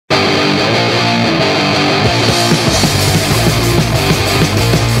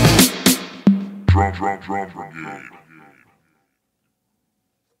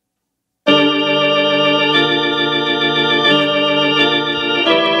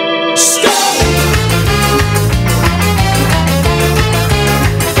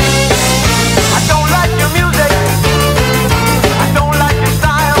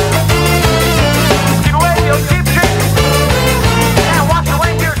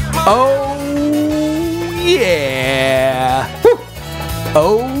Oh, yeah. Woo.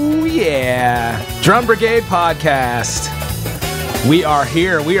 Oh, yeah. Drum Brigade podcast. We are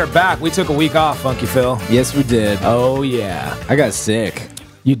here. We are back. We took a week off, Funky Phil. Yes, we did. Oh, yeah. I got sick.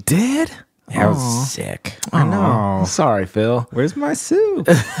 You did? Yeah, I was sick. I know. Sorry, Phil. Where's my soup?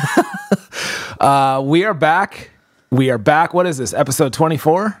 We are back. We are back. What is this? Episode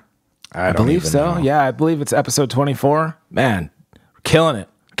 24? I believe so. Know. Yeah, I believe it's episode 24. Man, killing it.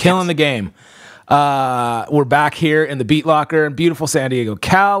 Killing the game. We're back here in the Beat Locker in beautiful San Diego,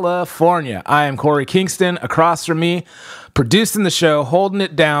 California. I am Corey Kingston. Across from me, producing the show, holding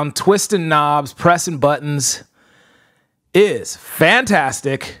it down, twisting knobs, pressing buttons, is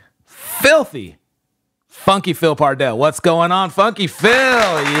fantastic, filthy, Funky Phil Pardell. What's going on, Funky Phil?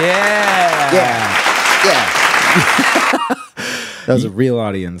 Yeah. That was a real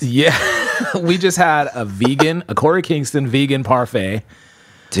audience. Yeah. We just had a Corey Kingston vegan parfait.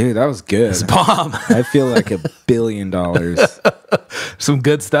 Dude, that was good. It's bomb. I feel like $1 billion. Some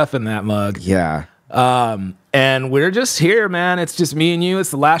good stuff in that mug. Yeah. And we're just here, man. It's just me and you.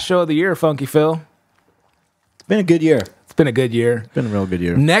 It's the last show of the year, Funky Phil. It's been a good year. It's been a good year. It's been a real good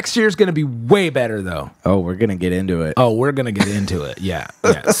year. Next year's going to be way better, though. Oh, we're going to get into it. Oh, we're going to get into it. Yeah.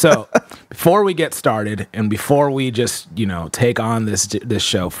 So before we get started and before we just, take on this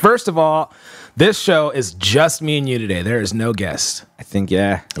show, first of all, this show is just me and you today. There is no guest. I think,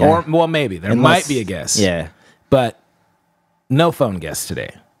 yeah. Or, well, maybe. There might be a guest. Yeah. But no phone guest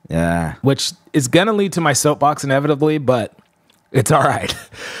today. Yeah. Which is going to lead to my soapbox inevitably, but it's all right.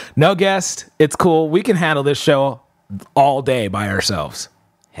 No guest. It's cool. We can handle this show all day by ourselves.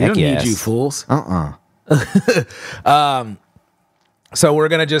 Heck, we don't need you fools. So we're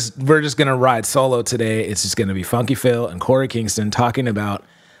just gonna ride solo today. It's just gonna be Funky Phil and Corey Kingston talking about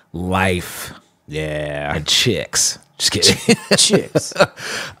life. Yeah. And chicks. Just kidding. Chicks.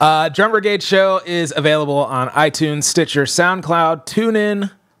 Drum Brigade show is available on iTunes, Stitcher, SoundCloud, TuneIn,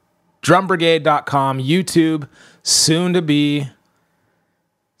 drumbrigade.com, YouTube, soon to be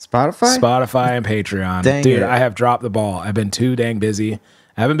Spotify and Patreon. Dang Dude, it. I have dropped the ball. I've been too dang busy.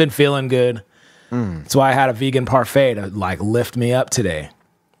 I haven't been feeling good. That's why I had a vegan parfait to lift me up today.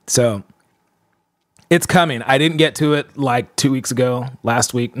 So it's coming. I didn't get to it 2 weeks ago,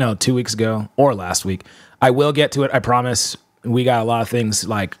 2 weeks ago or last week. I will get to it. I promise. We got a lot of things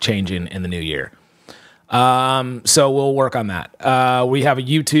changing in the new year. So we'll work on that. We have a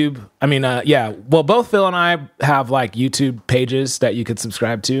YouTube. Both Phil and I have YouTube pages that you could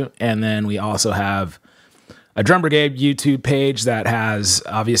subscribe to. And then we also have a Drum Brigade YouTube page that has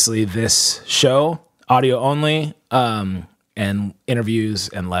obviously this show, audio only, and interviews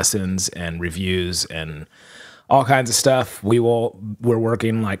and lessons and reviews and all kinds of stuff. We're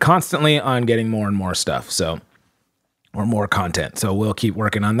working constantly on getting more and more stuff. Or more content. So we'll keep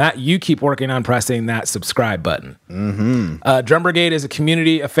working on that. You keep working on pressing that subscribe button. Drum Brigade is a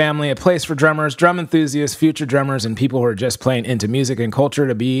community, a family, a place for drummers, drum enthusiasts, future drummers, and people who are just plain into music and culture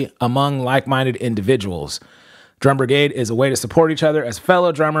to be among like-minded individuals. Drum Brigade is a way to support each other as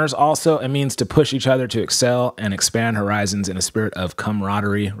fellow drummers, also a means to push each other to excel and expand horizons in a spirit of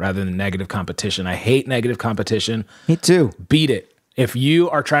camaraderie rather than negative competition. I hate negative competition. Me too. Beat it. If you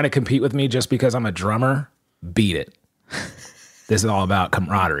are trying to compete with me just because I'm a drummer, beat it. This is all about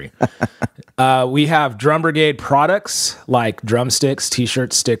camaraderie. We have Drum Brigade products like drumsticks,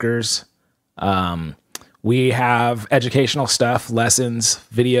 t-shirts, stickers. We have educational stuff, lessons,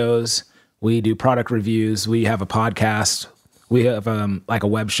 videos. We do product reviews. We have a podcast. We have a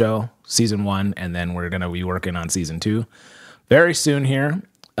web show, season 1, and then we're going to be working on season 2 very soon here.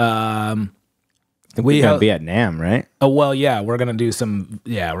 We're going to be at NAMM, right? Oh, well, yeah, we're going to do a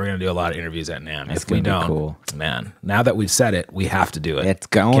lot of interviews at NAMM. That's if we don't, cool. Man, now that we've said it, we have to do it. It's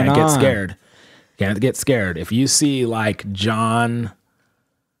going on. Can't get scared. Can't get scared. If you see John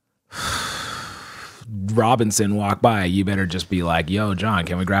Robinson walk by, you better just be like, yo, John,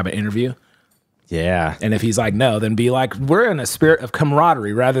 can we grab an interview? Yeah. And if he's like, no, then be like, we're in a spirit of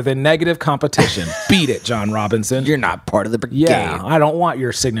camaraderie rather than negative competition. Beat it, John Robinson. You're not part of the brigade. Yeah, I don't want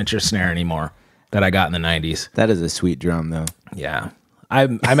your signature snare anymore that I got in the 90s. That is a sweet drum, though. Yeah. I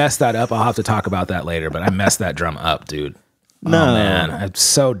messed that up. I'll have to talk about that later, but I messed that drum up, dude. No. Oh, man. I'm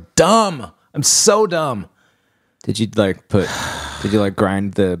so dumb. I'm so dumb. Did you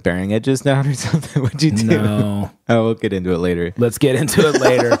grind the bearing edges down or something? What'd you do? No. Oh, we'll get into it later. Let's get into it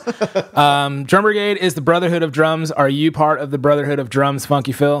later. Drum Brigade is the Brotherhood of Drums. Are you part of the Brotherhood of Drums,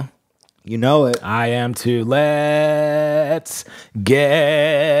 Funky Phil? You know it. I am too. Let's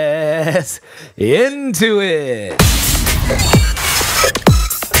get into it.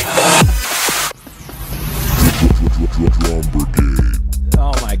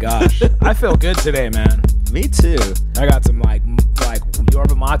 Oh my gosh. I feel good today, man. Me too. I got some like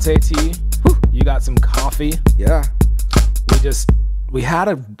yerba mate tea. Whew. You got some coffee. Yeah. We had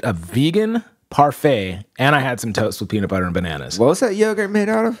a vegan parfait, and I had some toast with peanut butter and bananas. What was that yogurt made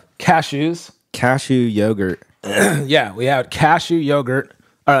out of? Cashews. Cashew yogurt. Yeah, we had cashew yogurt.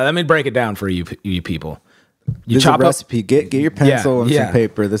 All right, let me break it down for you people. You There's chop a recipe. Get your pencil and yeah. some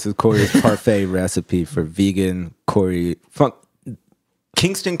paper. This is Corey's parfait recipe for vegan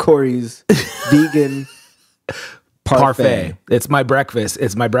Kingston Corey's vegan parfait. It's my breakfast.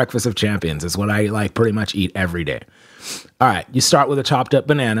 It's my breakfast of champions. It's what I like pretty much eat every day. All right, you start with a chopped up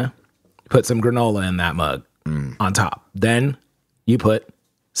banana. Put some granola in that mug on top. Then you put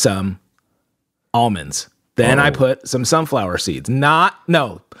some almonds. Then I put some sunflower seeds.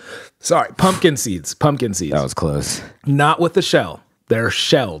 Pumpkin seeds. Pumpkin seeds. That was close. Not with the shell. They're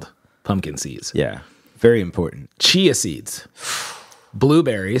shelled pumpkin seeds. Yeah, very important. Chia seeds.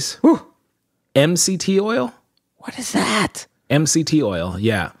 Blueberries. Whew. MCT oil. What is that? MCT oil,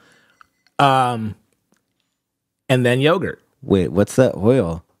 yeah. And then yogurt. Wait, what's that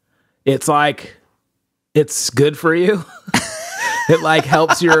oil? It's good for you. It like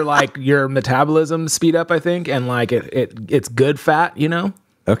helps your metabolism speed up, I think, and like it's good fat, you know?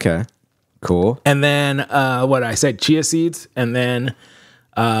 Okay. Cool. And then what I said, chia seeds, and then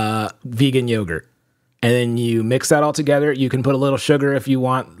vegan yogurt. And then you mix that all together. You can put a little sugar if you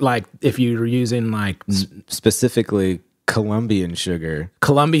want, like if you're using like specifically Colombian sugar.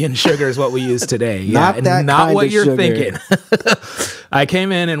 Colombian sugar is what we use today. Not yeah, that not kind what of you're sugar. thinking. I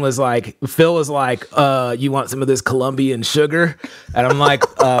came in and was like, Phil was like, you want some of this Colombian sugar? And I'm like,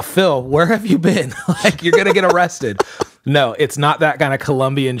 Phil, where have you been? Like, you're gonna get arrested. No, it's not that kind of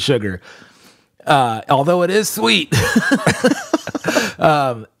Colombian sugar. Although it is sweet.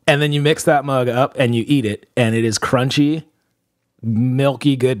 And then you mix that mug up and you eat it, and it is crunchy,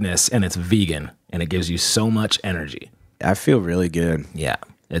 milky goodness, and it's vegan, and it gives you so much energy. I feel really good. Yeah,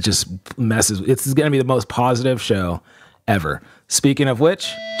 it just messes. It's going to be the most positive show ever. Speaking of which,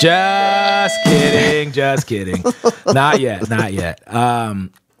 just kidding, just kidding. Not yet, not yet.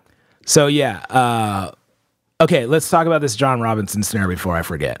 So yeah. Okay, let's talk about this John Robinson snare before I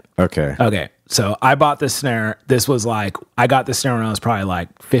forget. Okay. So I bought this snare. This was like, I got this snare when I was probably like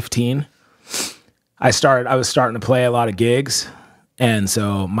 15. I was starting to play a lot of gigs. And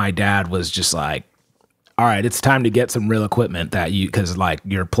so my dad was just like, all right, it's time to get some real equipment cause like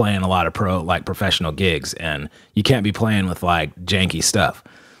you're playing a lot of professional gigs and you can't be playing with like janky stuff.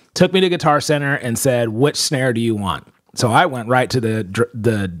 Took me to Guitar Center and said, which snare do you want? So I went right to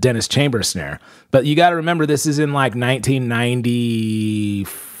the Dennis Chambers snare. But you got to remember, this is in like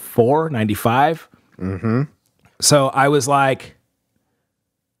 1994, 95. Mm-hmm. So I was like,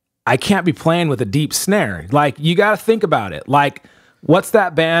 I can't be playing with a deep snare. Like, you got to think about it. Like, what's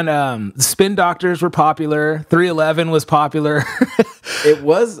that band? Spin Doctors were popular. 311 was popular.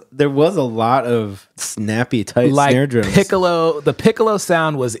 There was a lot of snappy tight like snare drums. The piccolo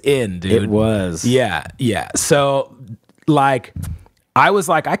sound was in, dude. It was. Yeah. So like, I was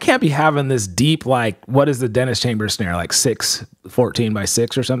like, I can't be having this deep, like, what is the Dennis Chambers snare? Like 14 by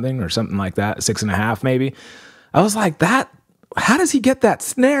 6 or something like that. 6.5 maybe. I was like, how does he get that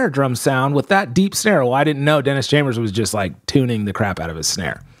snare drum sound with that deep snare? Well, I didn't know Dennis Chambers was just like tuning the crap out of his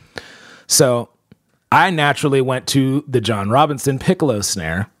snare. So I naturally went to the John Robinson piccolo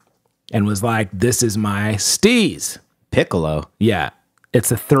snare and was like, this is my steez. Piccolo. Yeah.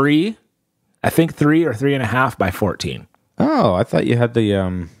 It's a 3 or 3.5 by 14. Oh, I thought you had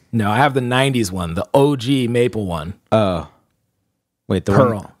the No, I have the 90s one, the OG maple one. Oh. Wait, the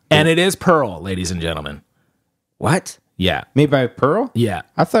Pearl. one. And it is Pearl, ladies and gentlemen. What? Yeah. Made by Pearl? Yeah.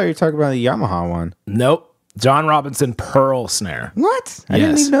 I thought you were talking about the Yamaha one. Nope. John Robinson Pearl snare. What? I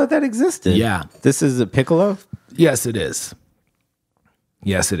didn't even know that existed. Yeah. This is a piccolo? Yes, it is.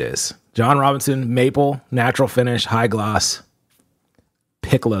 Yes, it is. John Robinson, maple, natural finish, high gloss,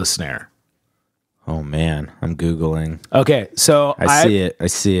 piccolo snare. Oh man, I'm Googling. Okay, so I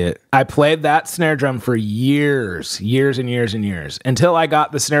see it. I played that snare drum for years until I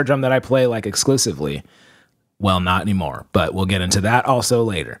got the snare drum that I play like exclusively. Well, not anymore, but we'll get into that also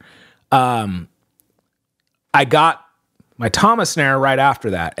later. I got my Tama snare right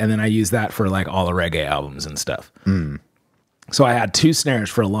after that, and then I used that for like all the reggae albums and stuff. So I had 2 snares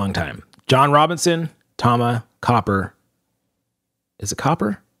for a long time. John Robinson, Tama, copper. Is it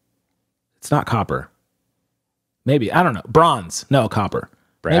copper? It's not copper. Maybe. I don't know. Bronze. No, copper.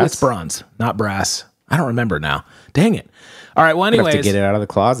 Brass? Maybe it's bronze, not brass. I don't remember now. Dang it. All right. Well, anyways. Have to get it out of the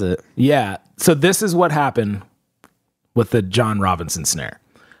closet. Yeah. So this is what happened with the John Robinson snare.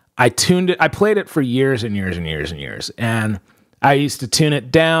 I tuned it. I played it for years and years. And I used to tune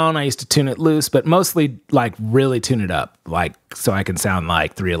it down. I used to tune it loose, but mostly like really tune it up, like so I can sound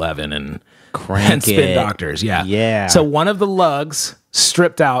like 311 and Spin Doctors. Yeah. Yeah. So one of the lugs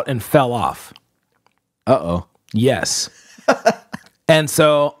stripped out and fell off. Uh-oh. Yes. And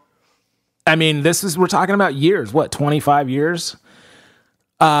so, I mean, we're talking about years, 25 years?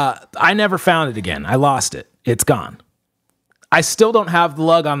 I never found it again. I lost it. It's gone. I still don't have the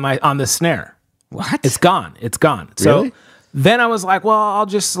lug on the snare. What? It's gone. It's gone. Really? So then I was like, well, I'll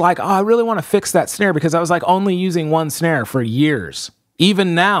just I really want to fix that snare because I was like only using one snare for years.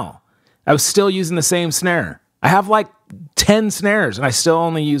 Even now, I was still using the same snare. I have like 10 snares and I still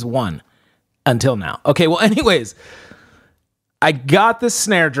only use one until now. Okay, well, anyways, I got this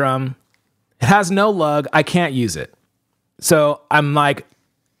snare drum. It has no lug. I can't use it. So I'm like,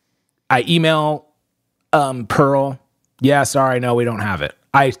 I email Pearl. Yeah, sorry, no, we don't have it.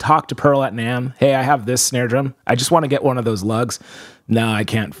 I talked to Pearl at NAMM. Hey, I have this snare drum. I just want to get one of those lugs. No, I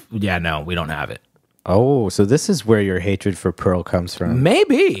can't. Yeah, no, we don't have it. Oh, so this is where your hatred for Pearl comes from.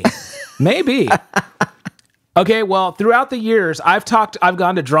 Maybe. Okay, well, throughout the years, I've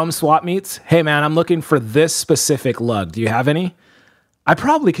gone to drum swap meets. Hey, man, I'm looking for this specific lug. Do you have any? I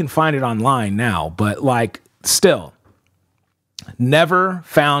probably can find it online now, but like still, never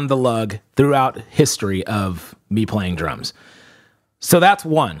found the lug throughout history of me playing drums. So that's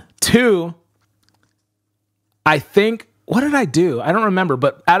one. Two, I think, what did I do? I don't remember,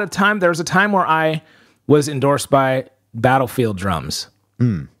 but there was a time where I was endorsed by Battlefield Drums.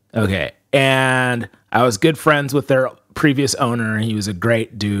 Okay. And I was good friends with their previous owner. He was a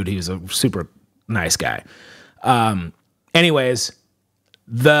great dude. He was a super nice guy. Anyways,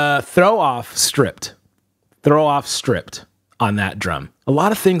 the throw off stripped on that drum. A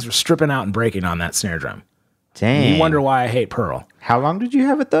lot of things were stripping out and breaking on that snare drum. Dang. You wonder why I hate Pearl. How long did you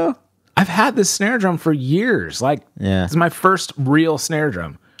have it though? I've had this snare drum for years. Yeah. It's my first real snare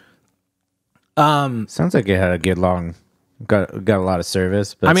drum. Sounds like it had a good long, got a lot of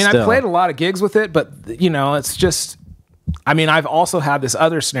service. But I still. played a lot of gigs with it, but it's just, I've also had this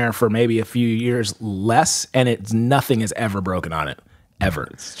other snare for maybe a few years less, and nothing has ever broken on it, ever.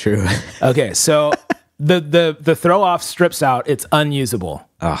 It's true. Okay, so the throw off strips out. It's unusable.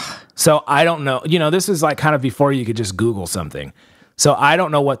 Ugh. So I don't know. This is like kind of before you could just Google something. So I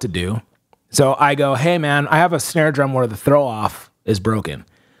don't know what to do. So I go, hey man, I have a snare drum where the throw off is broken.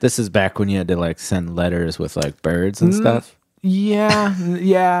 This is back when you had to like send letters with like birds and stuff. Yeah.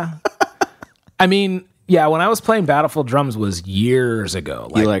 Yeah, when I was playing Battlefield Drums was years ago.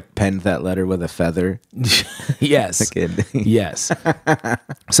 You like penned that letter with a feather? Yes. Yes.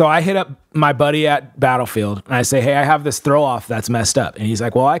 So I hit up my buddy at Battlefield and I say, hey, I have this throw off that's messed up. And he's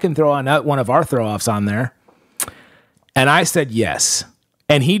like, well, I can throw on one of our throw offs on there. And I said, yes.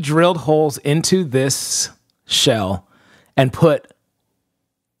 And he drilled holes into this shell and put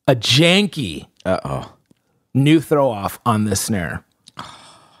a janky new throw off on this snare.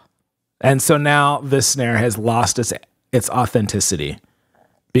 And so now this snare has lost its authenticity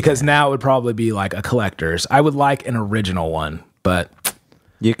because now it would probably be like a collector's. I would like an original one, but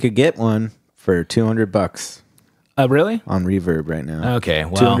you could get one for $200. Really? On Reverb right now. Okay,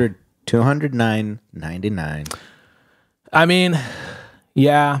 well, $209.99.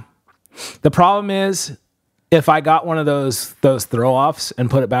 Yeah. The problem is if I got one of those throw offs and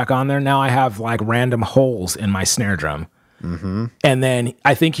put it back on there, now I have like random holes in my snare drum. Mm-hmm. And then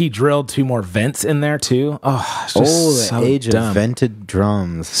I think he drilled 2 more vents in there too. Oh, it's just the age of vented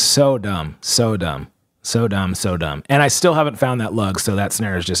drums. So dumb. And I still haven't found that lug, so that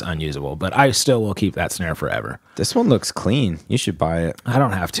snare is just unusable. But I still will keep that snare forever. This one looks clean. You should buy it. I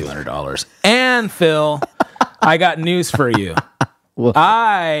don't have $200. And Phil, I got news for you. Well,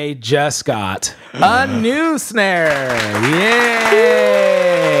 I just got a new snare.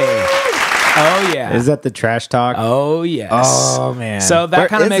 Yay! Oh, yeah. Is that the trash talk? Oh, yes. Oh, man. So that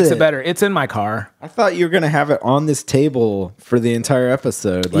kind of makes it better. It's in my car. I thought you were going to have it on this table for the entire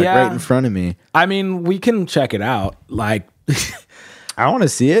episode, like right in front of me. We can check it out. Like, I want to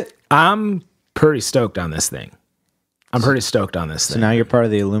see it. I'm pretty stoked on this thing. So now you're part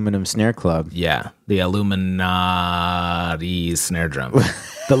of the Aluminum Snare Club. Yeah. The Illuminati snare drum.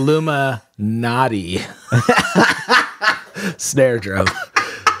 The Luminati snare drum.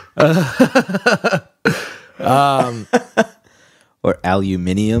 Or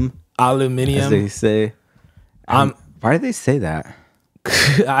aluminium, as they say. Why do they say that?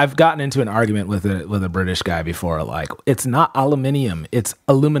 I've gotten into an argument with a British guy before. Like, it's not aluminium, it's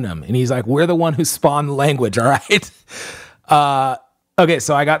aluminum, and he's like, "We're the one who spawned the language, all right." Okay,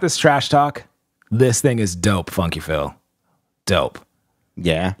 so I got this trash talk. This thing is dope, Funky Phil. Dope.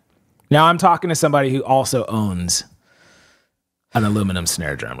 Yeah. Now I'm talking to somebody who also owns an aluminum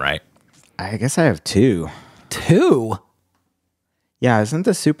snare drum, right? I guess I have two. Two? Yeah, isn't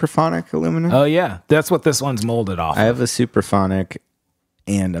the Superphonic aluminum? Oh, yeah. That's what this one's molded off I of. have a Superphonic,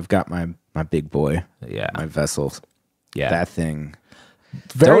 and I've got my big boy. Yeah. My vessel. Yeah. That thing.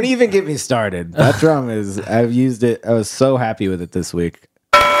 Don't even get me started. That drum I've used it. I was so happy with it this week.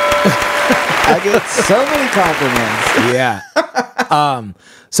 I get so many compliments. Yeah.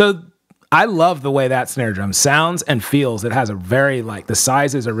 So I love the way that snare drum sounds and feels. It has a very, like, the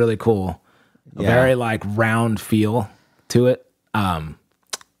sizes are really cool. A very, like, round feel to it.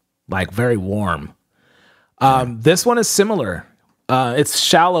 Like, very warm. This one is similar. It's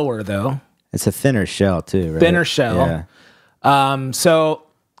shallower, though. It's a thinner shell, too, right? Thinner shell. Yeah. So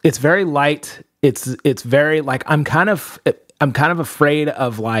it's very light. It's very, like, I'm kind of afraid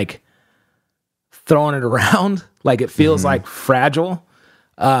of, like, throwing it around. Like, it feels like fragile.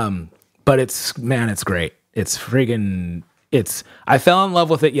 But it's great. It's freaking, I fell in love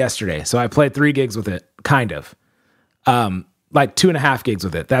with it yesterday. So I played 3 gigs with it, kind of. Like 2.5 gigs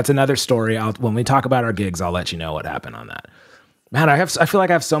with it. That's another story. When we talk about our gigs, I'll let you know what happened on that. Man, I feel like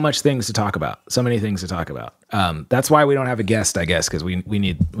I have so much things to talk about. So many things to talk about. That's why we don't have a guest, I guess, because we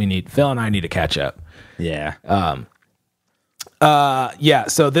need Phil and I need to catch up. Yeah. Yeah.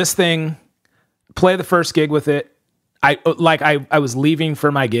 So this thing, play the first gig with it. I was leaving for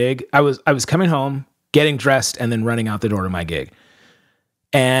my gig. I was coming home, getting dressed, and then running out the door to my gig.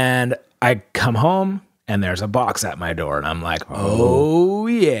 And I come home, and there's a box at my door, and I'm like, oh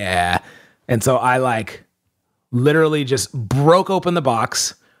yeah. And so I like literally just broke open the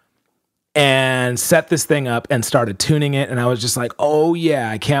box and set this thing up and started tuning it. And I was just like, oh yeah,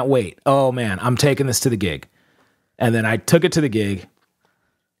 I can't wait. Oh man, I'm taking this to the gig. And then I took it to the gig.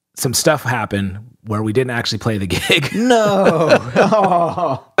 Some stuff happened where we didn't actually play the gig. No.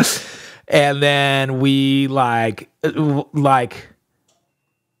 Oh. And then we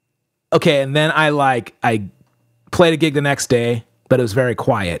okay, and then I played a gig the next day, but it was very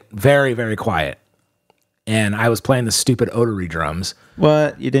quiet, very, very quiet. And I was playing the stupid Otery drums.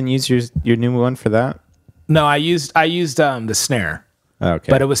 What? You didn't use your new one for that? No, I used the snare. Okay.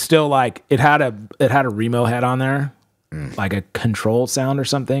 But it was still like it had a Remo head on there, like a control sound or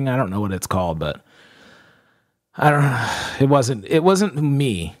something. I don't know what it's called, but I don't know. It wasn't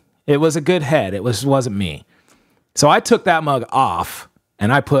me. It was a good head. It wasn't me. So I took that mug off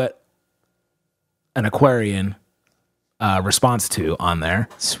and I put an Aquarian response 2 on there.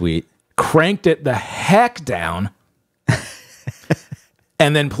 Sweet. Cranked it the heck down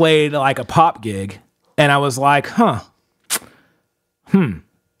and then played like a pop gig. And I was like,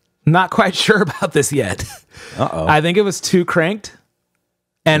 not quite sure about this yet. Uh-oh. I think it was too cranked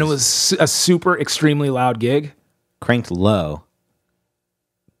and it was a super extremely loud gig. Cranked low.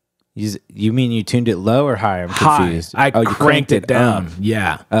 You mean you tuned it low or high? I'm confused. High. I cranked it down. up.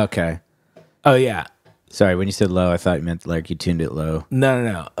 Yeah. Okay. Oh yeah. Sorry, when you said low, I thought you meant like you tuned it low.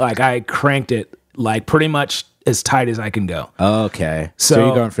 No. Like I cranked it like pretty much as tight as I can go. Okay. So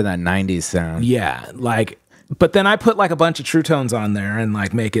you're going for that 90s sound. Yeah. Like, but then I put like a bunch of true tones on there and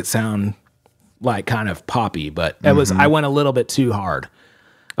like make it sound like kind of poppy, but I went a little bit too hard.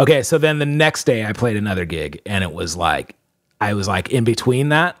 Okay. So then the next day I played another gig and it was like, I was like in between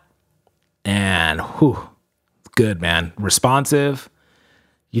that and good, man. Responsive.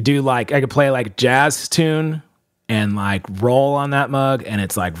 You do like, I could play like jazz tune and like roll on that mug and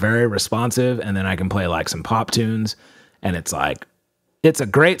it's like very responsive. And then I can play like some pop tunes and it's like, it's a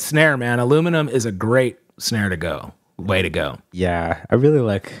great snare, man. Aluminum is a great snare to go. Way to go. Yeah. I really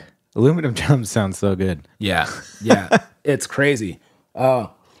like aluminum drums sound so good. Yeah. Yeah. It's crazy.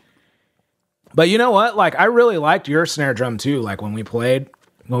 But you know what? Like I really liked your snare drum too. Like when we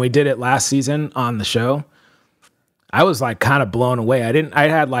did it last season on the show, I was like kind of blown away. I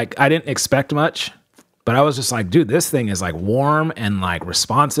didn't expect much, but I was just like, dude, this thing is like warm and like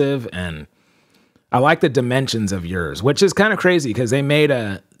responsive. And I like the dimensions of yours, which is kind of crazy because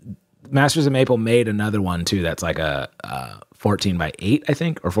Masters of Maple made another one too. That's like a 14 by 8, I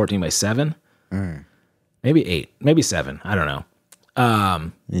think, or 14 by 7, maybe 8, maybe 7. I don't know.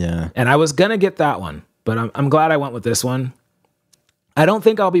 Yeah. And I was going to get that one, but I'm glad I went with this one. I don't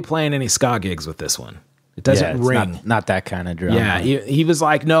think I'll be playing any ska gigs with this one. It doesn't ring. Not that kind of drum. Yeah, he was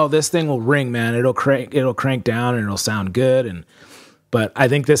like, no, this thing will ring, man. It'll crank down and it'll sound good. But I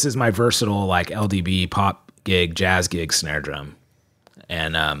think this is my versatile like LDB pop gig, jazz gig snare drum,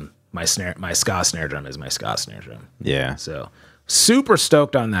 and my ska snare drum is my ska snare drum. Yeah. So super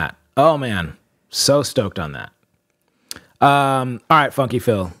stoked on that. Oh man, so stoked on that. All right, Funky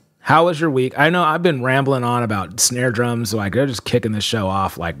Phil, how was your week? I know I've been rambling on about snare drums, like they're just kicking this show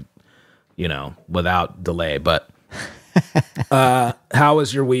off like, without delay, but How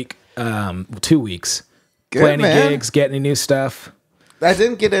was your week? 2 weeks. Good, Play any man. gigs? Get any new stuff? I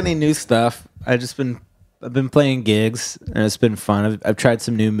didn't get any new stuff. I've been playing gigs, and it's been fun. I've tried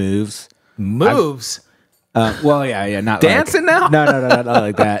some new moves. Moves? Well, yeah, not Dancing like, now? No, not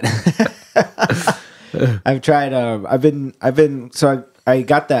like that. I've tried. So I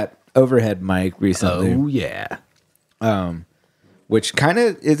got that overhead mic recently. Oh yeah. Which kind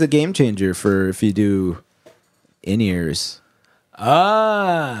of is a game changer for if you do in-ears.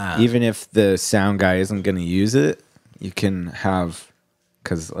 Even if the sound guy isn't going to use it, you can have,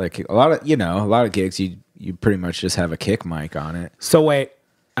 because like a lot of gigs, you pretty much just have a kick mic on it. So wait,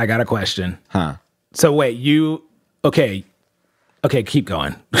 I got a question. Huh. So wait, okay, keep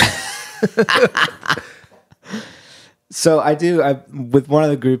going. So I with one of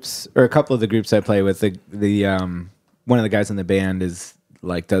the groups, or a couple of the groups I play with, the one of the guys in the band is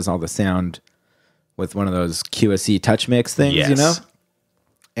like does all the sound with one of those QSC touch mix things, Yes. you know?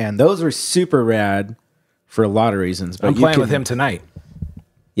 And those were super rad for a lot of reasons. But I'm playing with him tonight.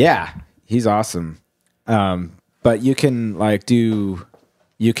 Yeah, he's awesome. But you can like do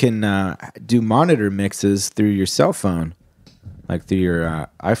monitor mixes through your cell phone, like through your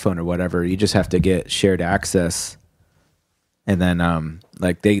iPhone or whatever. You just have to get shared access, and then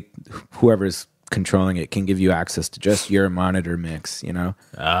like whoever's controlling it can give you access to just your monitor mix, you know?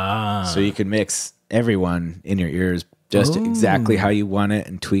 So you can mix everyone in your ears just exactly how you want it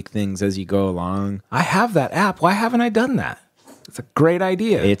and tweak things as you go along. I have that app. Why haven't I done that? It's a great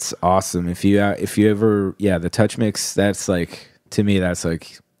idea. It's awesome. If you ever, the touch mix, that's like, to me, that's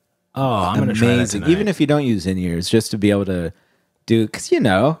like I'm going to try that tonight. Even if you don't use in-ears, just to be able to do, because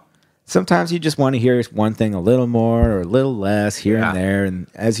sometimes you just want to hear one thing a little more or a little less here and there, and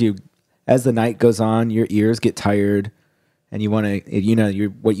as the night goes on, your ears get tired, and you want to,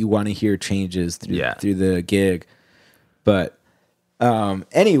 what you want to hear changes through the gig. But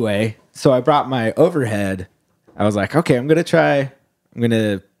anyway, so I brought my overhead. I was like, okay, I'm gonna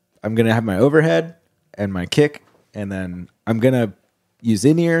have my overhead and my kick, and then I'm gonna use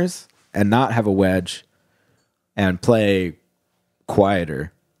in-ears and not have a wedge and play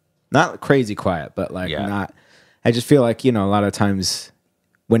quieter, not crazy quiet, but like not. I just feel like a lot of times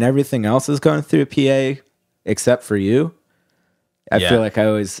when everything else is going through a PA except for you, I feel like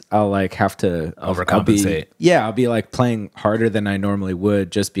I'll like have to overcompensate. I'll be like playing harder than I normally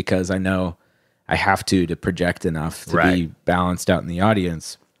would just because I know I have to project enough to be balanced out in the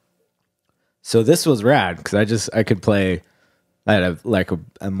audience. So this was rad because I could play at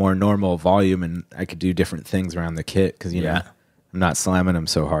a more normal volume, and I could do different things around the kit because I'm not slamming them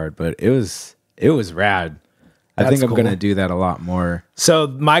so hard. But it was rad. I think I'm gonna do that a lot more. So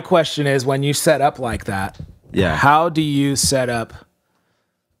my question is, when you set up like that, how do you set up?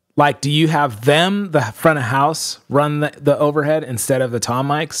 Like, do you have the front of house, run the overhead instead of the tom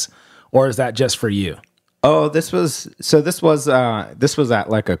mics, or is that just for you? Oh, this was at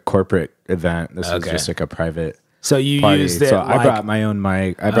like a corporate event. This was just like a private. So you party. used it. So I brought my own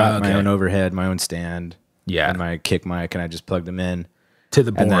mic. I brought my own overhead, my own stand, and my kick mic, and I just plugged them in to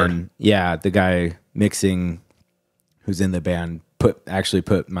the board. And then, the guy mixing, who's in the band, actually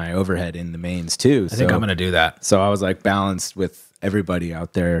put my overhead in the mains too. I think I'm gonna do that. So I was like balanced with everybody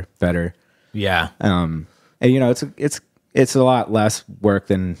out there better. Yeah. And it's a lot less work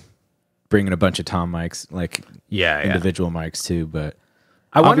than bringing a bunch of tom mics, like individual mics too. But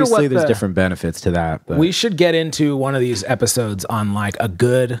obviously there's different benefits to that. But we should get into one of these episodes on like a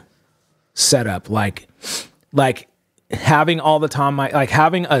good setup, like having all the tom mic, like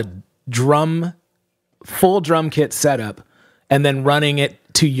having a full drum kit setup, and then running it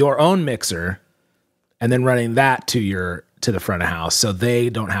to your own mixer, and then running that to the front of house, so they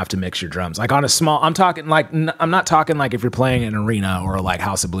don't have to mix your drums. Like on a small, I'm not talking like if you're playing an arena or like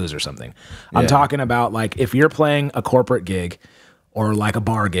House of Blues or something. I'm talking about like if you're playing a corporate gig or like a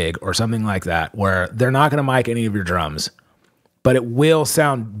bar gig or something like that, where they're not going to mic any of your drums, but it will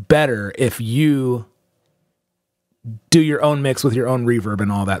sound better if you do your own mix with your own reverb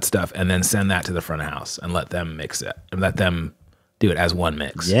and all that stuff, and then send that to the front of house and let them mix it and let them do it as one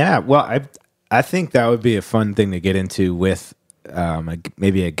mix. Yeah, well, I think that would be a fun thing to get into with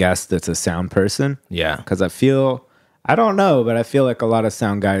maybe a guest that's a sound person. Yeah. Because I don't know, but I feel like a lot of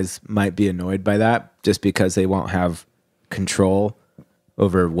sound guys might be annoyed by that just because they won't have control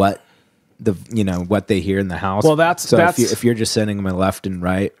over what they hear in the house. Well, if you're just sending them a left and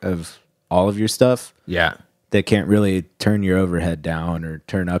right of all of your stuff, they can't really turn your overhead down or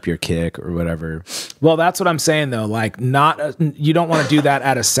turn up your kick or whatever. Well, that's what I'm saying though. Like, you don't want to do that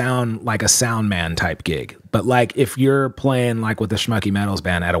at a sound man type gig. But like if you're playing like with the Schmucky Metals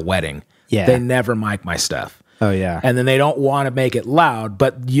band at a wedding, they never mic my stuff. Oh yeah. And then they don't want to make it loud,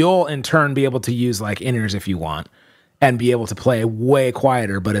 but you'll in turn be able to use like in-ears if you want and be able to play way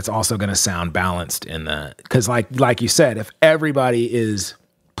quieter, but it's also going to sound balanced in the, because like you said, if everybody is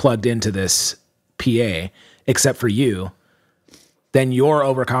plugged into this PA except for you, then you're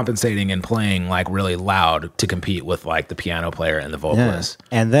overcompensating and playing like really loud to compete with like the piano player and the vocalist.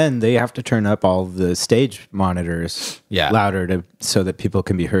 Yeah. And then they have to turn up all the stage monitors louder so that people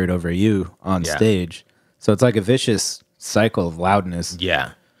can be heard over you on stage. So it's like a vicious cycle of loudness.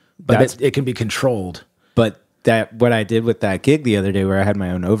 Yeah. But it can be controlled. But what I did with that gig the other day where I had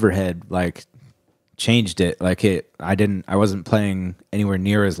my own overhead, like changed it. Like I wasn't playing anywhere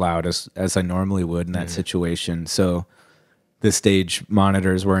near as loud as I normally would in that situation. So the stage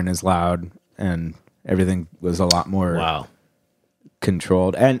monitors weren't as loud and everything was a lot more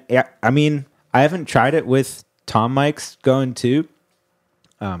controlled. And I mean, I haven't tried it with tom mics going too,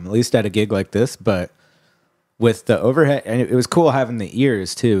 at least at a gig like this, but with the overhead, and it was cool having the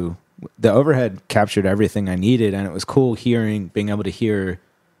ears too. The overhead captured everything I needed, and it was cool being able to hear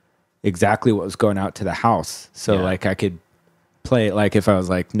exactly what was going out to the house. So like I could play it, like if I was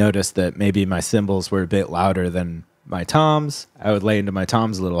like noticed that maybe my cymbals were a bit louder than my toms, I would lay into my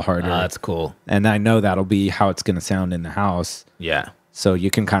toms a little harder. That's cool. And I know that'll be how it's going to sound in the house. Yeah. So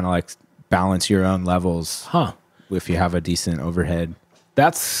you can kind of like balance your own levels if you have a decent overhead.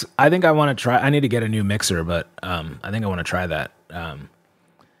 I think I want to try. I need to get a new mixer, but I think I want to try that.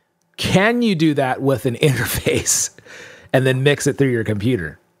 Can you do that with an interface and then mix it through your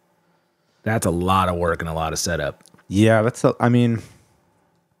computer? That's a lot of work and a lot of setup. Yeah, I mean,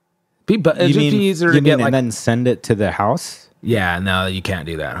 but it'd just be easier to get and then send it to the house. Yeah, no, you can't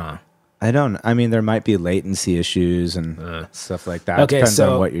do that, huh? I mean, there might be latency issues and stuff like that. Okay, it depends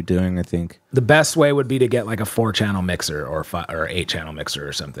on what you're doing, I think. The best way would be to get like a 4-channel mixer or 8-channel mixer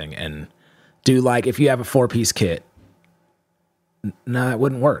or something and do like, if you have a 4-piece kit, no, that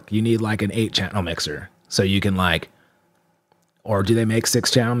wouldn't work. You need like an 8-channel mixer. So you can like, or do they make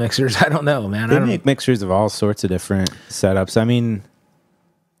 6-channel mixers? I don't know, man. They make mixers of all sorts of different setups. I mean,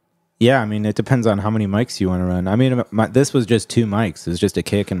 yeah, I mean, it depends on how many mics you want to run. I mean, this was just 2 mics. It was just a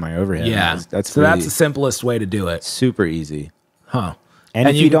kick and my overhead. Yeah, that's the simplest way to do it. Super easy. Huh. And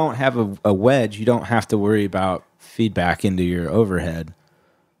if you don't have a wedge, you don't have to worry about feedback into your overhead.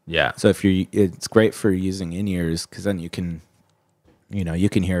 Yeah. So it's great for using in-ears because then you can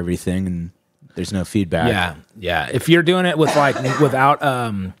hear everything and there's no feedback. Yeah, yeah. If you're doing it with like without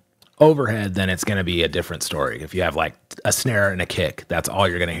overhead, then it's going to be a different story. If you have like a snare and a kick, that's all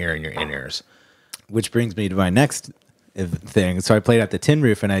you're going to hear in your in-ears. Which brings me to my next thing. So I played at the Tin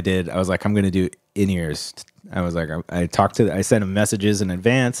Roof and I was like, I'm going to do in-ears. I was like, I sent him messages in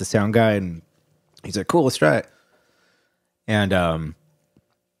advance, the sound guy, and he's like, cool, let's try it. And,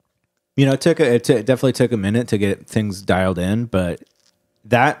 it definitely took a minute to get things dialed in, but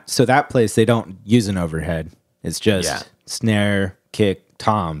that place, they don't use an overhead. It's just snare, kick,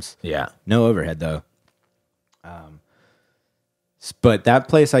 toms. Yeah. No overhead though. But that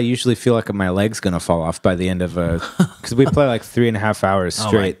place, I usually feel like my leg's going to fall off by the end of because we play like 3.5 hours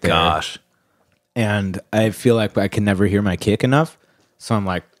straight. Oh my gosh. And I feel like I can never hear my kick enough. So I'm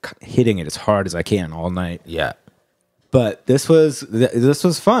like hitting it as hard as I can all night. Yeah. But this was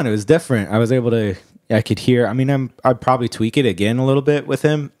fun. It was different. I could hear. I mean, I'd probably tweak it again a little bit with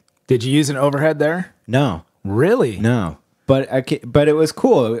him. Did you use an overhead there? No. Really? No. But it was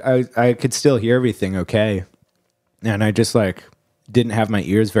cool. I could still hear everything okay. And I just like didn't have my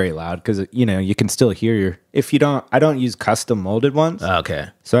ears very loud because you can still hear I don't use custom molded ones. Okay.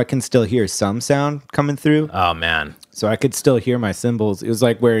 So I can still hear some sound coming through. Oh man. So I could still hear my cymbals. It was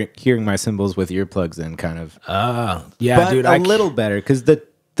like we're hearing my cymbals with earplugs in kind of. Oh. Yeah, but dude. A little better because the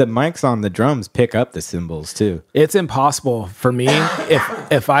mics on the drums pick up the cymbals too. It's impossible for me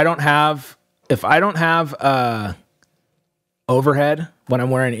if I don't have overhead when I'm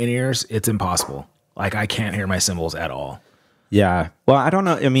wearing in-ears, it's impossible. Like I can't hear my cymbals at all. Yeah. Well, I don't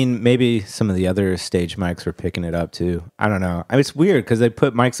know. I mean, maybe some of the other stage mics were picking it up too. I don't know. I mean, it's weird because they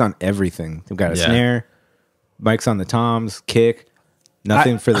put mics on everything. They've got a snare, mics on the toms, kick,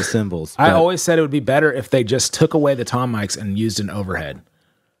 nothing for the cymbals. I always said it would be better if they just took away the tom mics and used an overhead.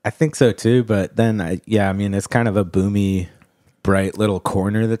 I think so too. But then, I mean, it's kind of a boomy, bright little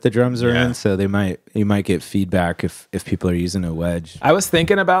corner that the drums are in. So you might get feedback if people are using a wedge. I was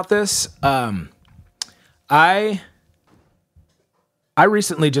thinking about this. I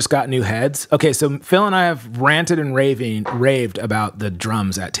recently just got new heads. Okay, so Phil and I have ranted and raved about the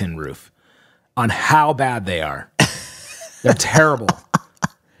drums at Tin Roof on how bad they are. They're terrible.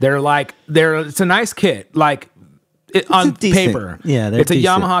 It's a nice kit. Like on decent. paper. Yeah, it's a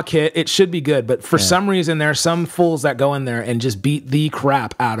decent. Yamaha kit. It should be good, but for some reason, there are some fools that go in there and just beat the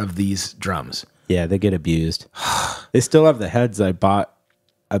crap out of these drums. Yeah, they get abused. They still have the heads I bought.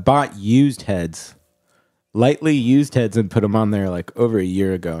 I bought used heads, lightly used heads, and put them on there like over a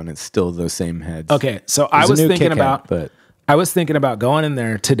year ago, and it's still those same heads. Okay, so I was thinking about, but I was thinking about going in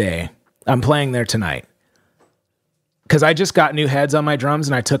there today. I'm playing there tonight because I just got new heads on my drums,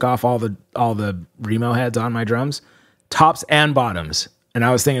 and I took off all the Remo heads on my drums, tops and bottoms, and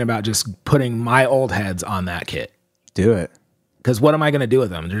I was thinking about just putting my old heads on that kit. do it. Because what am I going to do with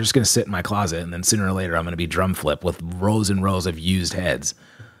them? They're just going to sit in my closet, and then sooner or later, I'm going to be drum flip with rows and rows of used heads.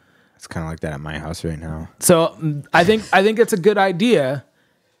 It's kind of like that at my house right now. So I think it's a good idea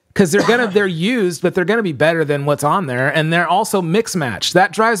because they're used, but they're gonna be better than what's on there, and they're also mix match.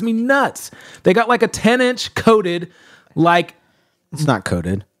 That drives me nuts. They got like a 10-inch coated, like It's not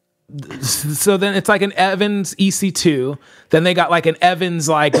coated. so then it's like an Evans EC2. Then they got like an Evans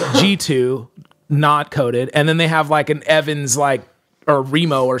like G2 not coated, and then they have like an Evans like or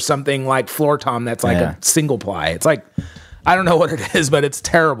Remo or something like floor tom that's like a single ply. It's like I don't know what it is, but it's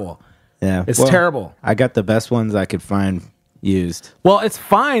terrible. Yeah, it's terrible. I got the best ones I could find used. Well, it's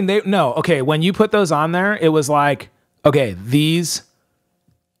fine. Okay, when you put those on there, it was like, okay, these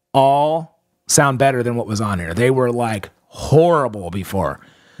all sound better than what was on here. They were like horrible before.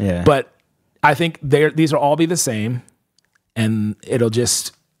 Yeah. But I think these will all be the same, and it'll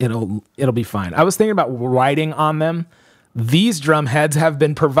be fine. I was thinking about writing on them. These drum heads have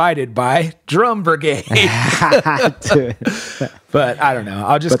been provided by Drum Brigade. But I don't know.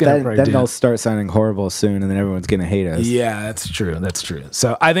 I'll just then they'll start sounding horrible soon, and then everyone's gonna hate us. Yeah, that's true. That's true.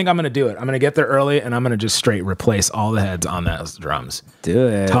 So I think I'm gonna do it. I'm gonna get there early, and I'm gonna just straight replace all the heads on those drums. Do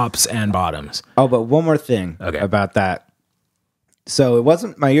it. Tops and bottoms. Oh, but one more thing about that. So it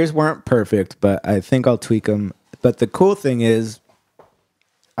wasn't, my ears weren't perfect, but I think I'll tweak them. But the cool thing is,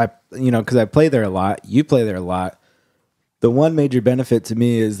 because I play there a lot, you play there a lot. The one major benefit to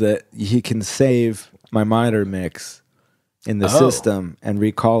me is that he can save my monitor mix in the system and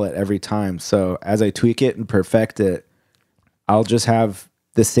recall it every time. So as I tweak it and perfect it, I'll just have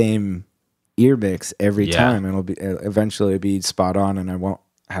the same ear mix every time, and eventually be spot on, and I won't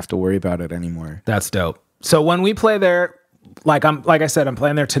have to worry about it anymore. That's dope. So when we play there, like I said, I'm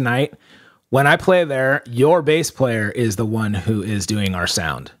playing there tonight. When I play there, your bass player is the one who is doing our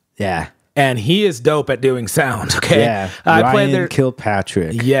sound. Yeah. And he is dope at doing sound. Okay. Yeah. I played there.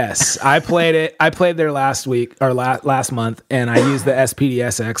 Kilpatrick. Yes. I played it. I played there last week or last month, and I used the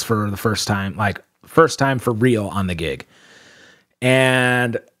SPDSX for the first time for real on the gig.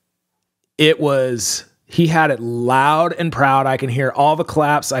 And he had it loud and proud. I can hear all the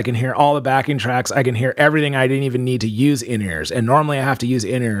claps. I can hear all the backing tracks. I can hear everything. I didn't even need to use in-ears. And normally I have to use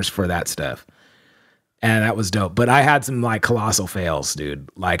in-ears for that stuff. And that was dope. But I had some like colossal fails, dude.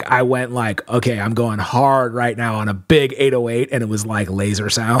 Like I went like, okay, I'm going hard right now on a big 808, and it was like laser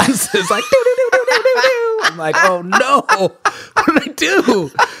sounds. It's like, doo-doo-doo-doo-doo-doo. I'm like, oh no, what did I do?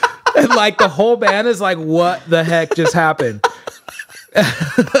 And like the whole band is like, what the heck just happened?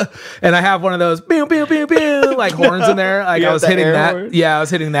 And I have one of those pew, pew, pew, pew, like horns in there. Like I was hitting that. Horn? Yeah, I was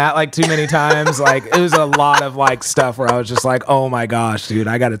hitting that like too many times. Like it was a lot of like stuff where I was just like, oh my gosh, dude,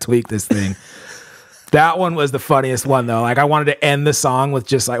 I got to tweak this thing. That one was the funniest one though. Like I wanted to end the song with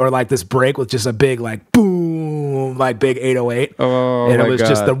just like, or like this break with just a big like boom, like big 808. Oh, and it was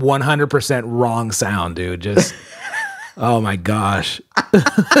just the 100% wrong sound, dude. Just, oh my gosh. That's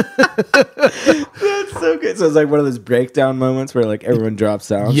so good. So it's like one of those breakdown moments where like everyone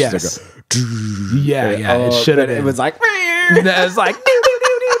drops out. Yes. Like yeah. It should have been. It was like, it was like,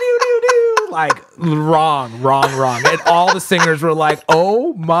 like wrong. And all the singers were like,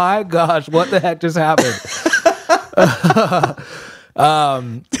 oh my gosh, what the heck just happened?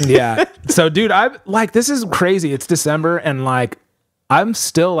 Yeah. So dude, I'm like, this is crazy. It's December, and like, I'm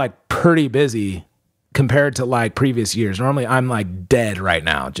still like pretty busy compared to like previous years. Normally I'm like dead right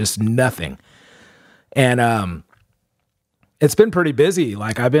now, just nothing. And, it's been pretty busy.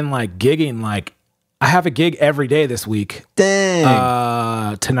 Like I've been like gigging, like I have a gig every day this week.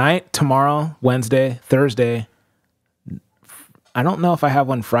 Dang. Tonight, tomorrow, Wednesday, Thursday. I don't know if I have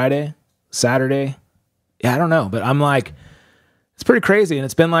one Friday, Saturday. Yeah, I don't know. But I'm like, it's pretty crazy. And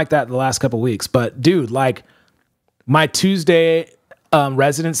it's been like that the last couple of weeks. But dude, like my Tuesday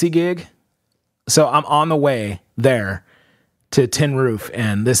residency gig. So I'm on the way there to Tin Roof.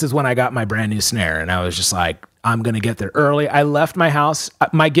 And this is when I got my brand new snare. And I was just like, I'm going to get there early. I left my house.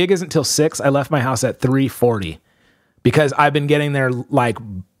 My gig isn't till 6. I left my house at 3:40 because I've been getting there like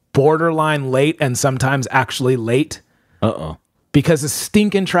borderline late and sometimes actually late. Uh-oh. Because the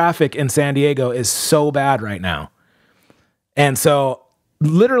stinking traffic in San Diego is so bad right now. And so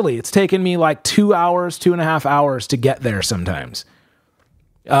literally it's taken me like 2 hours, 2.5 hours to get there sometimes.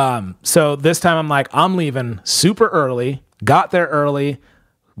 So this time I'm like, I'm leaving super early, got there early,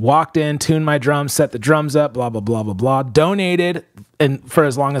 walked in, tuned my drums, set the drums up, blah, blah, blah, blah, blah. Donated, and for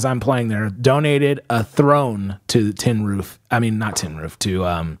as long as I'm playing there, donated a throne to Tin Roof. I mean, not Tin Roof,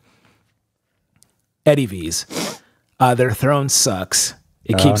 to Eddie V's. Their throne sucks.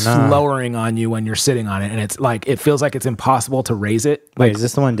 It keeps lowering on you when you're sitting on it, and it's like, it feels like it's impossible to raise it. Wait, is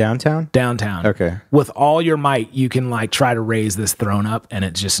this the one downtown? Downtown. Okay. With all your might, you can like try to raise this throne up, and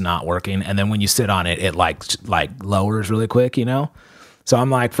it's just not working. And then when you sit on it, it like lowers really quick, you know? So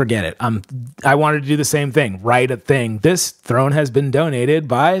I'm like, forget it. I wanted to do the same thing, write a thing. This throne has been donated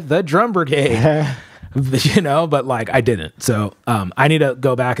by the Drum Brigade, you know, but like I didn't. So I need to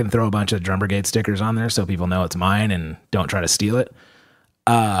go back and throw a bunch of Drum Brigade stickers on there so people know it's mine and don't try to steal it.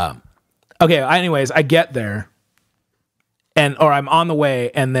 Okay. Anyways, I get there or I'm on the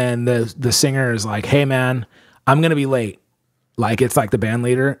way, and then the singer is like, hey man, I'm going to be late. Like, it's like the band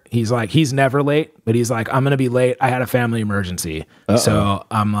leader. He's like, he's never late, but he's like, I'm going to be late. I had a family emergency. So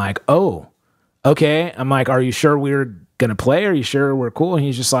I'm like, oh, okay. I'm like, are you sure we're going to play? Are you sure we're cool? And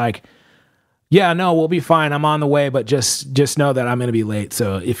he's just like, yeah, no, we'll be fine. I'm on the way, but just know that I'm going to be late.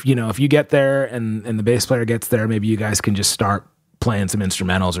 So if you get there and the bass player gets there, maybe you guys can just start playing some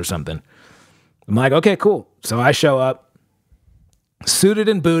instrumentals or something. I'm like, okay, cool. So I show up, suited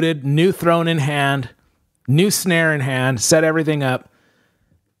and booted, new throne in hand, new snare in hand, set everything up.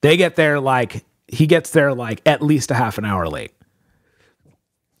 He gets there like at least a half an hour late.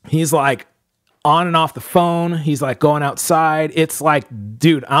 He's like on and off the phone. He's like going outside. It's like,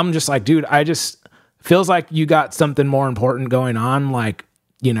 dude, I'm just like, dude, feels like you got something more important going on. Like,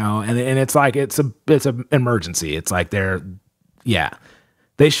 you know, and it's like, it's an emergency. It's like they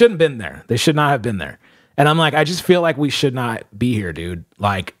shouldn't have been there. They should not have been there. And I'm like, I just feel like we should not be here, dude.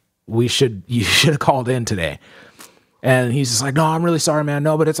 Like, you should have called in today. And he's just like, no, I'm really sorry, man.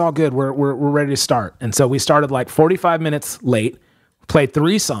 No, but it's all good. We're ready to start. And so we started like 45 minutes late, played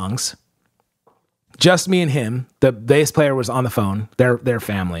 3 songs, just me and him. The bass player was on the phone, their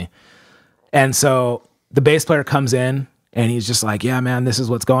family. And so the bass player comes in and he's just like, yeah, man, this is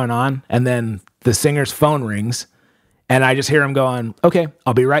what's going on. And then the singer's phone rings and I just hear him going, okay,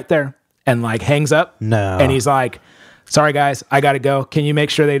 I'll be right there. And like hangs up. No. And he's like, sorry guys, I got to go. Can you make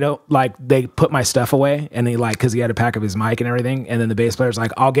sure they put my stuff away? And he cause he had to pack up his mic and everything. And then the bass player's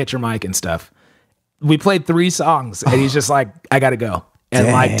like, I'll get your mic and stuff. We played 3 songs and he's just like, I got to go. And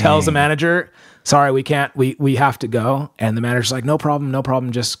like tells the manager, sorry, we can't, we have to go. And the manager's like, no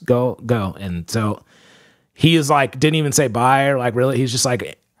problem. Just go. And so he is like, didn't even say bye or like really, he's just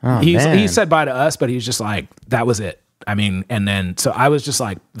like, he said bye to us, but he's just like, that was it. I mean, and then, so I was just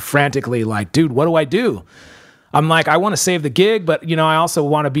like frantically like, dude, what do I do? I'm like, I want to save the gig, but you know, I also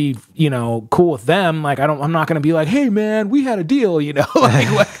want to be, you know, cool with them. Like, I'm not going to be like, hey man, we had a deal, you know, like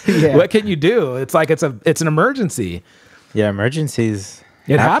what can you do? It's like, it's an emergency. Yeah. Emergencies.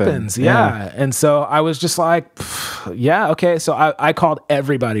 It happens. Yeah. And so I was just like, yeah, okay. So I called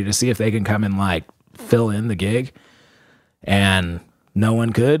everybody to see if they can come and like fill in the gig, and no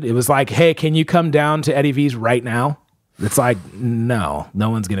one could. It was like, hey, can you come down to Eddie V's right now? It's like, no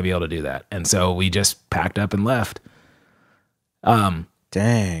one's going to be able to do that. And so we just packed up and left.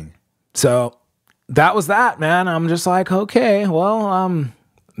 Dang. So that was that, man. I'm just like, okay, well,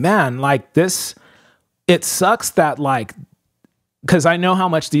 man, like this, it sucks that like, cause I know how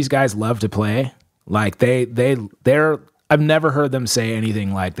much these guys love to play. Like I've never heard them say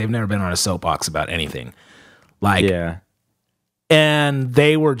anything like they've never been on a soapbox about anything. Like, yeah. And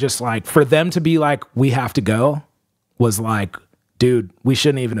they were just like, for them to be like, we have to go, was like, dude, we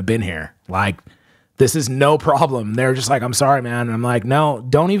shouldn't even have been here. Like, this is no problem. They're just like, I'm sorry, man. And I'm like, no,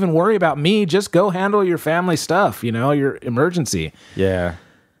 don't even worry about me. Just go handle your family stuff, you know, your emergency. Yeah.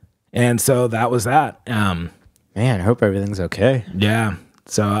 And so that was that. Man, I hope everything's okay. Yeah.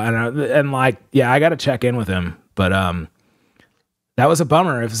 So, and like, yeah, I got to check in with him. But that was a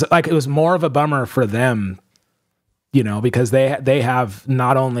bummer. It was more of a bummer for them, you know, because they have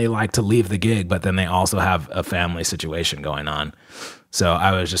not only like to leave the gig, but then they also have a family situation going on. So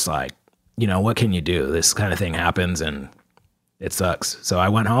I was just like, you know, what can you do? This kind of thing happens and it sucks. So I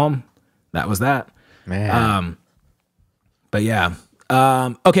went home. That was that. Man. But yeah.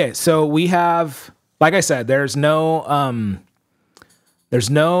 Okay. So we have, like I said, there's no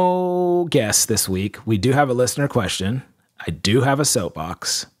guest this week. We do have a listener question. I do have a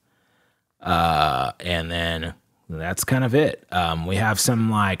soapbox. And then that's kind of it. We have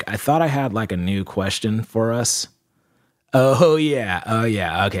some I thought I had like a new question for us. Oh yeah.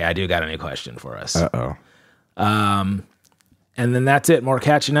 Okay. I do got a new question for us. Uh-oh. And then that's it. More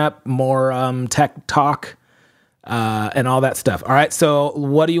catching up, more tech talk, and all that stuff. All right. So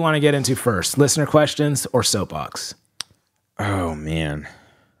what do you want to get into first? Listener questions or soapbox? Oh, man.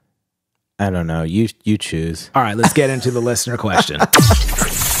 I don't know. You choose. All right. Let's get into the listener question.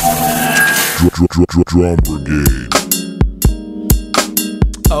 Drum Brigade.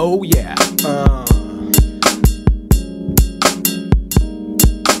 Oh, yeah.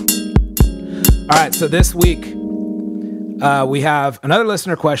 All right. So this week, we have another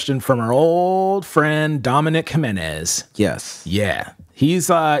listener question from our old friend, Dominic Jimenez. Yes. Yeah. He's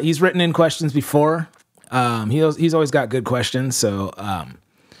written in questions before. He's always got good questions. So,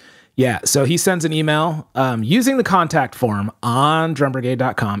 yeah. So he sends an email, using the contact form on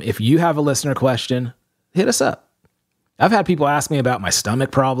drumbrigade.com. If you have a listener question, hit us up. I've had people ask me about my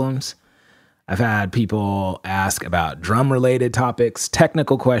stomach problems. I've had people ask about drum-related topics,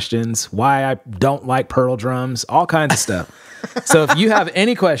 technical questions, why I don't like Pearl drums, all kinds of stuff. So if you have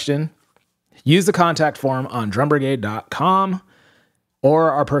any question, use the contact form on drumbrigade.com or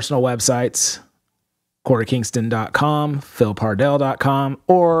our personal websites, CoreyKingston.com, PhilPardell.com,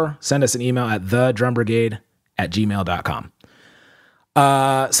 or send us an email at thedrumbrigade@gmail.com.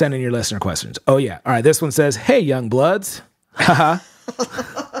 Send in your listener questions. Oh, yeah. All right. This one says, "Hey, young bloods."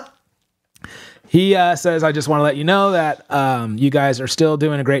 He says, "I just want to let you know that you guys are still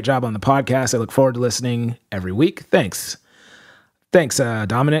doing a great job on the podcast. I look forward to listening every week. Thanks. Thanks,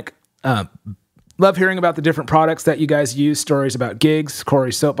 Dominic. Love hearing about the different products that you guys use, stories about gigs,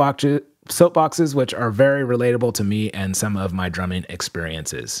 Corey's soapboxes, which are very relatable to me and some of my drumming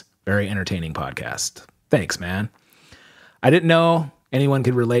experiences. Very entertaining podcast. Thanks, man. I didn't know anyone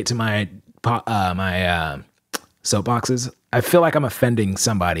could relate to my soapboxes. I feel like I'm offending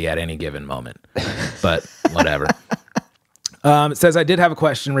somebody at any given moment, but whatever." It says, "I did have a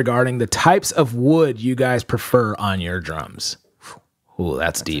question regarding the types of wood you guys prefer on your drums." Ooh,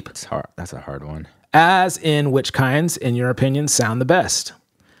 that's deep. It's hard. That's a hard one. "As in which kinds, in your opinion, sound the best?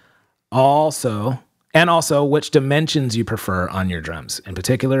 Also, which dimensions you prefer on your drums. In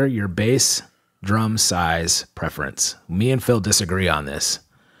particular, your bass drum size preference." Me and Phil disagree on this.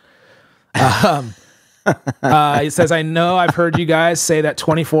 It says, "I know I've heard you guys say that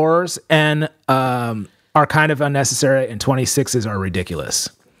 24s are kind of unnecessary and 26s are ridiculous.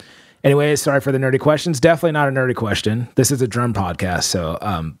 Anyways, sorry for the nerdy questions. Definitely not a nerdy question. This is a drum podcast, so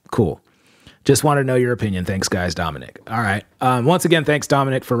cool. Just want to know your opinion. Thanks, guys, Dominic." All right. Once again, thanks,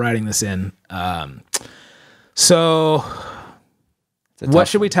 Dominic, for writing this in. So what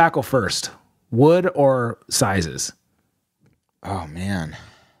should we tackle first? Wood or sizes? Oh, man.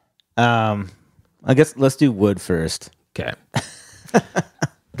 I guess let's do wood first. Okay.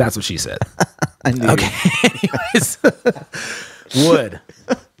 That's what she said. I knew. Okay. Anyways, wood.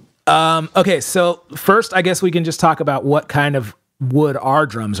 Okay. So first, I guess we can just talk about what kind of wood our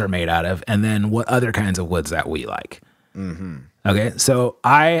drums are made out of, and then what other kinds of woods that we like. Mm-hmm. Okay. So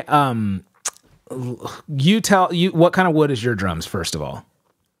you tell what kind of wood is your drums, first of all?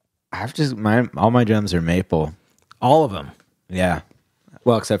 I've just all my drums are maple. All of them. Yeah.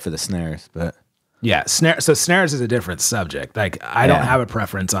 Well, except for the snares, but yeah, So snares is a different subject. Like I don't have a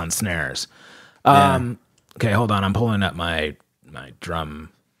preference on snares. Okay, hold on. I'm pulling up my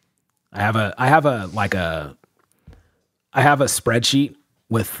drum. I have a spreadsheet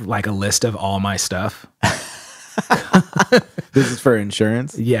with like a list of all my stuff. This is for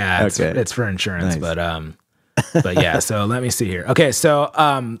insurance? Yeah, it's for insurance, nice. But yeah, so let me see here. Okay, so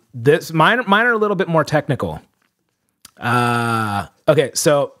mine are a little bit more technical. Okay,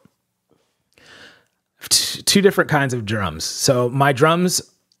 so two different kinds of drums. So my drums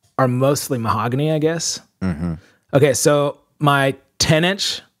are mostly mahogany, I guess. Mm-hmm. Okay, so my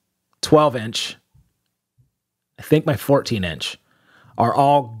 10-inch, 12-inch, I think my 14-inch are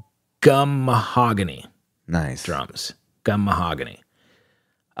all gum mahogany. Nice. Drums. Gum mahogany.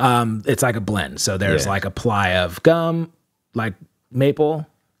 It's like a blend. So there's like a ply of gum, like maple,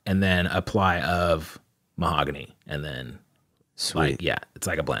 and then a ply of mahogany, and then sweet. It's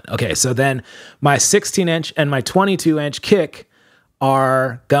like a blend. Okay, so then my 16-inch and my 22-inch kick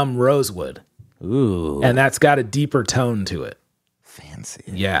are gum rosewood. Ooh. And that's got a deeper tone to it. Fancy.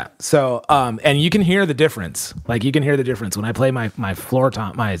 Yeah. So, and you can hear the difference. Like you can hear the difference when I play my floor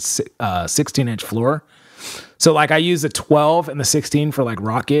tom, my 16-inch floor. So like I use the 12 and the 16 for like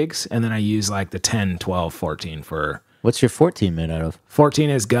rock gigs, and then I use like the 10, 12, 14 for... What's your 14 made out of? 14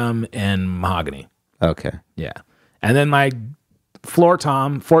 is gum and mahogany. Okay. Yeah. And then my floor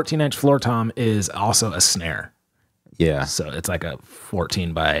tom, 14-inch floor tom is also a snare. Yeah. So it's like a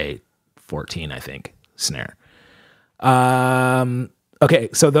 14 by 14, I think, snare. Okay,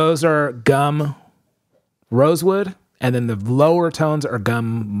 so those are gum rosewood, and then the lower tones are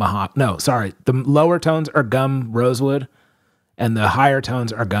the lower tones are gum rosewood, and the higher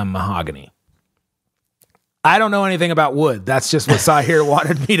tones are gum mahogany. I don't know anything about wood. That's just what Sahir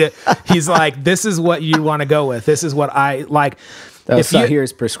wanted me to. He's like, this is what you want to go with. This is what I like. That was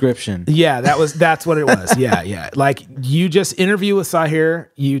Sahir's prescription. Yeah, that's what it was. Yeah. Like, you just interview with Sahir,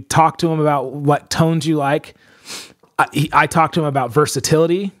 you talk to him about what tones you like. I talked to him about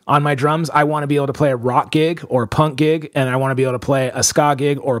versatility on my drums. I want to be able to play a rock gig or a punk gig, and I want to be able to play a ska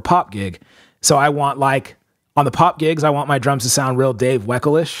gig or a pop gig. So I want, like, on the pop gigs, I want my drums to sound real Dave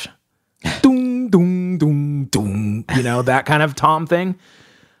Weckl-ish. Doom, doom, doom, doom. You know, that kind of tom thing.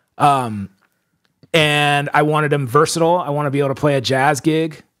 And I wanted him versatile. I want to be able to play a jazz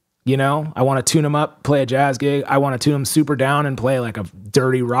gig. You know, I want to tune him up, play a jazz gig. I want to tune him super down and play like a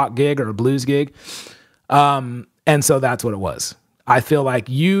dirty rock gig or a blues gig. And so that's what it was. I feel like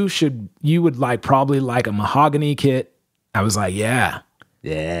you would like probably like a mahogany kit. I was like, yeah.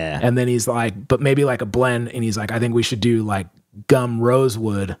 And then he's like, but maybe like a blend. And he's like, I think we should do like gum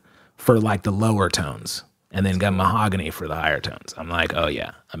rosewood for like the lower tones, and then gum mahogany for the higher tones. I'm like, oh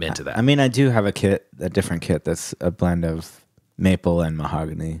yeah, I'm into that. I mean, I do have a different kit that's a blend of maple and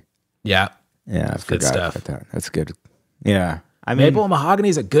mahogany. Yeah. Yeah, I forgot good stuff. about that. That's good. Yeah. I mean, maple and mahogany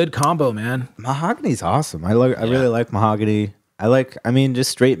is a good combo, man. Mahogany's awesome. I really like mahogany. Just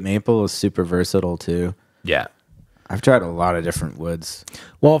straight maple is super versatile too. Yeah. I've tried a lot of different woods.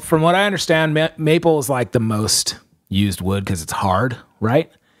 Well, from what I understand, maple is like the most used wood because it's hard,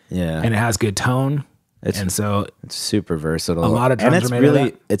 right? Yeah. And it has good tone. And so it's super versatile. A lot of drums and it's are made really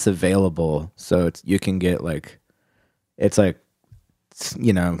of that. It's available, so you can get like, it's like,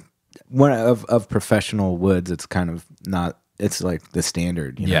 you know, one of professional woods. It's kind of not. It's like the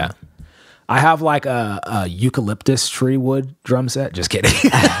standard. You know? Yeah. I have like a eucalyptus tree wood drum set. Just kidding.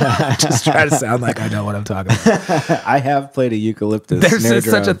 Just try to sound like I know what I'm talking about. I have played a eucalyptus. There's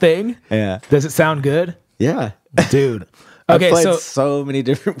such a thing. Yeah. Does it sound good? Yeah, dude. I've Okay, played so many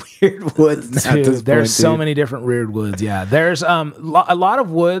different weird woods. There's so many different weird woods. Yeah, there's a lot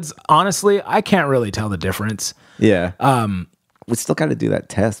of woods. Honestly, I can't really tell the difference. Yeah. We still got to do that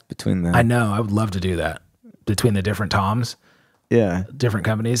test between them. I know. I would love to do that between the different toms. Yeah. Different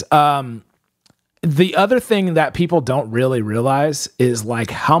companies. The other thing that people don't really realize is like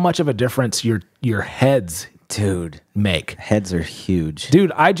how much of a difference your heads, dude, make. Heads are huge.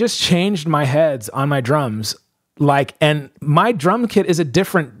 Dude, I just changed my heads on my drums. Like, and my drum kit is a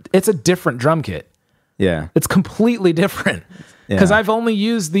different drum kit. Yeah. It's completely different because I've only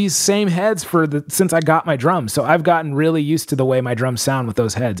used these same heads since I got my drums. So I've gotten really used to the way my drums sound with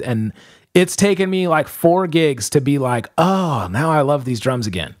those heads. And it's taken me like 4 gigs to be like, oh, now I love these drums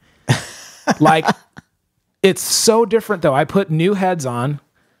again. Like, it's so different though. I put new heads on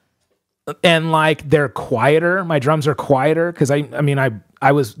and like they're quieter. My drums are quieter because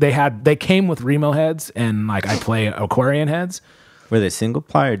they came with Remo heads and like I play Aquarian heads. Were they single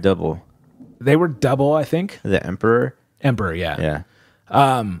ply or double? They were double, I think. The Emperor? Emperor, yeah.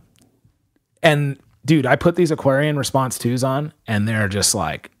 Yeah. And dude, I put these Aquarian Response 2s on and they're just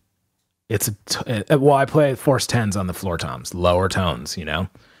like, I play Force 10s on the floor toms, lower tones, you know?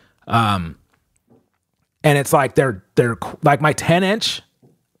 And it's like, they're like my 10-inch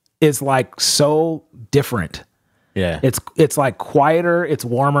is like so different. Yeah. It's like quieter, it's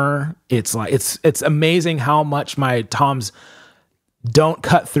warmer. It's like, it's amazing how much my toms don't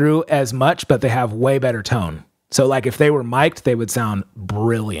cut through as much, but they have way better tone. So like if they were mic'd, they would sound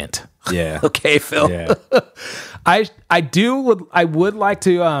brilliant. Yeah. Okay, Phil. Yeah. I would like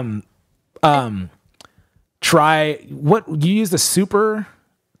to try what you use the Super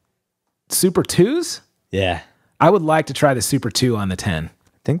 2s? Yeah. I would like to try the Super 2 on the 10. I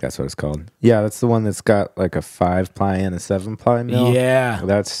think that's what it's called. Yeah, that's the one that's got like a 5-ply and a 7-ply mill. Yeah.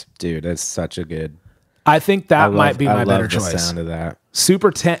 That's such a good. I think that might be my better choice. The sound of that.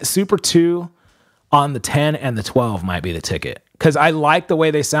 Super 2 on the 10 and the 12 might be the ticket. Because I like the way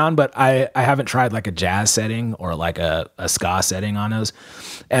they sound, but I haven't tried like a jazz setting or like a ska setting on those.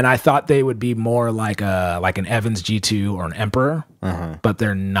 And I thought they would be more like an Evans G2 or an Emperor, but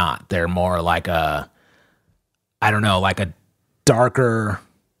they're not. They're more like like a darker,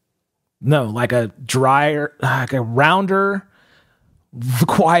 like a drier, like a rounder,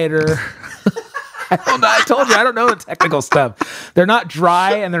 quieter. I don't know. I told you, I don't know the technical stuff. They're not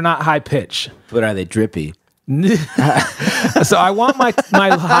dry and they're not high pitch. But are they drippy? So I want my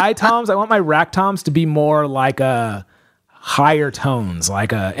high toms, I want my rack toms to be more like a higher tones,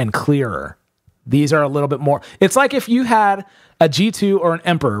 and clearer. These are a little bit more. It's like if you had a G2 or an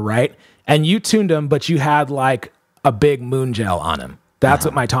Emperor, right? And you tuned them, but you had like a big moon gel on them. That's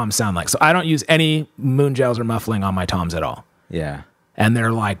what my toms sound like. So I don't use any moon gels or muffling on my toms at all. Yeah. And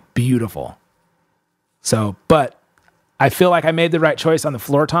they're like beautiful. So, but I feel like I made the right choice on the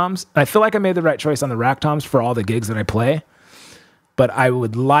floor toms. I feel like I made the right choice on the rack toms for all the gigs that I play. But I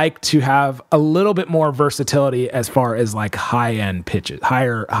would like to have a little bit more versatility as far as like high-end pitches,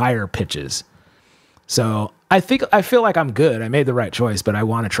 higher pitches. So I feel like I'm good. I made the right choice, but I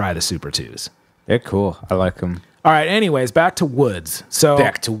want to try the Super 2s. They're cool. I like them. All right. Anyways, back to woods. So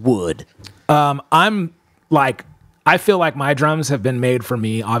Back to wood. I'm like, I feel like my drums have been made for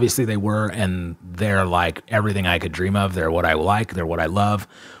me. Obviously they were, and they're like everything I could dream of. They're what I like. They're what I love.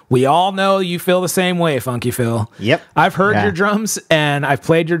 We all know you feel the same way, Funky Phil. Yep. I've heard your drums and I've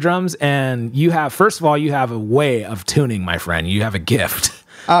played your drums, and you have, first of all, you have a way of tuning, my friend. You have a gift.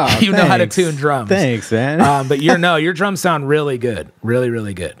 Oh, you know how to tune drums. Thanks, man. But your drums sound really good. Really,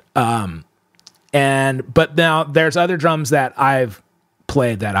 really good. But now there's other drums that I've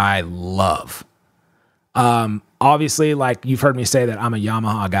played that I love. Obviously, like you've heard me say that I'm a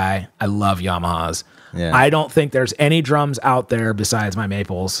Yamaha guy. I love Yamahas. Yeah. I don't think there's any drums out there besides my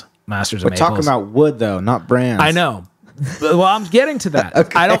Maples, Masters of Maples. We're talking about wood, though, not brands. I know. Well, I'm getting to that.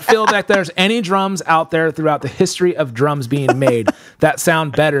 Okay. I don't feel that there's any drums out there throughout the history of drums being made that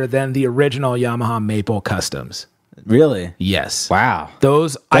sound better than the original Yamaha Maple Customs. Really? Yes. Wow.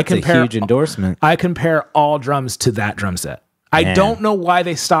 Those That's a huge endorsement. I compare all drums to that drum set. Man. I don't know why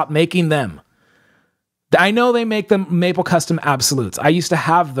they stopped making them. I know they make them Maple Custom Absolutes. I used to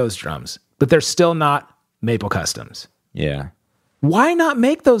have those drums, but they're still not Maple Customs. Yeah. Why not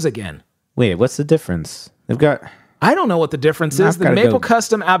make those again? Wait, what's the difference? They've got... I don't know what the difference is. The Maple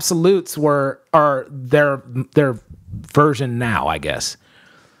Custom Absolutes are their version now, I guess.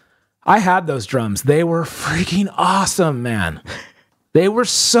 I had those drums. They were freaking awesome, man. They were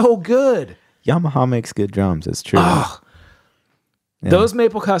so good. Yamaha makes good drums. It's true. Oh, yeah. Those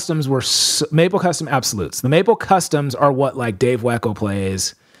Maple Customs were Maple Custom Absolutes. The Maple Customs are what like Dave Weckel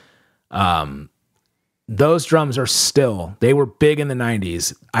plays. Those drums are still, they were big in the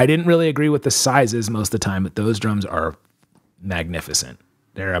 90s. I didn't really agree with the sizes most of the time, but those drums are magnificent.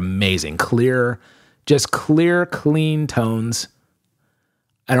 They're amazing. Clear, clean tones.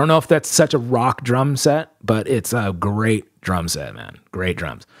 I don't know if that's such a rock drum set, but it's a great drum set, man. Great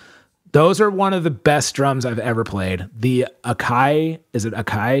drums. Those are one of the best drums I've ever played. The Akai, is it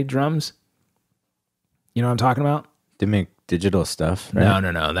Akai drums? You know what I'm talking about? They make digital stuff, right?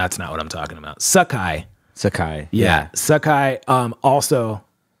 No. That's not what I'm talking about. Sakai. Yeah. Sakai, also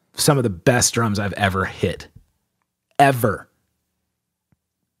some of the best drums I've ever hit. Ever.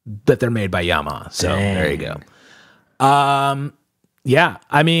 But they're made by Yamaha. So There you go. Yeah,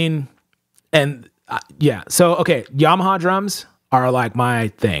 I mean, and yeah. So, okay, Yamaha drums are like my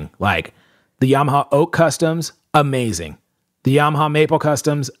thing. Like the Yamaha Oak Customs, amazing. The Yamaha Maple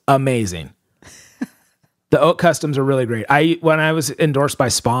Customs, amazing. The Oak Customs are really great. When I was endorsed by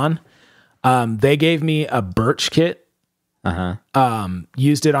Spawn, they gave me a birch kit.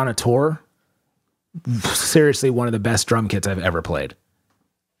 Used it on a tour. Seriously, one of the best drum kits I've ever played.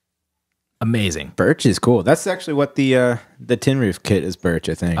 Amazing. Birch is cool. That's actually what the Tin Roof kit is. Birch,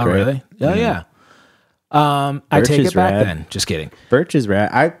 I think. Oh, right? Really? Oh, yeah. I take it back then. Just kidding. Birch is rad.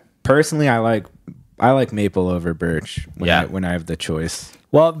 I like maple over birch when I have the choice.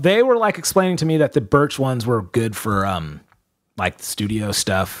 Well, they were like explaining to me that the birch ones were good for like studio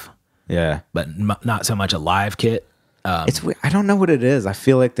stuff. Yeah, but not so much a live kit. It's weird. I don't know what it is. I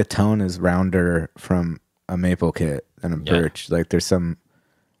feel like the tone is rounder from a maple kit than a birch. Like there's some.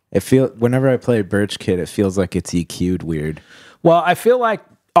 Whenever I play a birch kit, it feels like it's EQ'd weird. Well, I feel like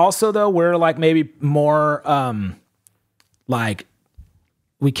also though we're like maybe more like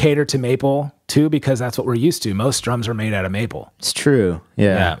we cater to maple too because that's what we're used to. Most drums are made out of maple. It's true.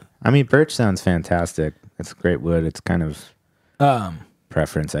 Yeah. I mean, birch sounds fantastic. It's great wood. It's kind of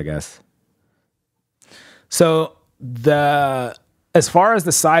preference, I guess. So as far as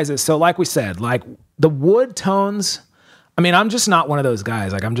the sizes, so like we said, like the wood tones. I mean, I'm just not one of those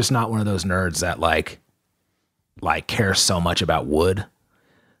guys. Like, I'm just not one of those nerds that like care so much about wood.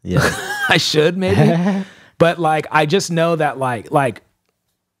 Yeah, I should maybe, but like, I just know that like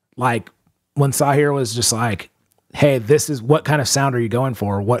when Sahir was just like, "Hey, this is what kind of sound are you going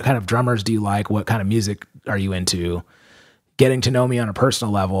for? What kind of drummers do you like? What kind of music are you into?" Getting to know me on a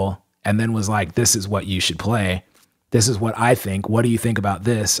personal level, and then was like, "This is what you should play. This is what I think. What do you think about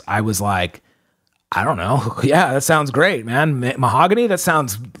this?" I was like, I don't know. Yeah, that sounds great, man. Mahogany, that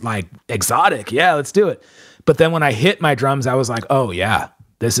sounds like exotic. Yeah, let's do it. But then when I hit my drums, I was like, oh yeah,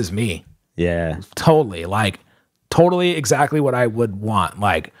 this is me. Yeah. Totally. Like totally exactly what I would want.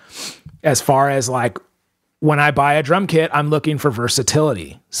 Like as far as like when I buy a drum kit, I'm looking for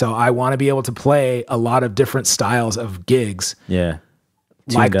versatility. So I want to be able to play a lot of different styles of gigs. Yeah.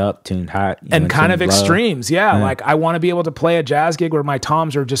 Tuned Like- up, tuned hot. And kind of tuned low. extremes. Yeah. Like I want to be able to play a jazz gig where my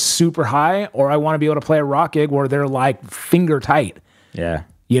toms are just super high, or I want to be able to play a rock gig where they're like finger tight, Yeah.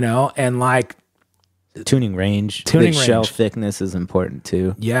 you know? And like, Tuning range. Tuning the shell range. thickness is important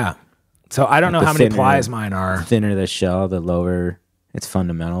too. yeah. So I don't know the how many thinner- plies mine are. Thinner the shell, the lower its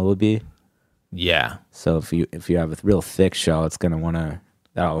fundamental will be. Yeah. So if you have a real thick shell, it's gonna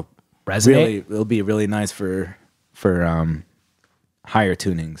that'll Resonate. really it'll be really nice for higher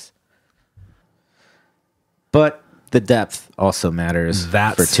tunings. But the depth also matters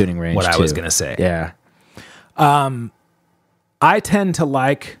That's for tuning range. what I too. was gonna say. Yeah. I tend to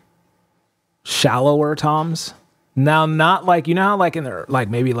like shallower toms. Now, not like, you know how like in the, like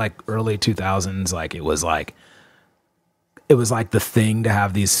maybe like early 2000s, like it was like the thing to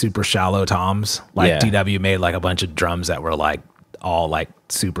have these super shallow toms. Like Yeah. DW made like a bunch of drums that were like all like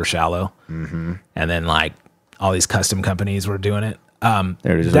super shallow. Mm-hmm. And then like all these custom companies were doing it.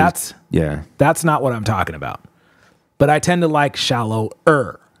 That's not what I'm talking about. But I tend to like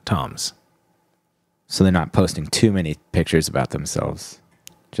shallower toms. So they're not posting too many pictures about themselves.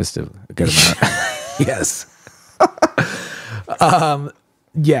 Just a good amount. Yes.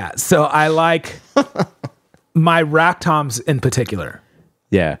 Yeah. So I like my rack toms in particular.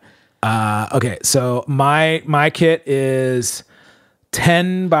 Yeah. Okay. So my kit is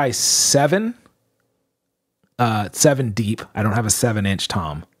 10 by 7, 7 deep. I don't have a 7-inch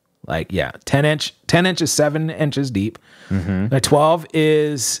tom. Like, yeah, 10 inch is 7 inches deep. My 12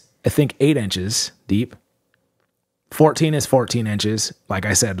 is, I think, 8 inches deep. 14 is 14 inches. Like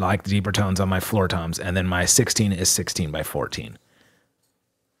I said, like the deeper tones on my floor toms. And then my 16 is 16 by 14.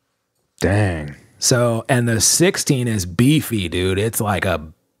 Dang. So, and the 16 is beefy, dude. It's like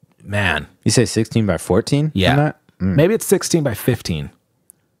a, man. You say 16 by 14? Yeah. Maybe it's 16 by 15.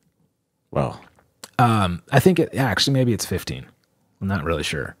 Well, I think actually, maybe it's 15. I'm not really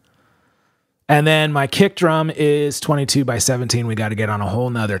sure. And then my kick drum is 22 by 17. We got to get on a whole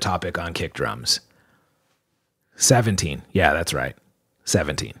nother topic on kick drums. 17. Yeah, that's right.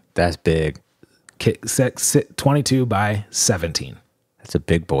 17. that's big. 22 by 17. That's a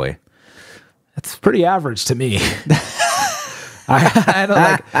big boy. That's pretty average to me. I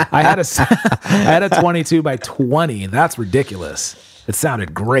had a 22 by 20. That's ridiculous. It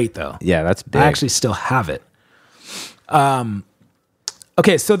sounded great though. Yeah, that's big. I actually still have it.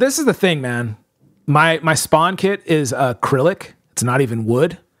 Okay, so this is the thing, man. My Spawn kit is acrylic. It's not even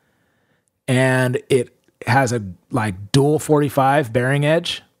wood. And it has a like dual 45 bearing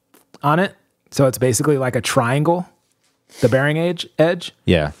edge on it. So it's basically like a triangle, the bearing edge.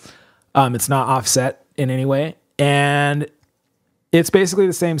 Yeah. It's not offset in any way. And it's basically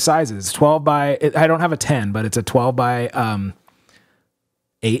the same sizes. 12 by, I don't have a 10, but it's a 12 by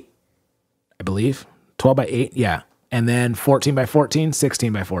 8, I believe. 12 by 8, yeah. And then 14 by 14,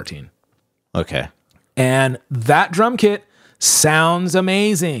 16 by 14. Okay. And that drum kit sounds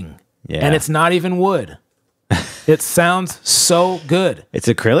amazing. Yeah. And it's not even wood. It sounds so good. It's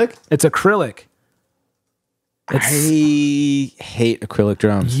acrylic? It's acrylic. I hate acrylic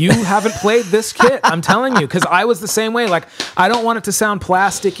drums. You haven't played this kit, I'm telling you, because I was the same way. Like, I don't want it to sound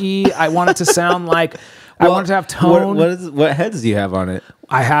plasticky. I want it to sound like, I want it to have tone. What heads do you have on it?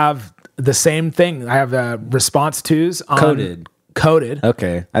 I have the same thing. I have response twos on coated.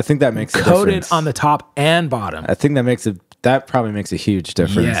 Okay. I think that makes a Coated difference. on the top and bottom. I think that probably makes a huge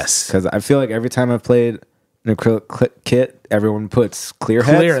difference. Yes. Because I feel like every time I've played an acrylic kit, everyone puts clear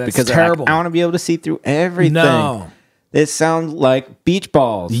heads. Clear, that's because terrible. I want to be able to see through everything. No. It sounds like beach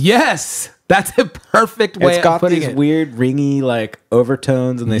balls. Yes. That's a perfect way It's of got putting these it. weird ringy like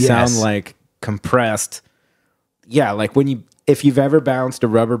overtones and they Yes. sound like compressed. Yeah, like if you've ever bounced a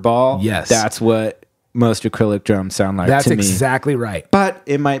rubber ball, Yes. that's what most acrylic drums sound like That's to me. exactly right. But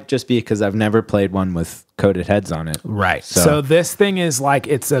it might just be because I've never played one with coated heads on it. Right. So this thing is like,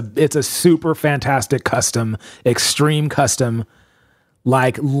 it's a super fantastic custom, extreme custom,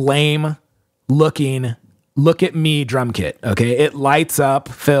 like lame looking, look at me drum kit. Okay. It lights up,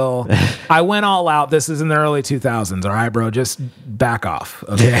 Phil. I went all out. This is in the early 2000s. All right, bro, just back off.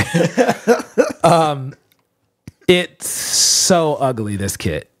 Okay. It's so ugly, this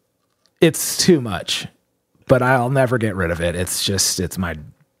kit. It's too much, but I'll never get rid of it. It's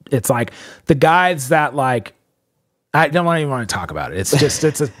like the guys that like, I don't even want to talk about it. It's just,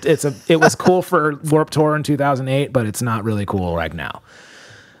 it was cool for Warped Tour in 2008, but it's not really cool right now.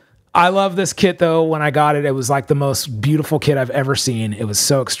 I love this kit though. When I got it, it was like the most beautiful kit I've ever seen. It was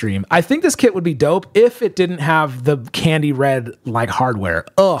so extreme. I think this kit would be dope if it didn't have the candy red like hardware.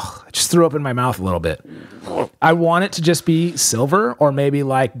 Ugh, I just threw up in my mouth a little bit. I want it to just be silver or maybe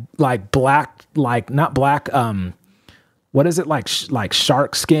like black, like not black. What is it like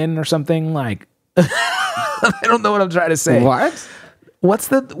shark skin or something like? I don't know what I'm trying to say. What? What's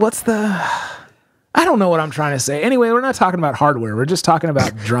the? I don't know what I'm trying to say. Anyway, we're not talking about hardware. We're just talking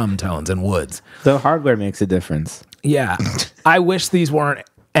about drum tones and woods. The hardware makes a difference. Yeah. I wish these weren't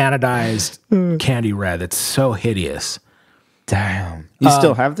anodized candy red. It's so hideous. Damn. You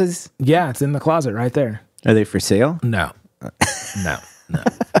still have this? Yeah, it's in the closet right there. Are they for sale? No.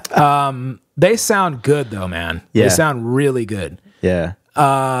 No. They sound good though, man. Yeah. They sound really good. Yeah.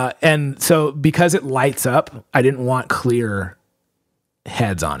 And so because it lights up, I didn't want clear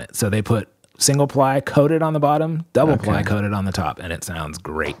heads on it. So they put single ply coated on the bottom, double ply coated on the top, and it sounds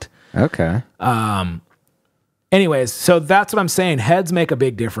great. Okay. Anyways, so that's what I'm saying. Heads make a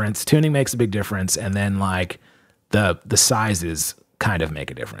big difference. Tuning makes a big difference. And then like the sizes kind of make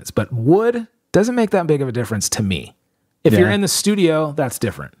a difference. But wood doesn't make that big of a difference to me. If you're in the studio, that's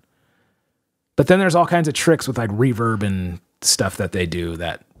different. But then there's all kinds of tricks with like reverb and stuff that they do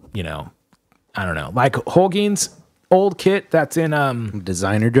that, you know, I don't know. Like Holguin's old kit that's in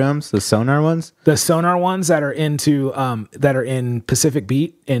designer drums, the Sonar ones? The Sonar ones that are into that are in Pacific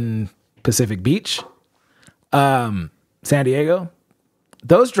Beach, San Diego.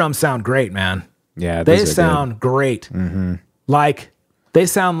 Those drums sound great, man. Yeah, they sound great. Mm-hmm. Like they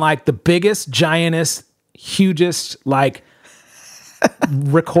sound like the biggest, giantest, hugest like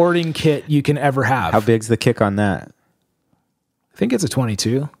recording kit you can ever have. How big's the kick on that? I think it's a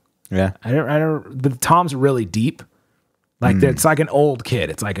 22. Yeah. I don't. The tom's really deep. Like it's like an old kit.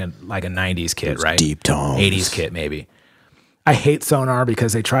 It's like a 90s kit, right? Deep toms. 80s kit maybe. I hate Sonar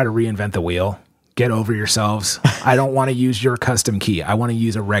because they try to reinvent the wheel. Get over yourselves. I don't want to use your custom key. I want to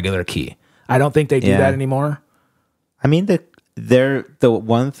use a regular key. I don't think they do that anymore. I mean, the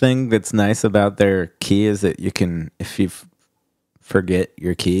one thing that's nice about their key is that you can, if you forget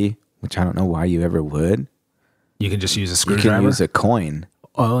your key, which I don't know why you ever would, you can just use a you screwdriver. can use a coin.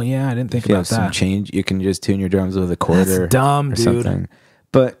 Oh yeah, I didn't think If you about have some that. change, you can just tune your drums with a quarter. That's dumb, or dude. something.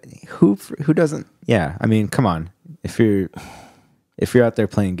 But who doesn't? Yeah, I mean, come on. If you're out there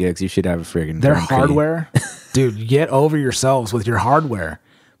playing gigs, you should have a friggin' Their drum key. hardware, dude. Get over yourselves with your hardware.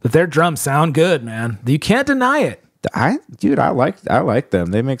 But their drums sound good, man. You can't deny it. I like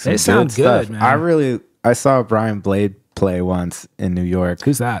them. They make some They sound good stuff. man. I saw Brian Blade play once in New York.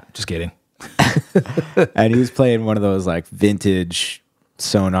 Who's that? Just kidding. And he was playing one of those like vintage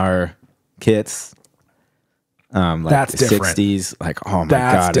Sonar kits. Like That's the different. 60s. Like, oh my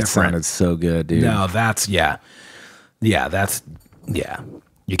That's God, different. it sounded so good, dude. No, that's yeah.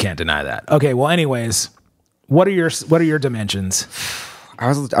 You can't deny that. Okay, well, anyways, what are your dimensions? I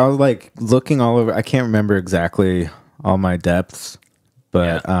was like looking all over. I can't remember exactly all my depths,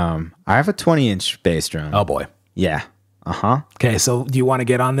 but I have a 20-inch bass drum. Oh boy. Yeah. Uh-huh. Okay, so do you want to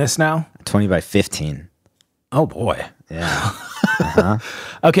get on this now? 20 by 15. Oh boy. Yeah.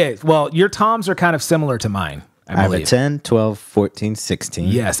 Okay, well, your toms are kind of similar to mine. I have a believe. 10, 12, 14, 16.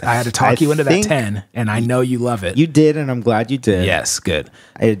 Yes, I had to talk you into that think 10, and I know you love it. You did, and I'm glad you did. Yes, good.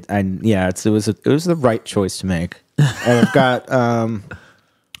 It was the right choice to make. And I've got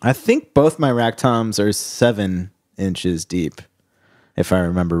I think both my rack toms are 7 inches deep, if I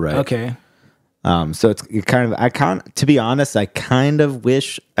remember right. Okay. So it's to be honest, I kind of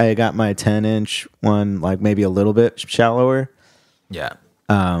wish I got my 10-inch one like maybe a little bit shallower. Yeah.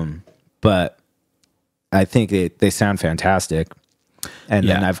 But I think they sound fantastic. And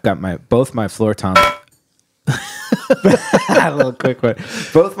then I've got both my floor toms. A little quick one.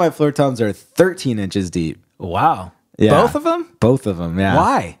 Both my floor toms are 13 inches deep. Wow. Yeah. Both of them? Both of them, yeah.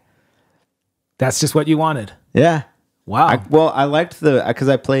 Why? That's just what you wanted. Yeah. Wow. I liked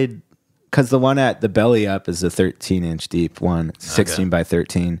because the one at the belly up is a 13-inch deep one, 16 by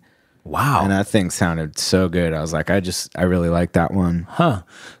 13. Wow. And that thing sounded so good. I was like, I really like that one. Huh.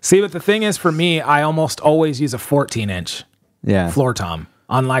 See, but the thing is, for me, I almost always use a 14-inch Yeah. floor tom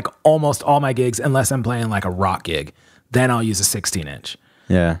on like almost all my gigs, unless I'm playing like a rock gig. Then I'll use a 16-inch.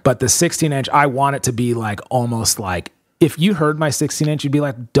 Yeah. But the 16-inch, I want it to be like almost like, if you heard my 16-inch, you'd be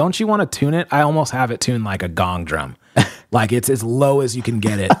like, don't you want to tune it? I almost have it tuned like a gong drum. Like it's as low as you can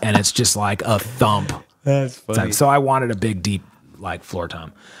get it, and it's just like a thump. That's funny. So I wanted a big, deep, like floor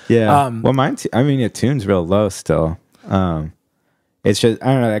tom. Yeah. Well, mine, it tunes real low still. It's just,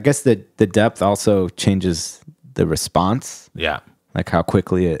 I don't know. I guess the depth also changes the response, Yeah. like how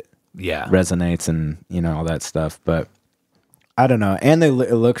quickly it Yeah. resonates and, all that stuff. But I don't know. And it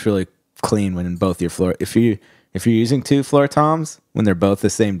looks really clean when both your floor. If you're using 2 floor toms when they're both the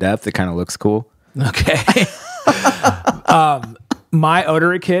same depth, it kind of looks cool. Okay. My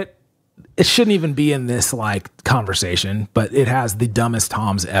odor kit, it shouldn't even be in this like conversation, but it has the dumbest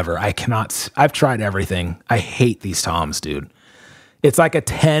toms ever. I've tried everything. I hate these toms, dude. It's like a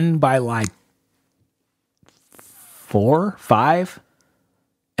 10 by like 4, 5.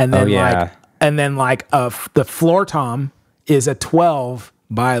 And then the floor tom is a 12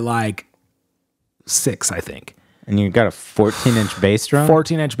 by like 6, I think. And you got a 14-inch bass drum?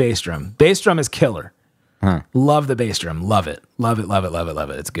 14-inch bass drum. Bass drum is killer. Huh. Love the bass drum. Love it. Love it, love it, love it, love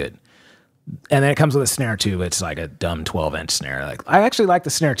it. It's good. And then it comes with a snare too, but it's like a dumb 12-inch snare. Like I actually like the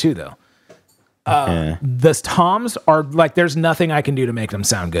snare too, though. The toms are like, there's nothing I can do to make them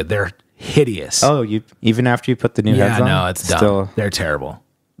sound good. They're hideous. Oh, even after you put the new heads on? Yeah, no, it's dumb. They're terrible.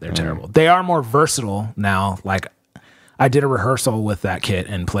 They're terrible. They are more versatile now. Like I did a rehearsal with that kit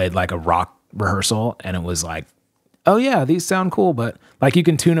and played like a rock rehearsal, and it was like, oh yeah, these sound cool, but like you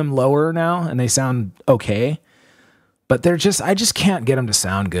can tune them lower now and they sound okay. But I just can't get them to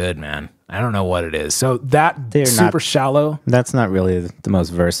sound good, man. I don't know what it is. So they're super shallow. That's not really the most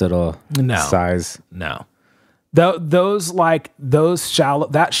versatile size. No.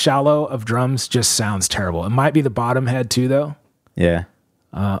 Shallow of drums just sounds terrible. It might be the bottom head too, though. Yeah.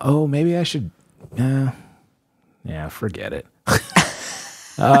 Maybe I should. Yeah, forget it.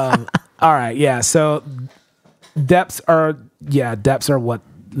 All right. Yeah. So depths are what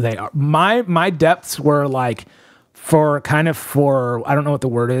they are. My depths were like for I don't know what the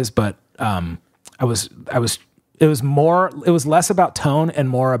word is, but it was less about tone and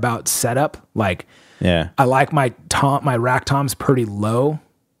more about setup. Like, yeah, I like my rack toms pretty low.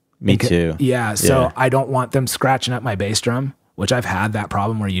 Me too. Yeah. So I don't want them scratching up my bass drum, which I've had that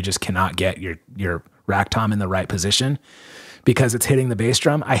problem where you just cannot get your rack tom in the right position because it's hitting the bass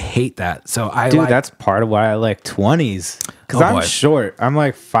drum. I hate that. So that's part of why I like 20s. Because I'm short. I'm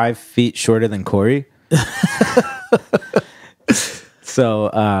like 5 feet shorter than Corey.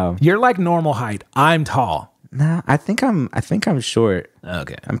 So you're like normal height. I'm tall. No, I think I'm short.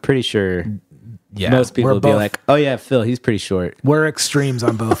 Okay. I'm pretty sure. Yeah. Most people will be like, "Oh yeah, Phil, he's pretty short." We're extremes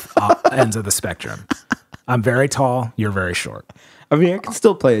on both ends of the spectrum. I'm very tall. You're very short. I mean, I can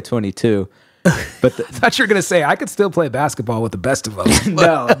still play a 22. But I thought you were gonna say I could still play basketball with the best of them.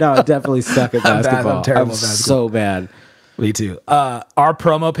 No, I definitely suck at basketball. I'm terrible at basketball. So bad. Me too. Our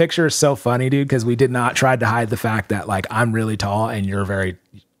promo picture is so funny, dude, because we did not try to hide the fact that like I'm really tall and you're very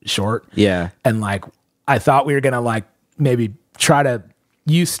short. Yeah. And like I thought we were gonna like maybe try to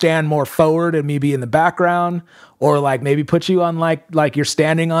you stand more forward and me be in the background, or like maybe put you on like you're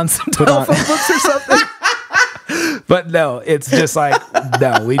standing on some telephone books or something. But no, it's just like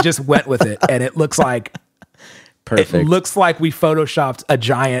no, we just went with it, and it looks like perfect. It looks like we photoshopped a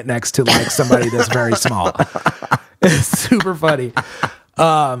giant next to like somebody that's very small. It's super funny.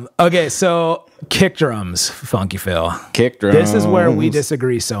 Okay, so kick drums, Funky Phil. Kick drums. This is where we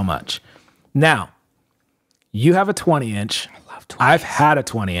disagree so much. Now, you have a 20-inch. I love 20. I've had a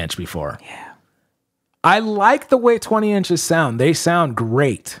 20-inch before. Yeah. I like the way 20 inches sound. They sound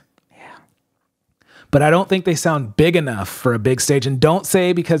great. Yeah. But I don't think they sound big enough for a big stage. And don't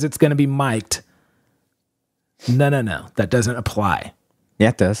say because it's going to be mic'd. No. That doesn't apply. Yeah,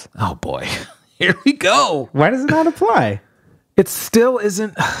 it does. Oh, boy. Here we go. Why does it not apply? It still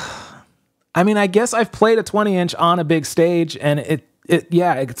isn't. I mean, I guess I've played a 20-inch on a big stage, and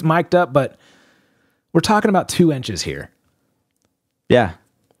it's mic'd up, but we're talking about 2 inches here. Yeah.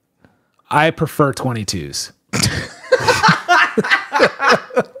 I prefer 22s.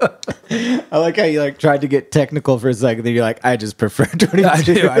 I like how you like tried to get technical for a second, then you're like, I just prefer 22s. I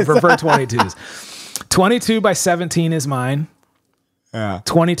do. I prefer 22s. 22 by 17 is mine. Yeah.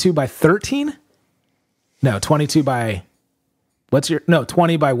 22 by 13? No, 22 by...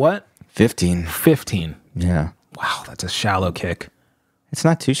 20 by what? 15. 15. Yeah. Wow, that's a shallow kick. It's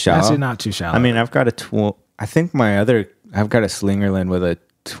not too shallow. That's not too shallow. I mean, I've got a Slingerland with a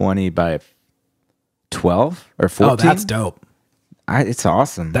 20 by 12 or 14. Oh, that's dope. It's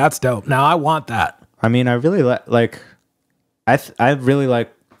awesome. That's dope. Now I want that. I mean, I really I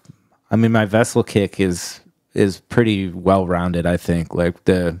mean, my Vessel kick is pretty well rounded, I think. Like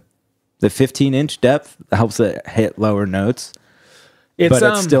the 15-inch depth helps it hit lower notes. But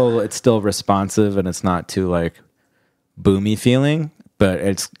it's still responsive, and it's not too like boomy feeling. But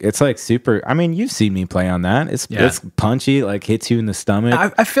it's like super. I mean, you've seen me play on that. It's punchy, like hits you in the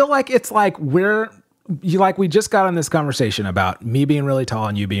stomach. I feel like it's like we just got on this conversation about me being really tall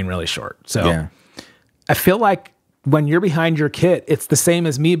and you being really short. So yeah. I feel like when you're behind your kit, it's the same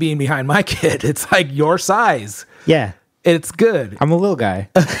as me being behind my kit. It's like your size. Yeah. it's good. I'm a little guy.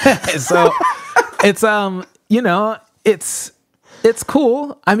 So it's it's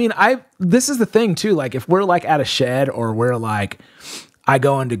cool. I mean, this is the thing too. Like if we're like at a shed or we're like, I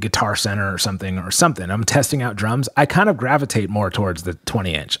go into Guitar Center or something, I'm testing out drums. I kind of gravitate more towards the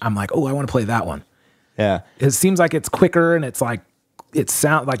 20-inch. I'm like, oh, I want to play that one. Yeah. It seems like it's quicker and it's like, it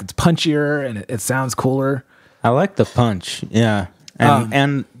sounds like it's punchier and it sounds cooler. I like the punch. Yeah.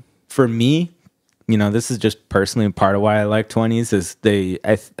 And for me, this is just personally part of why I like 20s is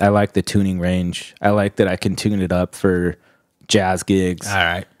I like the tuning range. I like that I can tune it up for jazz gigs. All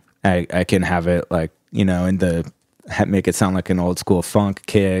right. I can have it like, make it sound like an old school funk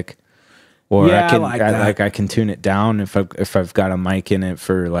kick. Or I can tune it down if I've got a mic in it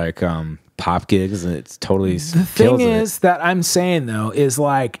for like pop gigs. It's totally the thing is that I'm saying though is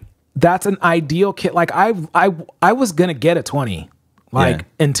like that's an ideal kit. Like I was gonna get a 20,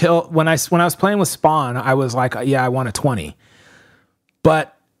 until when I was playing with Spawn, I was like, yeah, I want a 20.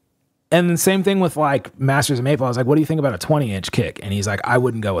 But and the same thing with like Masters of Maple. I was like, what do you think about a 20-inch kick? And he's like, I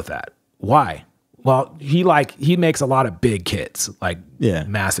wouldn't go with that. Why? Well, he makes a lot of big kits, like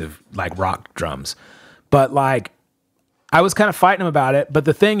massive, like rock drums. But like, I was kind of fighting him about it. But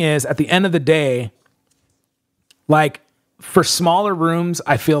the thing is, at the end of the day, like for smaller rooms,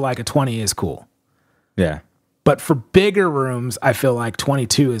 I feel like a 20 is cool. Yeah. But for bigger rooms, I feel like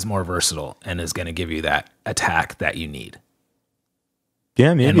 22 is more versatile and is going to give you that attack that you need.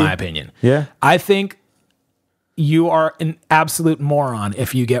 Yeah, maybe. In my opinion. Yeah. I think you are an absolute moron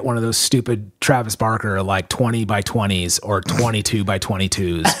if you get one of those stupid Travis Barker like 20 by 20s or 22 by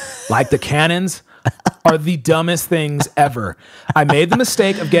 22s. Like the Cannons are the dumbest things ever. I made the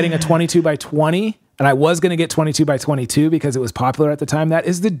mistake of getting a 22 by 20 and I was going to get 22 by 22 because it was popular at the time. That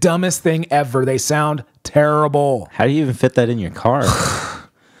is the dumbest thing ever. They sound terrible. How do you even fit that in your car?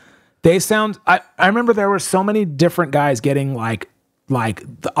 They sound, I remember there were so many different guys getting like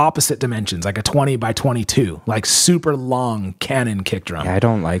the opposite dimensions, like a 20 by 22, like super long Canon kick drum. Yeah, I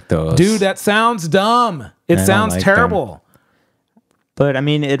don't like those. Dude, that sounds dumb. It sounds terrible. Them. But I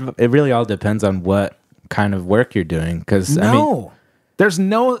mean, it really all depends on what kind of work you're doing. Because there's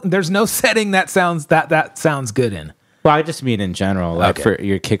no setting that sounds good in. Well, I just mean in general, like for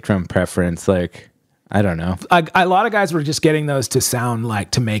your kick drum preference, like I don't know. A lot of guys were just getting those to sound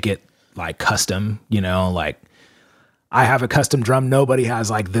like to make it like custom, like. I have a custom drum. Nobody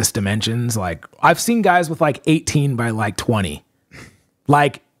has like this dimensions. Like I've seen guys with like 18 by like 20,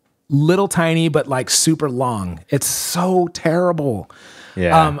 like little tiny, but like super long. It's so terrible.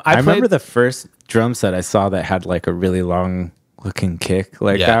 Yeah. I remember the first drum set I saw that had like a really long looking kick.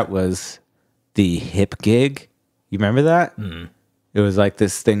 Like that was the Hip Gig. You remember that? Mm. It was like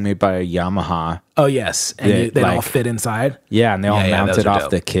this thing made by a Yamaha. Oh yes. And they all fit inside. Yeah. And they all mounted off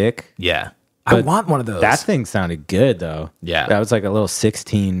the kick. Yeah. But I want one of those. That thing sounded good though. Yeah. That was like a little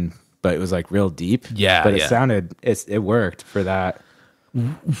 16, but it was like real deep. Yeah. But it worked for that.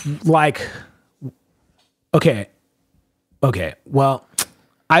 Like, okay. Well,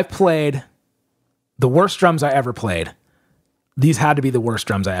 I've played the worst drums I ever played. These had to be the worst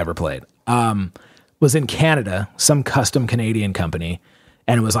drums I ever played. Was in Canada, some custom Canadian company,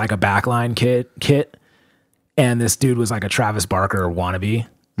 and it was like a backline kit. And this dude was like a Travis Barker wannabe.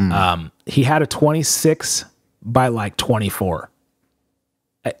 He had a 26 by like 24.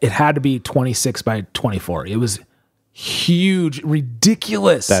 It had to be 26 by 24. It was huge,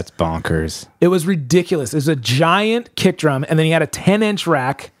 ridiculous. That's bonkers. It was ridiculous. It was a giant kick drum, and then he had a 10-inch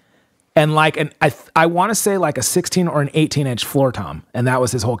rack and like I want to say like a 16 or an 18-inch floor tom, and that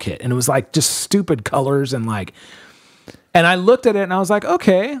was his whole kit. And it was like just stupid colors and I looked at it and I was like,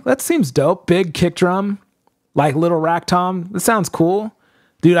 okay, that seems dope. Big kick drum, like little rack tom. That sounds cool.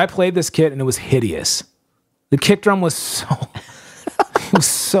 Dude, I played this kit and it was hideous. The kick drum was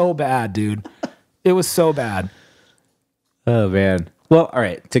so bad, dude. It was so bad. Oh man. Well, all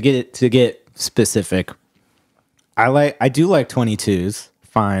right. To get specific, I do like 22s.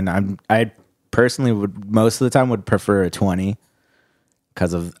 Fine. I personally would most of the time would prefer a 20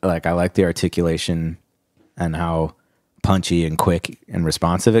 because of like I like the articulation and how punchy and quick and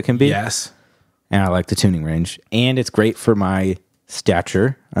responsive it can be. Yes. And I like the tuning range, and it's great for my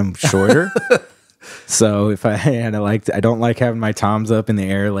stature. I'm shorter. So if I don't like having my toms up in the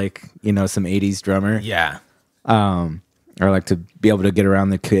air like, some 80s drummer. Yeah. I like to be able to get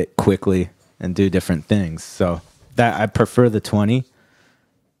around the kit quickly and do different things. So that I prefer the 20,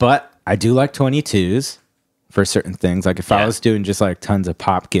 but I do like 22s for certain things. Like if I was doing just like tons of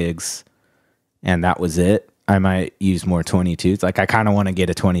pop gigs and that was it, I might use more 22s. Like I kind of want to get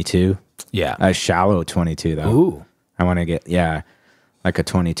a 22. Yeah. A shallow 22 though. Ooh. I want to get, like a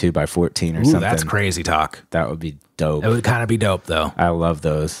 22 by 14 or Ooh, something. that's crazy talk. That would be dope. It would kind of be dope though. I love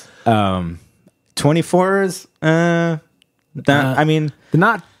those. 24s, I mean,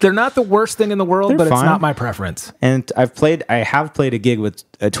 they're not the worst thing in the world, but fine. it's not my preference. And I have played a gig with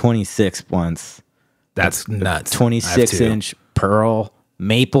a 26 once. That's nuts. 26-inch pearl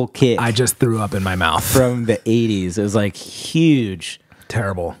maple kick. I just threw up in my mouth. From the 80s. It was like huge.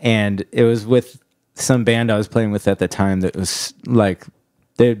 Terrible. And it was with some band I was playing with at the time that was like,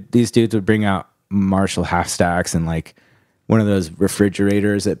 these dudes would bring out Marshall half stacks and like one of those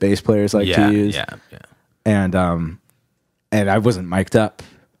refrigerators that bass players like to use. Yeah. And I wasn't mic'd up.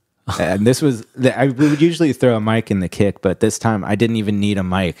 And this was, I would usually throw a mic in the kick, but this time I didn't even need a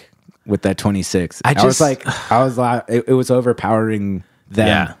mic with that 26. I was like, it was overpowering them.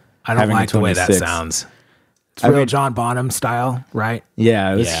 Yeah. I don't like the way that sounds. It's real John Bonham style, right?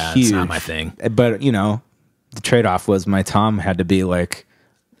 Yeah, it was huge. It's not my thing. But, you know, the trade-off was my tom had to be like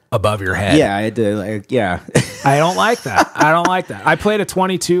above your head. Yeah, I had to like, yeah. I don't like that. I played a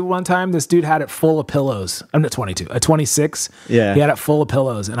 22 one time. This dude had it full of pillows. I'm not 22, a 26. Yeah. He had it full of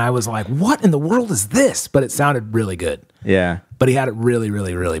pillows. And I was like, what in the world is this? But it sounded really good. Yeah. But he had it really,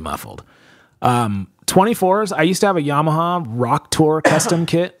 really, really muffled. 24s, I used to have a Yamaha Rock Tour custom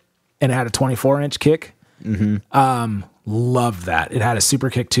kit, and it had a 24-inch kick. Mm-hmm. Loved that. It had a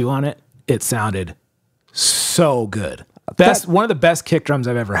Super Kick 2 on it. It sounded so good. One of the best kick drums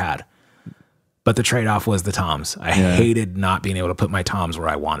I've ever had. But the trade-off was the toms. I hated not being able to put my toms where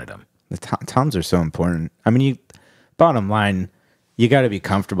I wanted them. The toms are so important. I mean, bottom line, you got to be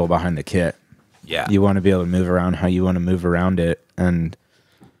comfortable behind the kit. Yeah. You want to be able to move around how you want to move around it. And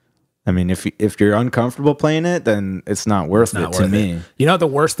I mean, if you're uncomfortable playing it, then it's not worth it to me. You know, the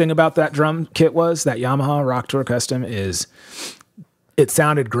worst thing about that drum kit was that Yamaha Rock Tour Custom is it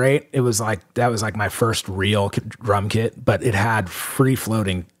sounded great. It was like, that was like my first real drum kit, but it had free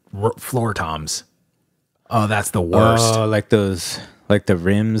floating floor toms. Oh, that's the worst. Oh, like those, like the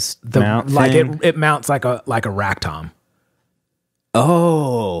rims mount like thing? it mounts like a rack tom.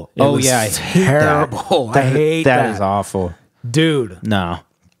 Oh, yeah, I hate terrible. That. I hate that. That is awful, dude. No.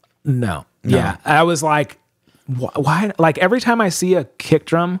 Yeah, I was like, why? Like every time I see a kick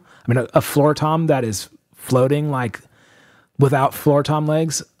drum, I mean a floor tom that is floating like without floor tom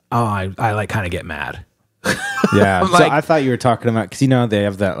legs, I like kind of get mad. Yeah, like, so I thought you were talking about, because you know they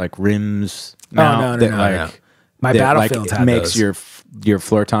have that like rims mount no. My that, Battlefield like, had makes those. your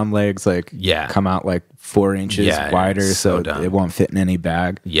floor tom legs like come out like 4 inches wider, so it won't fit in any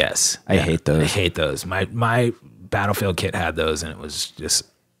bag. Yes, I hate those. I hate those. My Battlefield kit had those, and it was just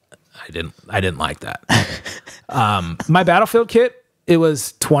I didn't like that. My Battlefield kit, it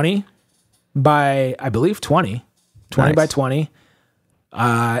was 20 by I believe 20 Nice. by 20.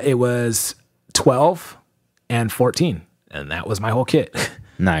 It was 12 and 14, and that was my whole kit.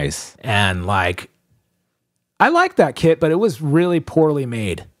 Nice. And like, I liked that kit, but it was really poorly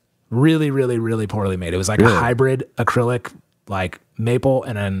made. Really, really, really poorly made. It was like a hybrid acrylic, like maple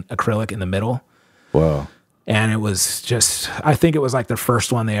and an acrylic in the middle. Whoa. And it was just, I think it was like the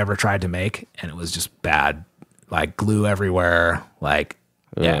first one they ever tried to make, and it was just bad. Like glue everywhere. Like,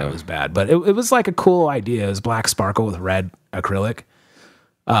 yeah, it was bad. But it was like a cool idea. It was black sparkle with red acrylic.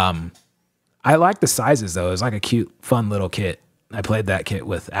 I like the sizes though. It was like a cute, fun little kit. I played that kit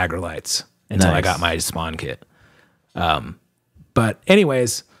with Agrolites until I got my Spawn kit. But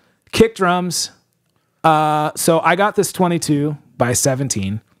anyways, kick drums. So I got this 22 by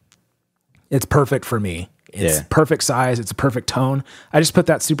 17. It's perfect for me. It's perfect size. It's a perfect tone. I just put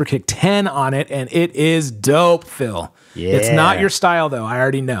that Super Kick 10 on it, and it is dope, Phil. Yeah. It's not your style though. I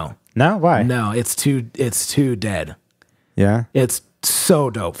already know. No, why? No, it's too dead. Yeah. It's so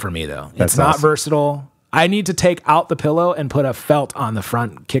dope for me though. That's it's not awesome. versatile. I need to take out the pillow and put a felt on the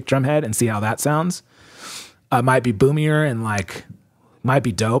front kick drum head and see how that sounds. Might be boomier and like might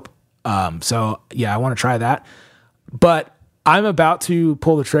be dope. So yeah, I want to try that. But I'm about to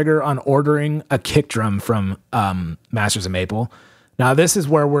pull the trigger on ordering a kick drum from Masters of Maple. Now this is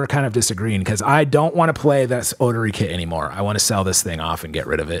where we're kind of disagreeing, because I don't want to play this Odery kit anymore. I want to sell this thing off and get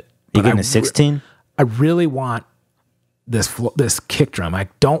rid of it. You getting a 16? I really want this kick drum. I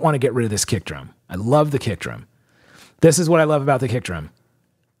don't want to get rid of this kick drum. I love the kick drum. This is what I love about the kick drum.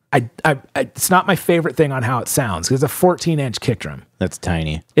 It's not my favorite thing on how it sounds, because it's a 14-inch kick drum. That's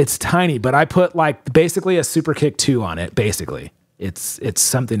tiny. It's tiny, but I put like basically a Super Kick 2 on it. Basically, it's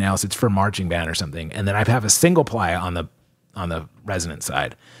something else. It's for marching band or something. And then I have a single ply on the resonant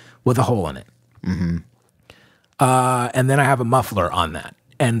side with a hole in it. Mm-hmm. And then I have a muffler on that.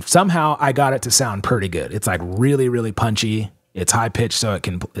 And somehow I got it to sound pretty good. It's like really, really punchy. It's high pitched, so it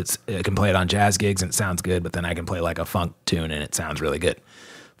can play it on jazz gigs and it sounds good. But then I can play like a funk tune and it sounds really good.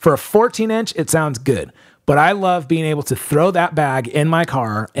 For a 14-inch, it sounds good. But I love being able to throw that bag in my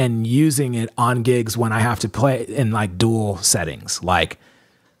car and using it on gigs when I have to play in like dual settings. Like,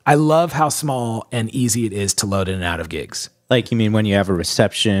 I love how small and easy it is to load in and out of gigs. Like, you mean when you have a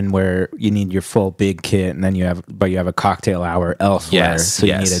reception where you need your full big kit and then you have a cocktail hour elsewhere, so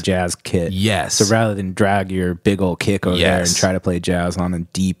you need a jazz kit. Yes. So rather than drag your big old kick over there and try to play jazz on a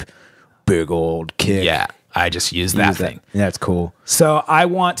deep, big old kick. Yeah, I just use that thing. Yeah, that's cool. So I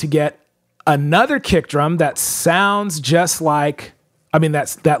want to get another kick drum that sounds just like,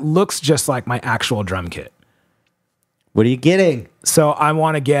 that looks just like my actual drum kit. What are you getting? So I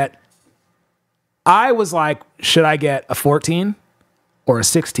want to get, I was like, should I get a 14 or a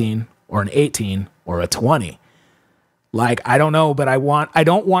 16 or an 18 or a 20? Like, I don't know, but I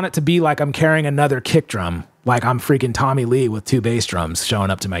don't want it to be like I'm carrying another kick drum, like I'm freaking Tommy Lee with 2 bass drums showing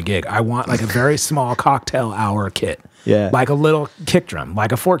up to my gig. I want like a very small cocktail hour kit. Yeah. Like a little kick drum,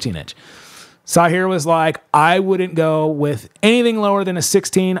 like a 14-inch. Sahir was like, I wouldn't go with anything lower than a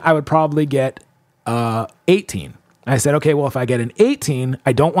 16. I would probably get 18. I said, okay, well, if I get an 18,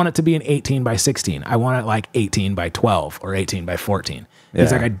 I don't want it to be an 18 by 16. I want it like 18 by 12 or 18 by 14. Yeah.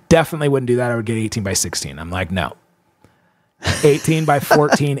 He's like, I definitely wouldn't do that. I would get 18 by 16. I'm like, no. 18 by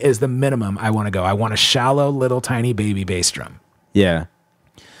 14 is the minimum I want to go. I want a shallow, little, tiny baby bass drum. Yeah.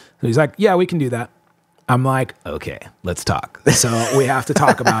 So he's like, yeah, we can do that. I'm like, okay, let's talk. So we have to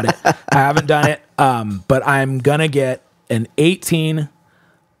talk about it. I haven't done it, but I'm going to get an 18.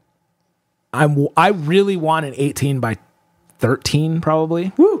 I really want an 18 by 13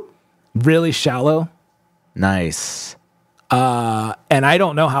 probably. Woo! Really shallow. Nice. And I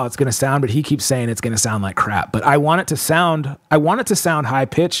don't know how it's going to sound, but he keeps saying it's going to sound like crap. But I want it to sound high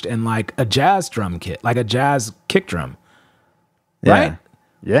pitched and like a jazz drum kit, like a jazz kick drum. Yeah. Right?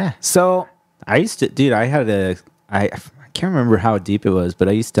 Yeah. So I used to, dude, I can't remember how deep it was, but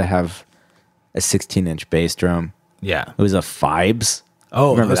I used to have a 16-inch bass drum. Yeah. It was a Fibes.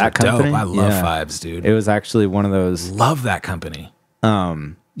 Oh, remember that company? Dope. I love Fibes, dude. It was actually one of those. Love that company.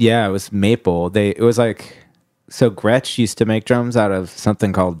 Yeah, it was maple. It was like, so Gretsch used to make drums out of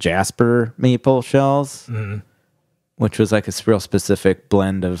something called Jasper maple shells, which was like a real specific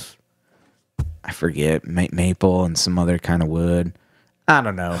blend of, I forget, maple and some other kind of wood. I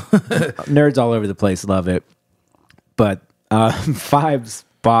don't know. Nerds all over the place love it. But Fibes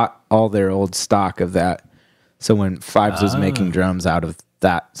bought all their old stock of that. So when Fibes was making drums out of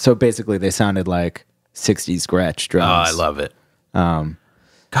that, so basically they sounded like 60s Gretsch drums. Oh, I love it.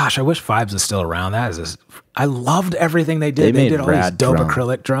 Gosh, I wish Fibes was still around. I loved everything they did. They did all these dope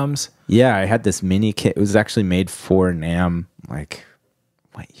acrylic drums. Yeah, I had this mini kit. It was actually made for NAMM. Like,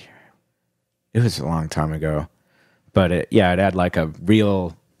 what year? It was a long time ago. But it had like a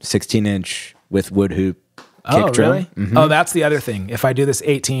real 16-inch with wood hoop kick drum. Really? Mm-hmm. Oh, that's the other thing. If I do this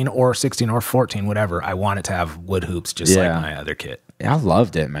 18 or 16 or 14, whatever, I want it to have wood hoops just like my other kit. Yeah, I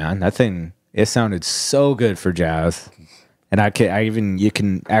loved it, man. That thing, it sounded so good for jazz. And you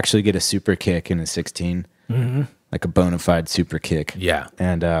can actually get a super kick in a 16, like a bona fide super kick. Yeah.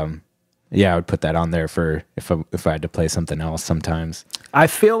 And I would put that on there for if I had to play something else sometimes. I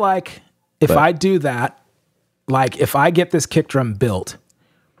feel like if I do that, like if I get this kick drum built,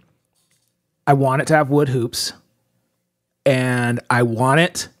 I want it to have wood hoops, and I want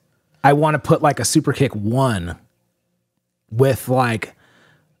to put like a super kick 1 with like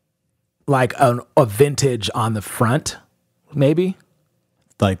a vintage on the front, maybe.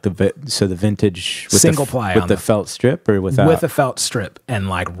 Like the vintage with single ply with the felt strip or without? With a felt strip, and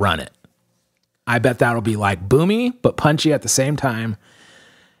like run it. I bet that'll be like boomy but punchy at the same time,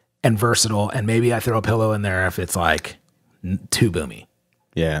 and versatile. And maybe I throw a pillow in there if it's like too boomy.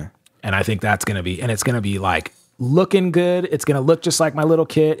 Yeah. And I think that's going to be like looking good. It's going to look just like my little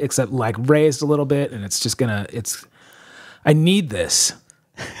kit, except like raised a little bit. And I need this.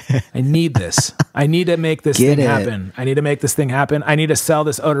 I need this. I need to make this thing happen. I need to make this thing happen. I need to sell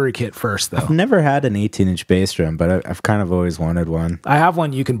this Otery kit first, though. I've never had an 18-inch bass drum, but I've kind of always wanted one. I have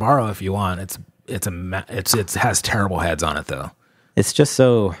one you can borrow if you want. It has terrible heads on it, though. It's just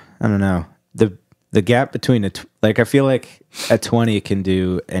so, I don't know. The gap between I feel like a 20 can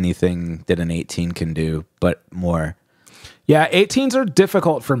do anything that an 18 can do, but more. Yeah, 18s are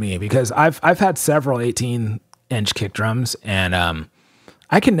difficult for me because I've had several 18-inch kick drums, and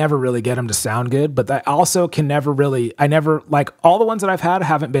I can never really get them to sound good. But I also can never like all the ones that I've had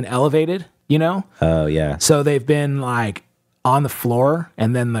haven't been elevated, you know? Oh yeah. So they've been like on the floor,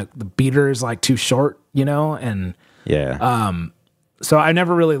 and then the beater is like too short, you know? And yeah. So I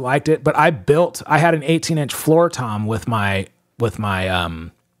never really liked it, but I had an 18-inch floor tom with my with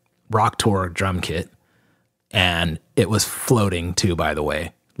my Rock Tour drum kit, and it was floating too, by the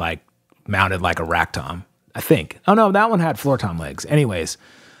way, like mounted like a rack tom, I think. Oh no, that one had floor tom legs. Anyways,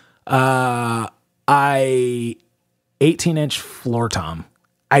 I 18-inch floor tom.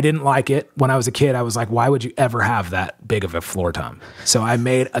 I didn't like it. When I was a kid, I was like, why would you ever have that big of a floor tom? So I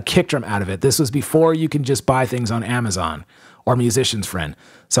made a kick drum out of it. This was before you can just buy things on Amazon or Musician's Friend.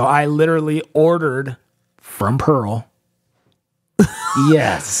 So I literally ordered from Pearl.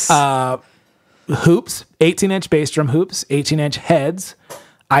 Yes. Hoops, 18-inch bass drum hoops, 18-inch heads.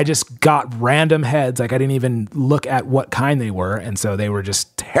 I just got random heads. Like I didn't even look at what kind they were. And so they were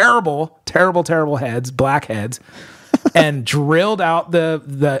just terrible, terrible, terrible heads, black heads. And drilled out the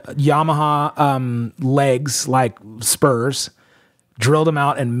Yamaha legs like spurs, drilled them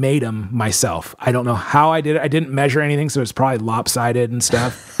out and made them myself. I don't know how I did it. I didn't measure anything, so it's probably lopsided and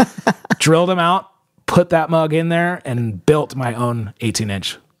stuff. Drilled them out, put that mug in there, and built my own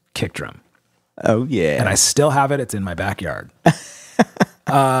 18-inch kick drum. Oh, yeah. And I still have it. It's in my backyard.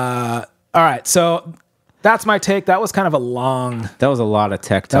 All right, so that's my take. That was kind of a long... That was a lot of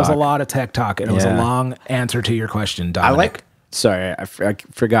tech talk. That was a lot of tech talk, and it was a long answer to your question, Dominic. Sorry, I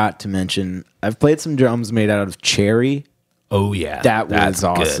forgot to mention, I've played some drums made out of cherry. Oh, yeah. That's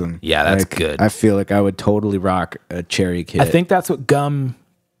awesome. Good. Yeah, that's good. I feel like I would totally rock a cherry kit. I think that's what gum...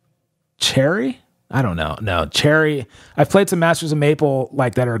 Cherry? I don't know. No, cherry. I've played some Masters of Maple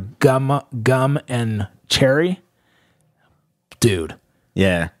like that are gum and cherry. Dude.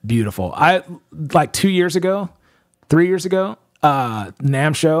 Yeah. Beautiful. I like 3 years ago,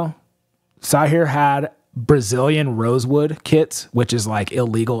 NAMM show, Sahir had Brazilian rosewood kits, which is like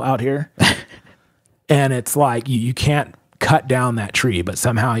illegal out here. And it's like you can't cut down that tree, but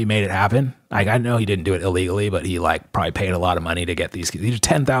somehow he made it happen. Like I know he didn't do it illegally, but he like probably paid a lot of money to get these are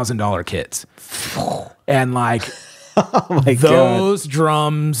 $10,000 kits. And like oh my those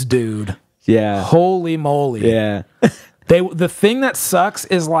drums, dude. Yeah. Holy moly. Yeah. The thing that sucks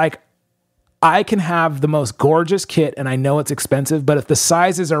is like I can have the most gorgeous kit and I know it's expensive, but if the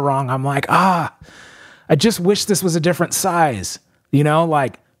sizes are wrong, I'm like, I just wish this was a different size, you know,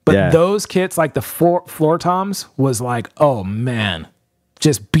 like, but those kits, like the floor toms was like, oh man,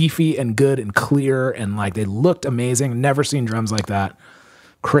 just beefy and good and clear. And like, they looked amazing. Never seen drums like that.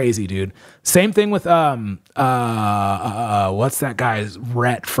 Crazy, dude. Same thing with, what's that guy's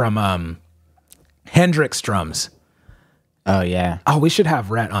Rhett from, Hendrix drums. Oh yeah. Oh, we should have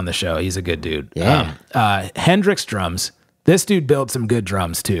Rhett on the show. He's a good dude. Yeah. Hendrix drums. This dude builds some good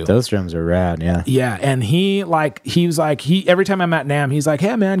drums too. Those drums are rad. Yeah. Yeah. And he was like, every time I'm at NAMM, he's like,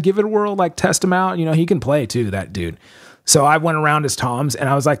 hey man, give it a whirl, like test him out. You know, he can play too, that dude. So I went around his toms and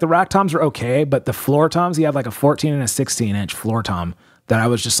I was like, the rack toms are okay, but the floor toms, he had like a 14 and a 16-inch floor tom that I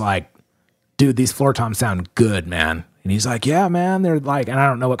was just like, dude, these floor toms sound good, man. And he's like, yeah, man, they're like, and I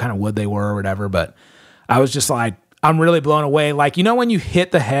don't know what kind of wood they were or whatever, but I was just like, I'm really blown away. Like, you know, when you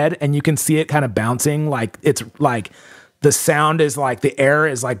hit the head and you can see it kind of bouncing, like it's like the sound is like the air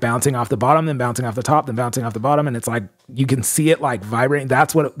is like bouncing off the bottom, then bouncing off the top, then bouncing off the bottom. And it's like, you can see it like vibrating.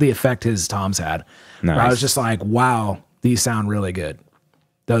 That's what the effect his toms had. Nice. I was just like, wow, these sound really good.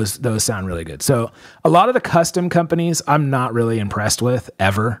 Those sound really good. So a lot of the custom companies, I'm not really impressed with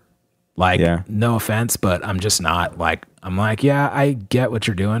ever. Like, no offense, but I'm just not like, I'm like, yeah, I get what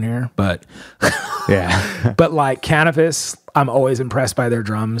you're doing here, but yeah. But like Canopus, I'm always impressed by their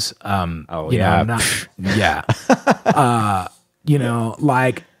drums. You know, I'm not, you know,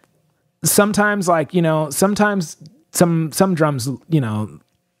 like sometimes like, you know, sometimes some drums, you know,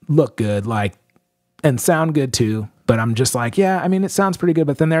 look good, like, and sound good too. But I'm just like, yeah, I mean, it sounds pretty good.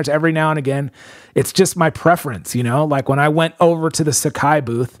 But then there's every now and again, it's just my preference, you know, like when I went over to the Sakai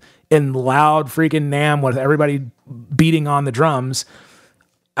booth in loud freaking NAMM with everybody beating on the drums,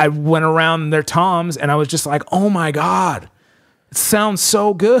 I went around their toms and I was just like, oh my God, it sounds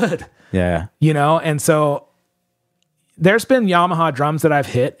so good. Yeah. You know? And so there's been Yamaha drums that I've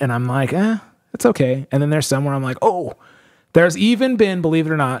hit and I'm like, it's okay. And then there's some where I'm like, oh, there's even been, believe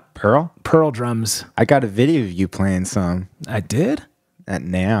it or not, Pearl drums. I got a video of you playing some. I did? At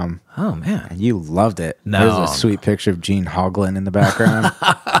NAMM. Oh man. And you loved it. No. There's a sweet picture of Gene Hoglan in the background.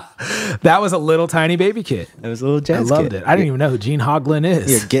 That was a little tiny baby kid. It was a little jazz I loved it. I didn't even know who Gene Hoglan is.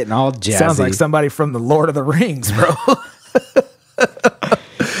 You're getting all jazzy. Sounds like somebody from the Lord of the Rings, bro.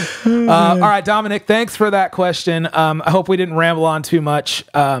 All right, Dominic, thanks for that question. I hope we didn't ramble on too much.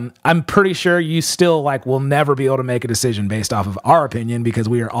 I'm pretty sure you still will never be able to make a decision based off of our opinion because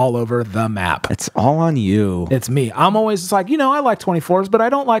we are all over the map. It's all on you. It's me. I'm always just I like 24s, but I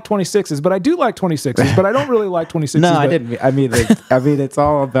don't like 26s, but I do like 26s, but I don't really like 26s. No, I didn't. I mean, it's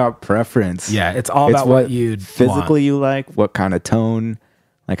all about preference. Yeah, it's all about what you physically you like, what kind of tone,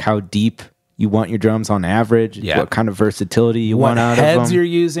 how deep you want your drums on average, what kind of versatility you want out of them. What heads you're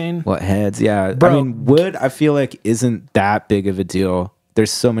using. What heads, yeah. Bro, I mean, wood, I feel like isn't that big of a deal.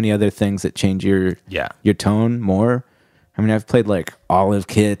 There's so many other things that change your tone more. I mean, I've played olive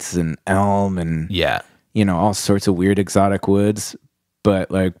kits and elm and all sorts of weird exotic woods.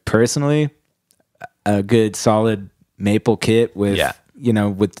 But personally, a good solid maple kit with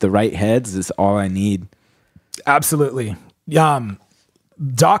with the right heads is all I need. Absolutely.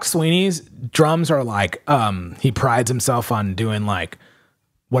 Doc Sweeney's drums are he prides himself on doing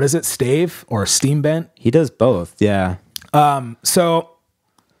what is it, stave or steam bent? He does both, yeah. So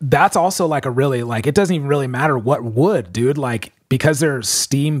that's also a really it doesn't even really matter what wood, dude. Because they're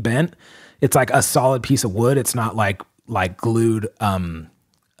steam bent, it's a solid piece of wood. It's not like glued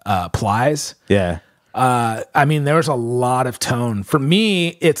plies. Yeah. I mean, there's a lot of tone. For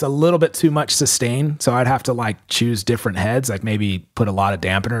me, it's a little bit too much sustain, so I'd have to choose different heads, maybe put a lot of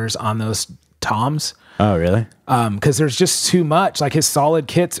dampeners on those toms. Oh, really? Because there's just too much. His solid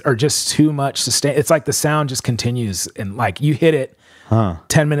kits are just too much sustain. It's the sound just continues, and you hit it,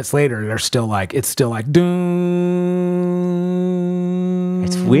 10 minutes later, they're still it's still doom.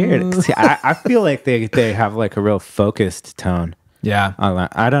 It's weird. See, I feel like they have a real focused tone. Yeah.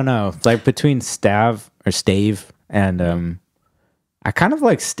 I don't know. Between stave and I kind of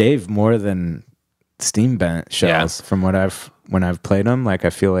like stave more than steam bent shells from when I've played them. I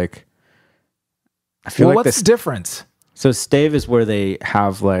feel like what's the difference? So stave is where they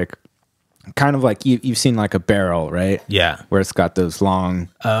have kind of you've seen a barrel, right? Yeah. Where it's got those long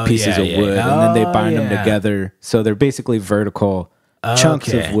pieces of wood and then they bind them together. So they're basically vertical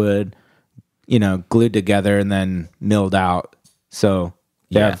chunks of wood, glued together and then milled out. So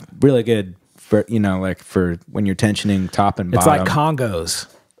they have really good for for when you're tensioning top and bottom. It's like congos.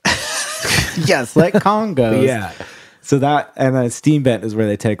 Yes, like congos. Yeah. So that and then steam bent is where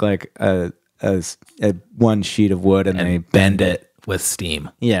they take a one sheet of wood and they bend it with steam.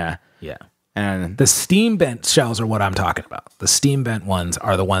 Yeah. Yeah. And the steam bent shells are what I'm talking about. The steam bent ones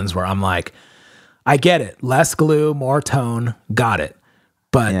are the ones where I'm I get it. Less glue, more tone. Got it.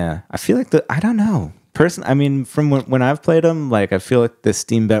 But yeah, I feel I don't know. I mean, from when I've played them, I feel like the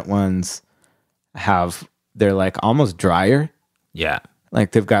steam bent ones they're almost drier. Yeah.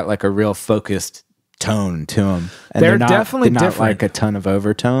 They've got a real focused tone to them. And they're definitely different. Not a ton of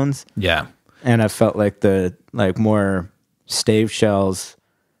overtones. Yeah. And I felt the more stave shells,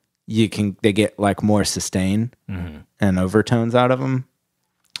 they get more sustain and overtones out of them.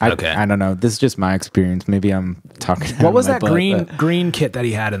 I don't know. This is just my experience. Maybe I'm talking. What was that green kit that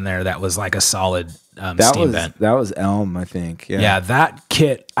he had in there that was a solid steam bent? That was elm, I think. Yeah. Yeah, that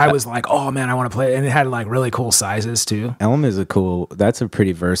kit. I was oh man, I want to play it. And it had really cool sizes too. Elm is that's a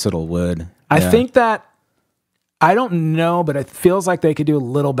pretty versatile wood. I think that, I don't know, but it feels like they could do a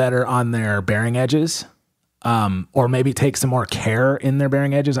little better on their bearing edges. Or maybe take some more care in their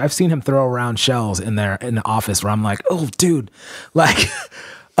bearing edges. I've seen him throw around shells in the office where I'm oh dude,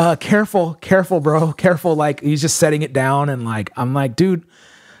 careful, bro, careful. He's just setting it down and I'm dude,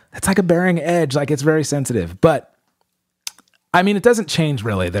 that's a bearing edge. It's very sensitive, but I mean, it doesn't change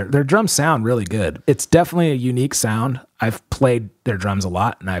really. Their drums sound really good. It's definitely a unique sound. I've played their drums a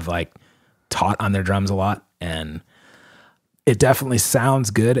lot and I've taught on their drums a lot and it definitely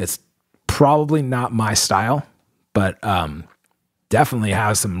sounds good. It's probably not my style, but definitely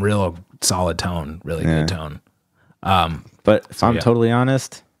has some real solid tone, really good tone. But if I'm totally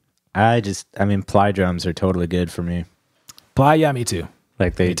honest, I mean, ply drums are totally good for me. Ply, yeah, me too.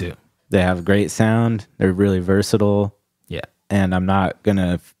 Me too. They have great sound. They're really versatile. Yeah. And I'm not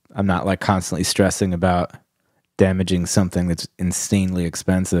constantly stressing about damaging something that's insanely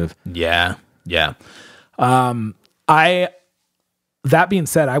expensive. Yeah. Yeah. That being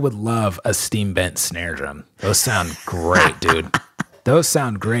said, I would love a steam bent snare drum. Those sound great, dude. Those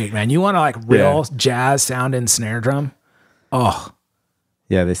sound great, man. You want to real jazz sound in snare drum? Oh.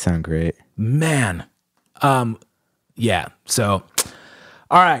 Yeah, they sound great. Man. Yeah. So,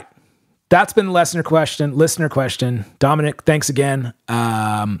 all right. That's been listener question. Dominic, thanks again.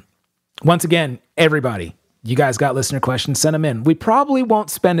 Once again, everybody, you guys got listener questions, send them in. We probably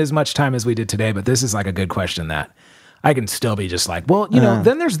won't spend as much time as we did today, but this is a good question that I can still be just well,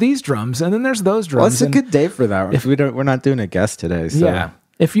 then there's these drums and then there's those drums. Well, it's a good day for that. We're not doing a guest today. So. Yeah.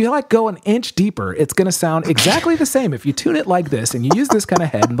 If you like go an inch deeper, it's going to sound exactly the same. If you tune it like this and you use this kind of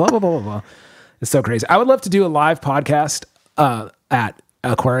head and blah, blah, blah, blah, blah. It's so crazy. I would love to do a live podcast at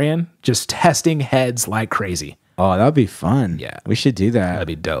Aquarian, just testing heads like crazy. Oh, that'd be fun. Yeah. We should do that. That'd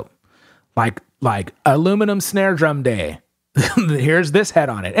be dope. Like aluminum snare drum day. Here's this head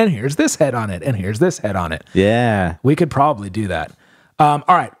on it, and here's this head on it, and here's this head on it. Yeah. We could probably do that. All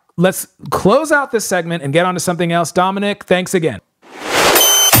right, let's close out this segment and get on to something else. Dominic, thanks again.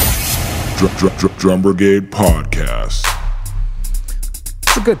 Drum Brigade Podcast.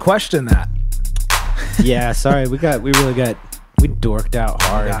 It's a good question, that. Yeah, sorry, we dorked out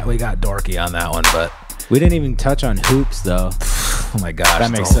hard. We got dorky on that one, but we didn't even touch on hoops though. Oh my gosh,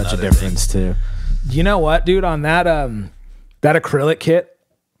 that makes such a difference too. You know what, dude? On that that acrylic kit,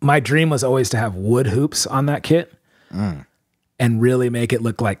 my dream was always to have wood hoops on that kit and really make it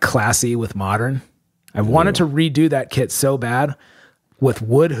look like classy with modern. I wanted to redo that kit so bad with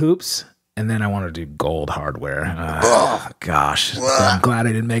wood hoops, and then I wanted to do gold hardware. Oh gosh, I'm glad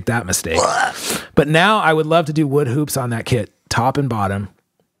I didn't make that mistake. But now I would love to do wood hoops on that kit, top and bottom,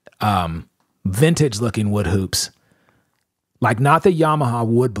 vintage looking wood hoops. Like not the Yamaha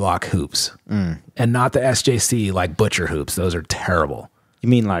woodblock hoops and not the SJC like butcher hoops. Those are terrible. You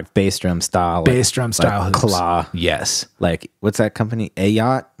mean like bass drum style? Bass drum style hoops. Claw. Yes. Like what's that company? A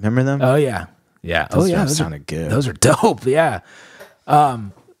Yacht. Remember them? Oh yeah. Yeah. Those sounded good. Those are dope. Yeah.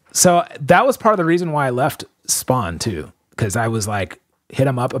 So that was part of the reason why I left Spawn too. Cause I was like, hit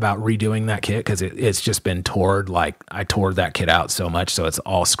him up about redoing that kit. Cause it's just been toured. Like I toured that kit out so much. So it's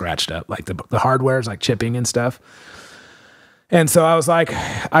all scratched up. Like the hardware is like chipping and stuff. And so I was like,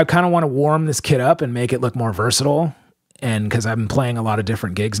 I kind of want to warm this kit up and make it look more versatile. And because I've been playing a lot of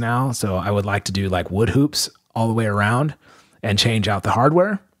different gigs now, so I would like to do like wood hoops all the way around and change out the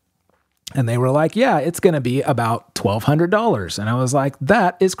hardware. And they were like, yeah, it's going to be about $1,200. And I was like,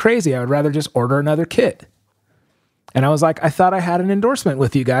 that is crazy. I would rather just order another kit. And I was like, I thought I had an endorsement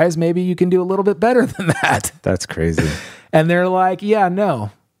with you guys. Maybe you can do a little bit better than that. That's crazy. And they're like, yeah,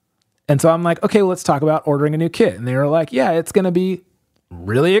 no. And so I'm like, okay, well, let's talk about ordering a new kit. And they were like, yeah, it's going to be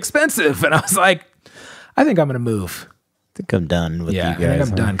really expensive. And I was like, I think I'm going to move. I think I'm done with you guys. I think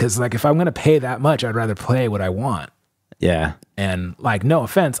I'm done. Because like, if I'm going to pay that much, I'd rather play what I want. Yeah. And like, no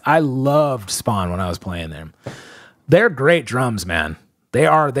offense, I loved Spawn when I was playing them. They're great drums, man. They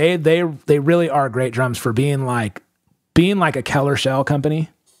are. They really are great drums for being like a Keller Shell company.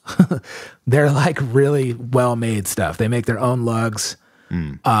 They're like really well-made stuff. They make their own lugs.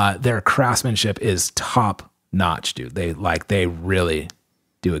 Their craftsmanship is top notch, dude. They really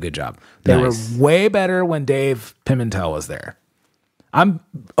do a good job. They were way better when Dave Pimentel was there. I'm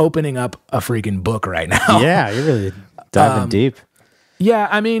opening up a freaking book right now. Yeah, you're really diving deep. Yeah,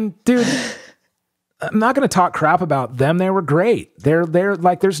 I mean, dude, I'm not going to talk crap about them. They were great. They're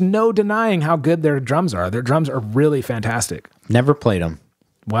like, there's no denying how good their drums are. Their drums are really fantastic. Never played them.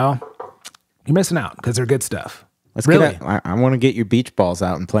 Well, you're missing out because they're good stuff. Let's really? I want to get your beach balls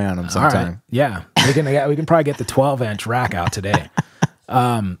out and play on them sometime. Right. Yeah, we can probably get the 12-inch rack out today.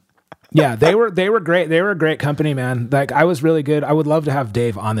 Yeah, they were great. They were a great company, man. Like I was really good. I would love to have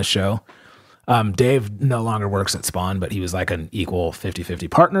Dave on the show. Dave no longer works at Spawn, but he was like an equal 50-50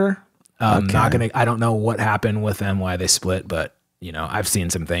 partner. Okay. I don't know what happened with them, why they split, but you know, I've seen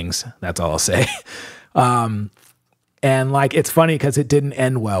some things. That's all I'll say. And like, it's funny because it didn't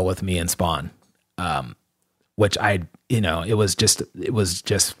end well with me and Spawn. Which it was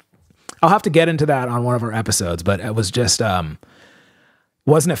just, I'll have to get into that on one of our episodes, but it was just,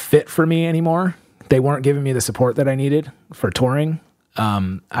 wasn't a fit for me anymore. They weren't giving me the support that I needed for touring.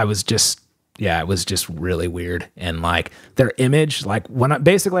 It was just really weird. And like their image, like when I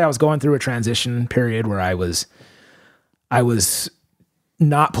was going through a transition period where I was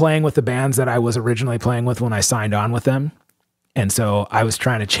not playing with the bands that I was originally playing with when I signed on with them. And so I was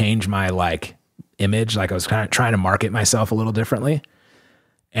trying to change my like image. Like I was kind of trying to market myself a little differently.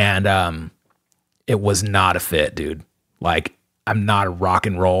 And it was not a fit, dude. Like I'm not a rock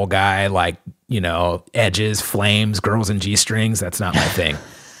and roll guy. Like, edges, flames, girls and G-strings. That's not my thing.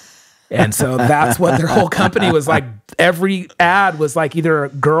 And so that's what their whole company was like. Every ad was like either a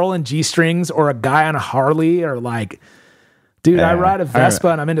girl in G-strings or a guy on a Harley or like, dude, I ride a Vespa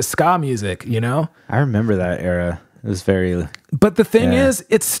and I'm into ska music, I remember that era. It was very... But the thing is,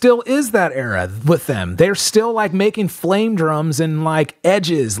 it still is that era with them. They're still like making flame drums and like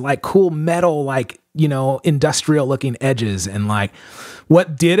edges, like cool metal, like, industrial looking edges. And like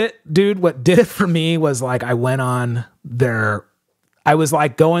what did it for me was like, I went on I was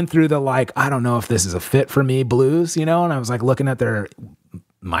like going through the, like, I don't know if this is a fit for me blues, and I was like looking at their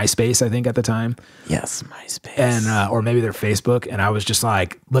MySpace, I think at the time. Yes, MySpace. And, or maybe their Facebook. And I was just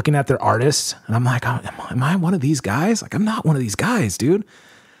like looking at their artists and I'm like, am I one of these guys? Like, I'm not one of these guys, dude.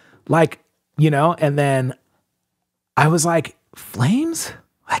 Like, and then I was like, flames?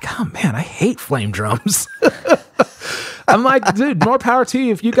 Like, oh man, I hate flame drums. I'm like, dude, more power to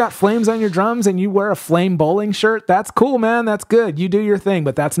you. If you got flames on your drums and you wear a flame bowling shirt, that's cool, man. That's good. You do your thing,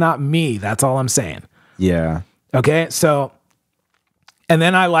 but that's not me. That's all I'm saying. Yeah. Okay. So, and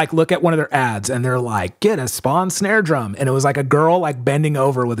then I like look at one of their ads and they're like, get a Spawn snare drum. And it was like a girl like bending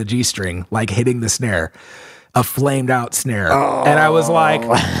over with a G-string, like hitting the snare, a flamed out snare. Oh. And I was like,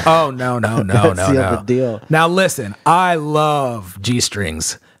 oh, no. The deal. Now listen, I love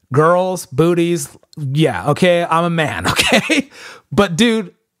G-strings. Girls, booties. Yeah. Okay. I'm a man. Okay. But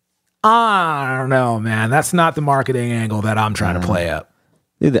dude, I don't know, man. That's not the marketing angle that I'm trying to play up.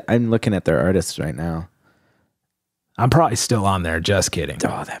 Dude, I'm looking at their artists right now. I'm probably still on there. Just kidding.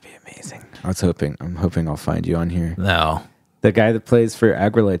 Oh, that'd be amazing. I'm hoping I'll find you on here. No. The guy that plays for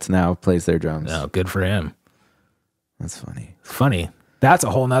Agrolites now plays their drums. No, good for him. That's funny. Funny. That's a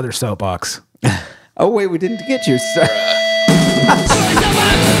whole nother soapbox. Oh, wait, we didn't get your stuff.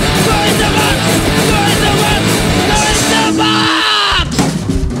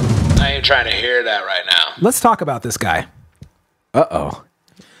 I ain't trying to hear that right now. Let's talk about this guy. Uh-oh.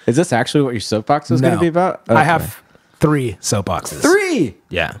 Is this actually what your soapbox was going to be about? Okay. I have 3 soapboxes. 3?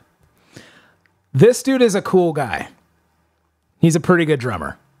 Yeah. This dude is a cool guy. He's a pretty good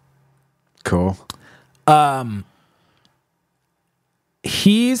drummer. Cool.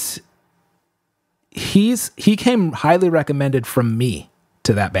 He came highly recommended from me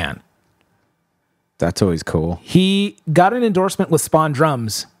to that band. That's always cool. He got an endorsement with Spawn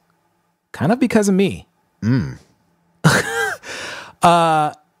Drums kind of because of me. This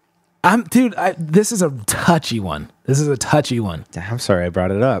is a touchy one. I'm sorry I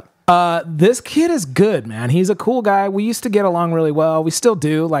brought it up. This kid is good, man. He's a cool guy. We used to get along really well. We still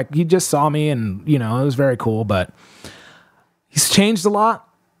do. Like, he just saw me and, it was very cool, but he's changed a lot.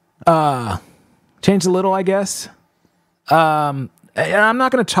 Changed a little, I guess. And I'm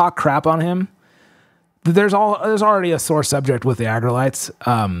not going to talk crap on him. There's already a sore subject with the Agrolites.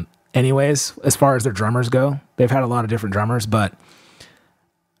 Anyways, as far as their drummers go, they've had a lot of different drummers, but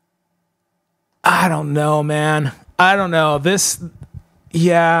I don't know, man. I don't know.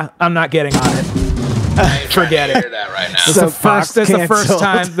 I'm not getting on it. Forget it. Hear that right now. That's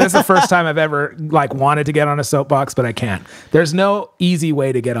the first time I've ever wanted to get on a soapbox, but I can't. There's no easy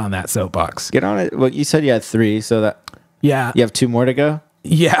way to get on that soapbox. Get on it. Well, you said you had 3, so that you have 2 more to go.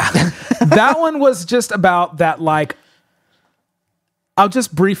 Yeah, that one was just about that. I'll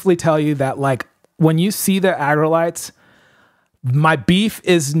just briefly tell you that when you see the Agrolites, my beef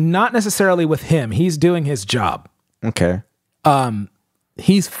is not necessarily with him. He's doing his job. Okay.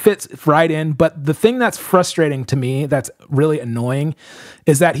 He fits right in, but the thing that's frustrating to me, that's really annoying,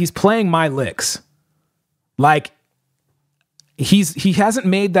 is that he's playing my licks. He hasn't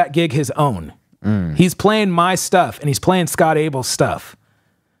made that gig his own. He's playing my stuff, and he's playing Scott Abel's stuff.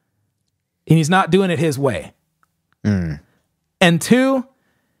 And he's not doing it his way. And 2,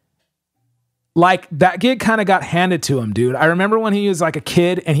 that gig kind of got handed to him, dude. I remember when he was a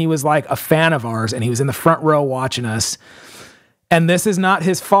kid and he was a fan of ours and he was in the front row watching us. And this is not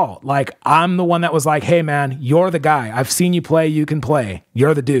his fault. I'm the one that was hey man, you're the guy. I've seen you play. You can play.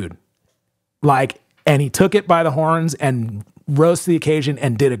 You're the dude. And he took it by the horns and rose to the occasion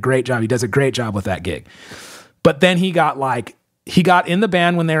and did a great job. He does a great job with that gig. But then he got in the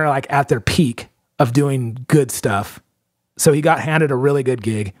band when they were at their peak of doing good stuff. So he got handed a really good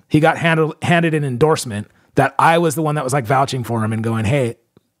gig. He got handed an endorsement that I was the one that was vouching for him and going, hey,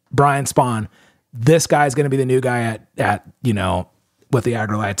 Brian Spawn, this guy's going to be the new guy at with the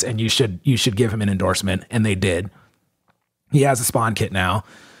Agrolites, and you should give him an endorsement. And they did. He has a Spawn kit now.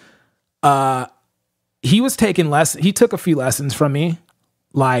 He was taking he took a few lessons from me.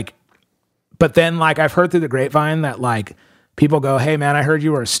 But then I've heard through the grapevine that people go, hey man, I heard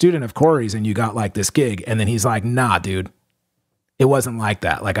you were a student of Corey's and you got this gig. And then he's like, nah, dude, it wasn't like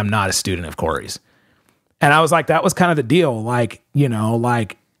that. I'm not a student of Corey's. And I was like, that was kind of the deal.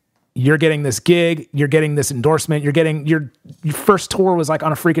 You're getting this gig, you're getting this endorsement, you're getting your first tour was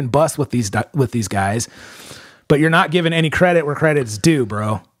on a freaking bus with these guys, but you're not giving any credit where credit's due,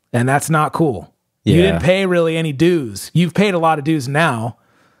 bro. And that's not cool. Yeah. You didn't pay really any dues. You've paid a lot of dues now,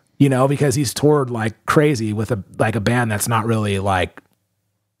 because he's toured crazy with a band that's not really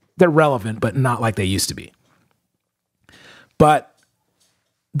they're relevant, but not like they used to be. But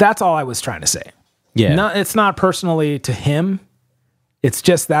that's all I was trying to say. Yeah. No, it's not personally to him. It's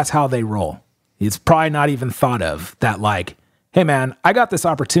just that's how they roll. It's probably not even thought of that hey man, I got this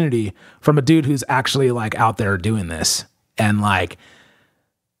opportunity from a dude who's actually like out there doing this. And like,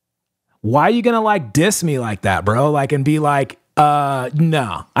 why are you gonna like diss me like that, bro? Like, and be like,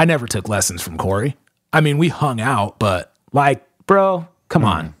 no, I never took lessons from Corey. I mean, we hung out, but like, bro, come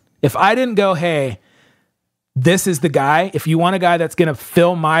on. If I didn't go, hey, this is the guy, if you want a guy that's gonna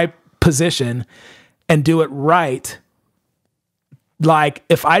fill my position and do it right, like,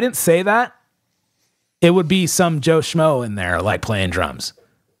 if I didn't say that, it would be some Joe Schmo in there, like playing drums,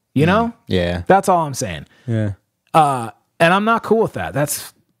 you know? Yeah. That's all I'm saying. Yeah. And I'm not cool with that.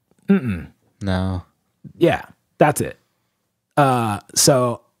 That's, No. yeah, that's it.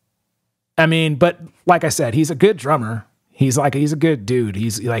 So, I mean, but like I said, he's a good drummer. He's a good dude.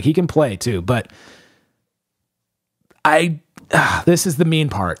 He's like, he can play too, but this is the mean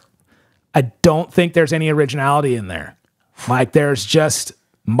part. I don't think there's any originality in there. Like, there's just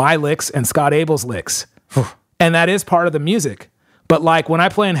my licks and Scott Abel's licks. And that is part of the music. But like, when I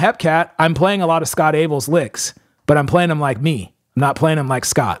play in Hepcat, I'm playing a lot of Scott Abel's licks, but I'm playing them like me. I'm not playing them like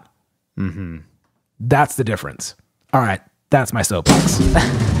Scott. That's the difference. All right. That's my soapbox.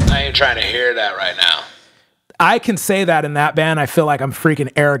 I ain't trying to hear that right now. I can say that in that band. I feel like I'm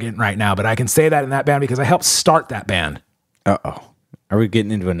freaking arrogant right now, but I can say that in that band because I helped start that band. Uh-oh. Are we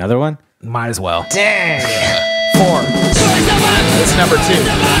getting into another one? Might as well. Dang. 4. It's number 2.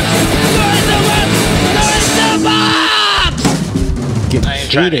 I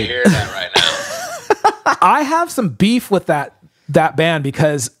ain't trying to hear that right now. I have some beef with that band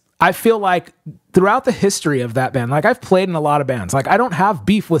because I feel like throughout the history of that band, like I've played in a lot of bands, like I don't have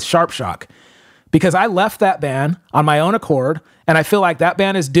beef with Sharp Shock because I left that band on my own accord and I feel like that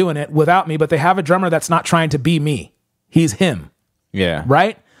band is doing it without me, but they have a drummer that's not trying to be me. He's him. Yeah.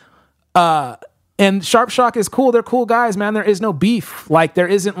 Right? And Sharp Shock is cool. They're cool guys, man. There is no beef. Like there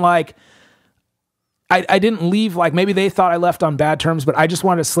isn't like, I didn't leave, like maybe they thought I left on bad terms, but I just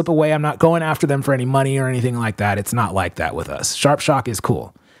wanted to slip away. I'm not going after them for any money or anything like that. It's not like that with us. Sharp Shock is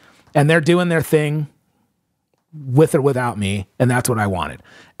cool. And they're doing their thing with or without me, and that's what I wanted.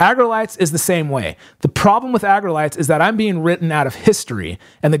 Agrolites is the same way. The problem with Agrolites is that I'm being written out of history,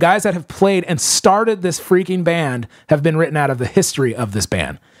 and the guys that have played and started this freaking band have been written out of the history of this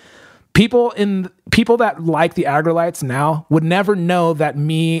band. People that like the Agrolites now would never know that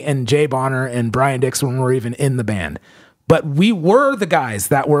me and Jay Bonner and Brian Dixon were even in the band. But we were the guys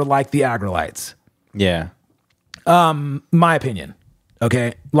that were like the Agrolites. Yeah. My opinion.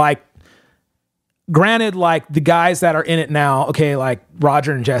 Okay. Like, granted, like the guys that are in it now, okay, like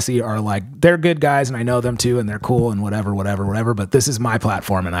Roger and Jesse are like, they're good guys and I know them too and they're cool and whatever, but this is my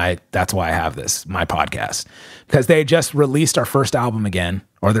platform and that's why I have this, my podcast, because they just released our first album again,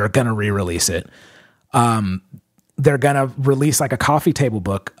 or they're going to re-release it. They're going to release like a coffee table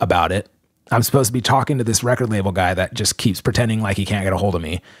book about it. I'm supposed to be talking to this record label guy that just keeps pretending like he can't get a hold of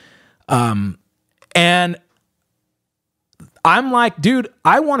me. And I'm like, dude,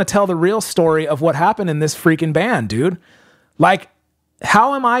 I want to tell the real story of what happened in this freaking band, dude. Like,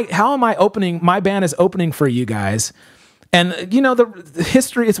 how am I opening, my band is opening for you guys. And you know, the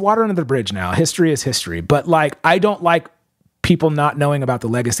history is water under the bridge now. History is history. But like, I don't like people not knowing about the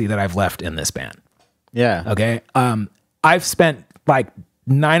legacy that I've left in this band. Yeah. Okay. I've spent like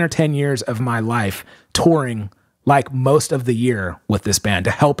 9 or 10 years of my life touring like most of the year with this band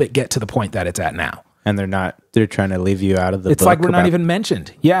to help it get to the point that it's at now. And they're trying to leave you out of the It's book like we're not about- even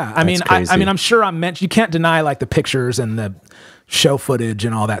mentioned. Yeah. I mean, crazy. I mean, I'm sure I'm mentioned. You can't deny like the pictures and the show footage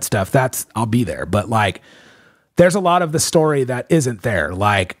and all that stuff. I'll be there. But like, there's a lot of the story that isn't there.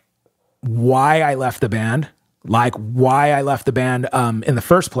 Like why I left the band, in the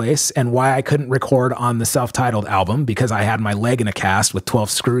first place, and why I couldn't record on the self-titled album because I had my leg in a cast with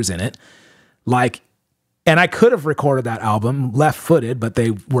 12 screws in it. Like, and I could have recorded that album left-footed, but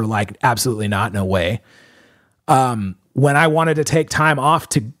they were like, absolutely not, no way. When I wanted to take time off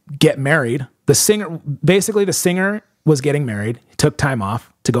to get married, the singer was getting married. He took time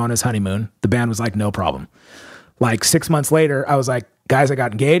off to go on his honeymoon. The band was like, no problem. Like 6 months later, I was like, guys, I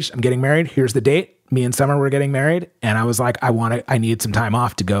got engaged. I'm getting married. Here's the date. Me and Summer were getting married. And I was like, I need some time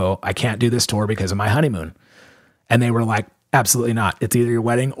off to go. I can't do this tour because of my honeymoon. And they were like, absolutely not. It's either your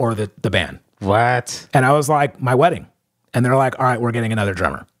wedding or the band. What? And I was like, my wedding. And they're like, all right, we're getting another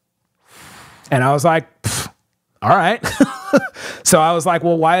drummer. And I was like, all right. So I was like,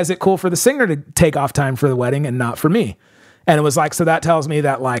 well, why is it cool for the singer to take off time for the wedding and not for me? And it was like, so that tells me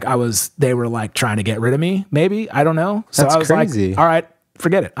that like they were like trying to get rid of me, maybe. I don't know. So That's I was crazy. like, all right,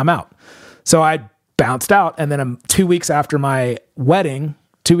 forget it. I'm out. So I bounced out. And then 2 weeks after my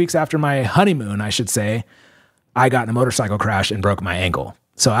honeymoon, I should say, I got in a motorcycle crash and broke my ankle.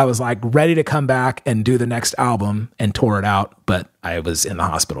 So I was like ready to come back and do the next album and tour it out. But I was in the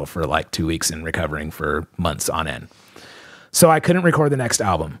hospital for like 2 weeks and recovering for months on end. So I couldn't record the next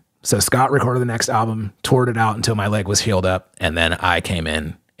album. So Scott recorded the next album, toured it out until my leg was healed up. And then I came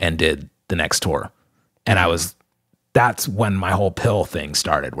in and did the next tour. And that's when my whole pill thing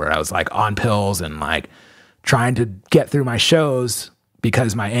started, where I was like on pills and like trying to get through my shows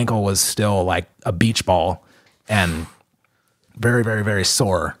because my ankle was still like a beach ball and very, very, very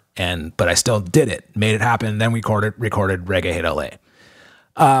sore. But I still did it, made it happen. Then we recorded Reggae Hit LA.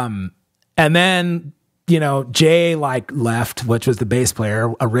 And then, Jay like left, which was the bass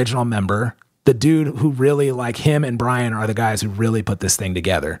player, original member, the dude who really like him and Brian are the guys who really put this thing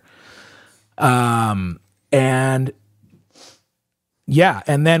together. And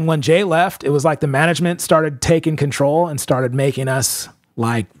then when Jay left, it was like the management started taking control and started making us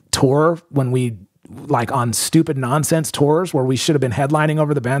like tour when we like on stupid nonsense tours where we should have been headlining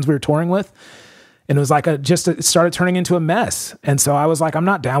over the bands we were touring with. And it was like it started turning into a mess. And so I was like, I'm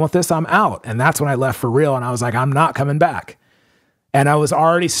not down with this. I'm out. And that's when I left for real. And I was like, I'm not coming back. And I was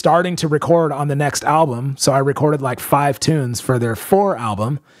already starting to record on the next album. So I recorded like 5 tunes for their 4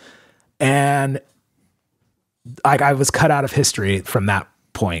 album. And like I was cut out of history from that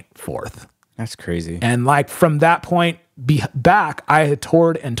point forth. That's crazy. And like from that point back, I had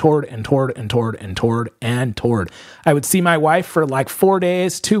toured and toured and toured and toured and toured and toured. I would see my wife for like 4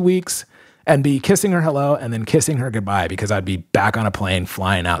 days, 2 weeks, and be kissing her hello and then kissing her goodbye because I'd be back on a plane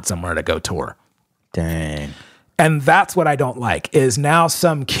flying out somewhere to go tour. Dang. And that's what I don't like is now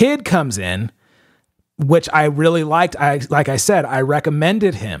some kid comes in, which I really liked. Like I said, I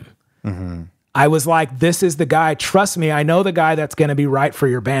recommended him. Mm-hmm. I was like, this is the guy. Trust me. I know the guy that's going to be right for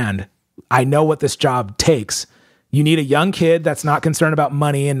your band. I know what this job takes. You need a young kid that's not concerned about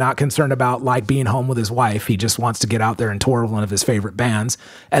money and not concerned about like being home with his wife. He just wants to get out there and tour with one of his favorite bands.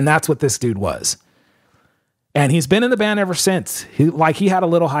 And that's what this dude was. And he's been in the band ever since. He had a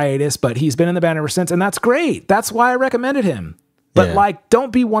little hiatus, but he's been in the band ever since. And that's great. That's why I recommended him. But like,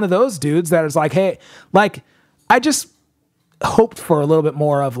 don't be one of those dudes that is like, hey, like, I just hoped for a little bit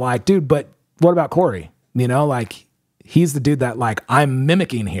more of like, dude, but what about Corey? Like he's the dude that like I'm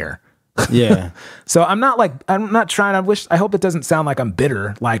mimicking here. Yeah. So I'm not trying, I hope it doesn't sound like I'm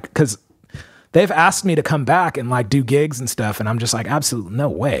bitter, like, cause they've asked me to come back and like do gigs and stuff. And I'm just like, absolutely no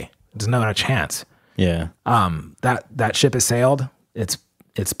way. There's not a chance. Yeah. That ship has sailed. It's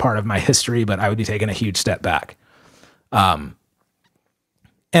part of my history, but I would be taking a huge step back. And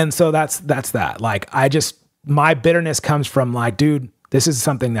so that's that. Like, my bitterness comes from like, dude, this is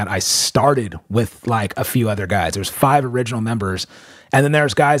something that I started with like a few other guys. There's 5 original members. And then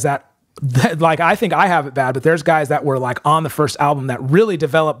there's guys that like, I think I have it bad, but there's guys that were like on the first album that really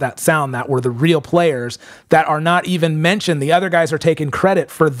developed that sound, that were the real players that are not even mentioned. The other guys are taking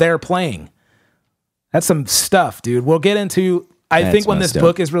credit for their playing. That's some stuff, dude. We'll get into, I think when this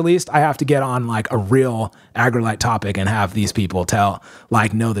book is released, I have to get on like a real Agrolite topic and have these people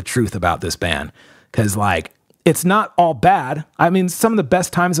know the truth about this band. Cause like, it's not all bad. I mean, some of the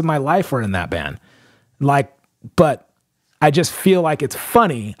best times of my life were in that band. Like, but I just feel like it's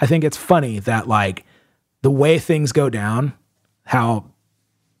funny. I think it's funny that like the way things go down, how,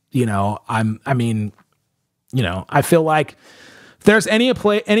 I feel like if there's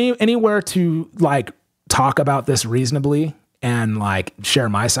anywhere to like talk about this reasonably and like share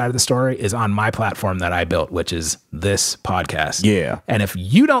my side of the story is on my platform that I built, which is this podcast. Yeah. And if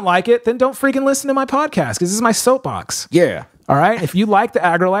you don't like it, then don't freaking listen to my podcast because this is my soapbox. Yeah. All right. If you like the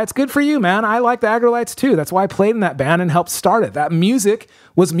Agrolites, good for you, man. I like the Agrolites too. That's why I played in that band and helped start it. That music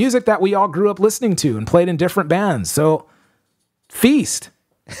was music that we all grew up listening to and played in different bands. So feast.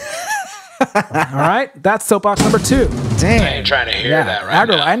 All right. That's soapbox number 2. Damn. I ain't trying to hear that right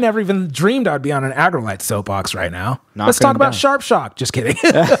now. I never even dreamed I'd be on an Agrolite soapbox right now. Let's talk about Sharp Shock. Just kidding.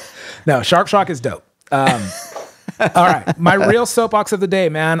 No, Sharp Shock is dope. All right. My real soapbox of the day,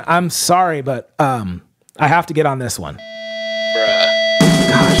 man. I'm sorry, but I have to get on this one. Bruh.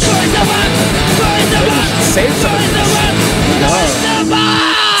 Save some of this.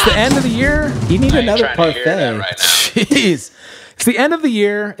 It's the end of the year. You need another parfait. parfait. Right Jeez. It's the end of the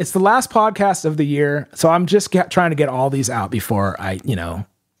year. It's the last podcast of the year. So I'm just trying to get all these out before I,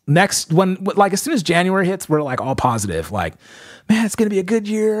 next when, like as soon as January hits, we're like all positive. Like, man, it's going to be a good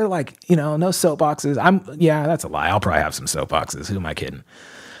year. Like, no soapboxes. That's a lie. I'll probably have some soapboxes. Who am I kidding?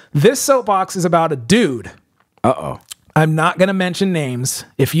 This soapbox is about a dude. Uh-oh. I'm not going to mention names.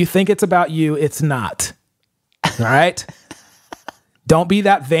 If you think it's about you, it's not. All right? Don't be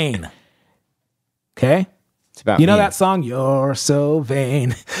that vain. Okay? about you know me. that song, You're So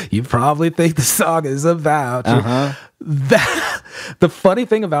Vain. You probably think the song is about you. The funny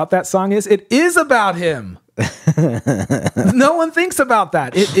thing about that song is it is about him. No one thinks about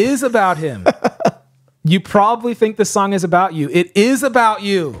that. It is about him. You probably think the song is about you. It is about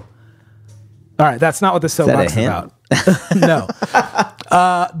you. All right, that's not what the soapbox is about. No.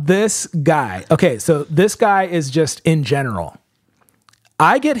 This guy. Okay, so this guy is just in general.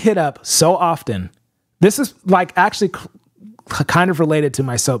 I get hit up so often. This is like actually kind of related to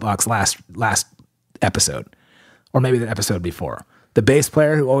my soapbox last episode, or maybe the episode before. The bass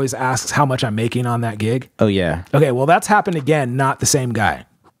player who always asks how much I'm making on that gig. Oh, yeah. Okay, well, that's happened again, not the same guy.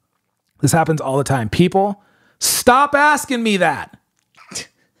 This happens all the time. People, stop asking me that.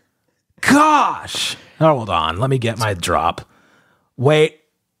 Gosh. Oh, hold on. Let me get my drop. Wait.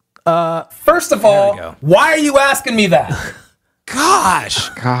 First of all, why are you asking me that? Gosh.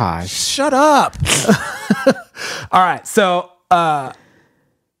 Shut up. All right. So,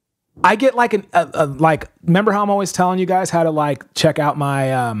 I get like like, remember how I'm always telling you guys how to like check out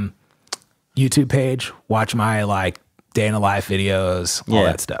my YouTube page, watch my like day in the life videos, all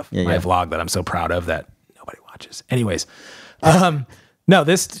that stuff. My vlog that I'm so proud of that nobody watches. Anyways,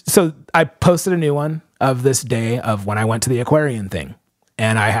 so I posted a new one of this day of when I went to the aquarium thing,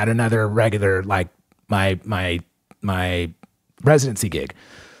 and I had another regular, like my residency gig.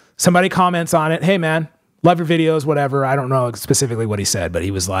 Somebody comments on it. Hey man, love your videos, whatever. I don't know specifically what he said, but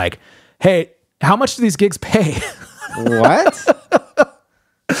he was like, hey, how much do these gigs pay? What?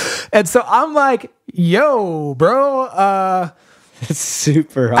 And so I'm like, yo, bro, It's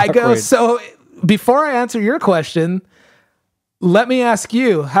super awkward. I go, so before I answer your question, let me ask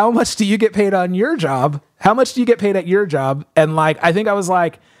you, how much do you get paid on your job? How much do you get paid at your job? And like, I think I was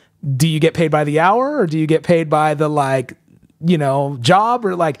like, do you get paid by the hour, or do you get paid by the like, you know, job?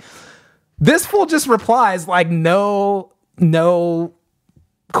 Or like, this fool just replies like, no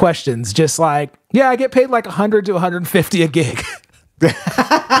questions. Just like, yeah, I get paid like 100 to 150 a gig.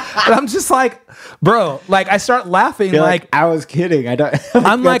 And I'm just like, bro, like I start laughing. Like I was kidding. I don't.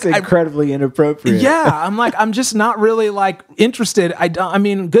 I'm that's like incredibly inappropriate. Yeah, I'm like, I'm just not really like interested. I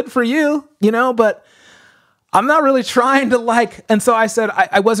mean, good for you, you know, but I'm not really trying to like. And so I said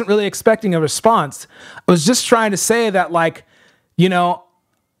I wasn't really expecting a response. I was just trying to say that, like, you know.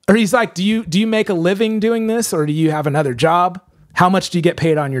 Or he's like, do you make a living doing this, or do you have another job? How much do you get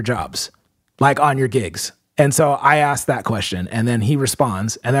paid on your jobs, like on your gigs? And so I asked that question, and then he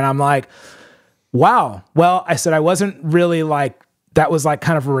responds, and then I'm like, wow. Well, I said I wasn't really like, that was like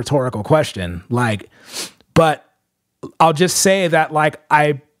kind of a rhetorical question, like, but I'll just say that like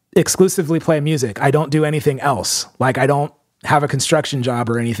I exclusively play music. I don't do anything else. Like I don't have a construction job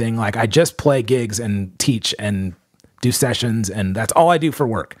or anything. Like I just play gigs and teach and do sessions, and that's all I do for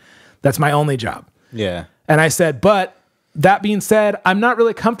work. That's my only job. Yeah. And I said, but that being said, I'm not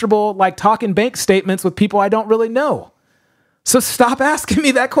really comfortable like talking bank statements with people I don't really know. So stop asking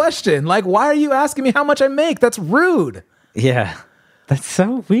me that question. Like, why are you asking me how much I make? That's rude. Yeah. That's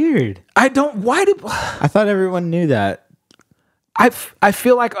so weird. I thought everyone knew that. I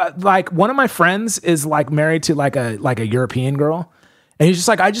feel like one of my friends is like married to like a European girl, and he's just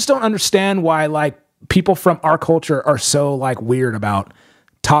like, I just don't understand why like people from our culture are so like weird about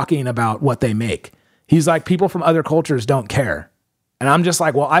talking about what they make. He's like, people from other cultures don't care. And I'm just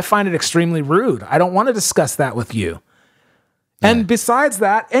like, well, I find it extremely rude. I don't want to discuss that with you. Yeah. And besides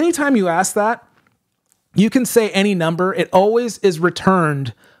that, anytime you ask that, you can say any number. It always is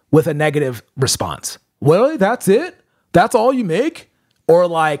returned with a negative response. Well, that's it? That's all you make? Or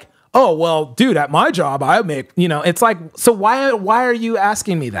like, oh, well, dude, at my job, I make, you know, it's like, so why are you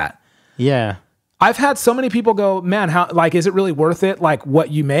asking me that? Yeah. I've had so many people go, man, how, like, is it really worth it? Like what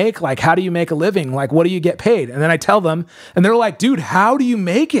you make? Like, how do you make a living? Like, what do you get paid? And then I tell them, and they're like, dude, how do you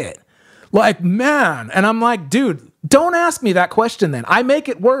make it? Like, man. And I'm like, dude, don't ask me that question then. I make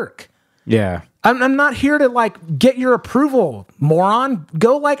it work. Yeah. I'm not here to like get your approval, moron.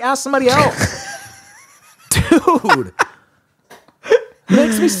 Go like ask somebody else. Dude.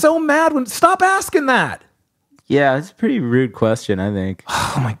 Makes me so mad when, stop asking that. Yeah, it's a pretty rude question, I think.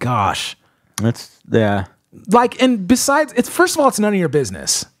 Oh my gosh. Yeah. Like, and besides, first of all, it's none of your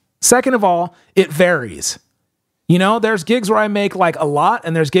business. Second of all, it varies. You know, there's gigs where I make like a lot,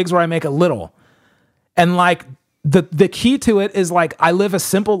 and there's gigs where I make a little. And like the key to it is like, I live a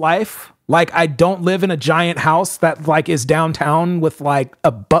simple life. Like I don't live in a giant house that like is downtown with like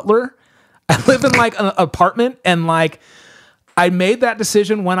a butler. I live in like an apartment, and like I made that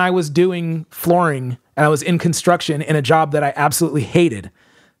decision when I was doing flooring and I was in construction in a job that I absolutely hated.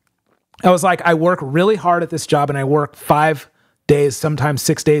 I was like, I work really hard at this job, and I work 5 days, sometimes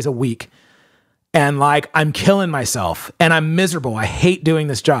 6 days a week. and like I'm killing myself and I'm miserable. I hate doing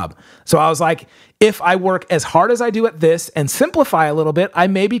this job. So I was like, if I work as hard as I do at this and simplify a little bit, I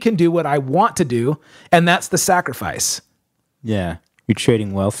maybe can do what I want to do. And that's the sacrifice. Yeah. You're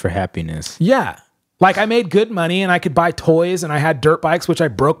trading wealth for happiness. Yeah. Like I made good money and I could buy toys and I had dirt bikes, which I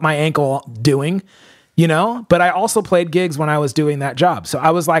broke my ankle doing, you know, but I also played gigs when I was doing that job. So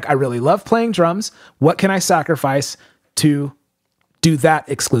I was like, I really love playing drums. What can I sacrifice to do that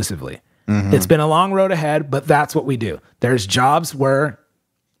exclusively? Mm-hmm. It's been a long road ahead, but that's what we do. There's jobs where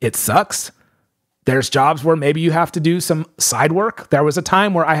it sucks. There's jobs where maybe you have to do some side work. There was a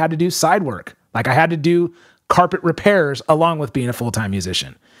time where I had to do side work. Like I had to do carpet repairs along with being a full-time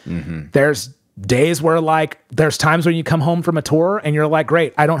musician. Mm-hmm. There's days where like, there's times when you come home from a tour and you're like,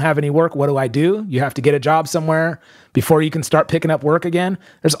 great, I don't have any work. What do? You have to get a job somewhere before you can start picking up work again.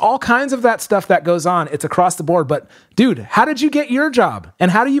 There's all kinds of that stuff that goes on. It's across the board. But dude, how did you get your job?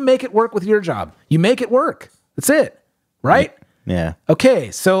 And how do you make it work with your job? You make it work. That's it. Right? Yeah.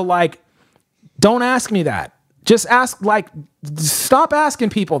 Okay. So like, don't ask me that. Just ask, like, stop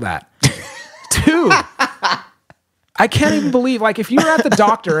asking people that. Dude, I can't even believe, like, if you're at the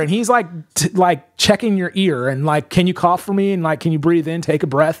doctor and he's like checking your ear and like, can you cough for me? And like, can you breathe in, take a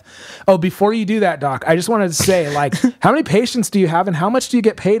breath? Oh, before you do that, doc, I just wanted to say, like, how many patients do you have and how much do you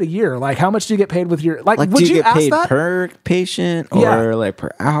get paid a year? Like, how much do you get paid with your, like would do you get ask paid that? per patient or like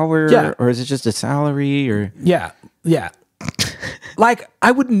per hour? Yeah. Or is it just a salary or? Yeah. Yeah. Like,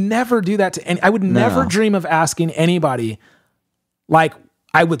 I would never do that to any, I would never dream of asking anybody, like,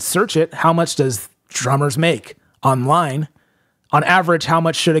 I would search it. How much does drummers make online? On average, how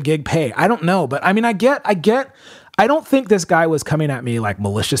much should a gig pay? I don't know, but I mean, I don't think this guy was coming at me like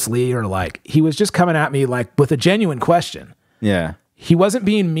maliciously or like, he was just coming at me like with a genuine question. Yeah. He wasn't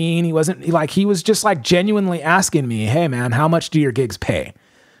being mean. He wasn't like, he was just like genuinely asking me, hey man, how much do your gigs pay?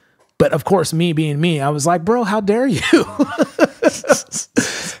 But of course, me being me, I was like, bro, how dare you?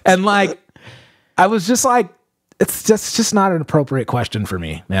 And like, I was just like, it's just not an appropriate question for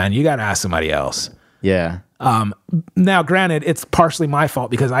me, man. You got to ask somebody else. Yeah. Now, granted, it's partially my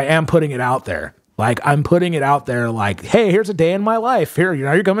fault because I am putting it out there. Like, I'm putting it out there like, hey, here's a day in my life. Here, you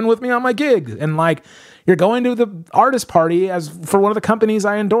know, you're coming with me on my gig. And like, you're going to the artist party as for one of the companies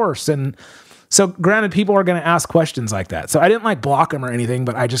I endorse. And so granted, people are going to ask questions like that. So I didn't like block them or anything,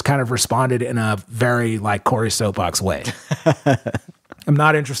 but I just kind of responded in a very like Corey Soapbox way. I'm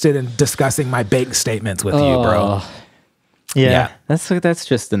not interested in discussing my bank statements with you, bro. Yeah. That's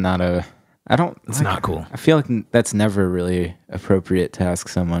just not a, I don't, it's not cool. I feel like that's never really appropriate to ask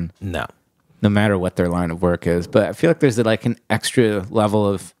someone. No matter what their line of work is. But I feel like there's like an extra level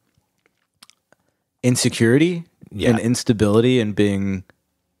of insecurity and instability in being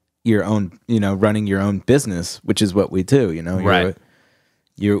your own, you know, running your own business, which is what we do, you know, right.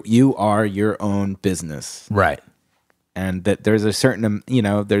 You are your own business. Right. And that there's a certain, you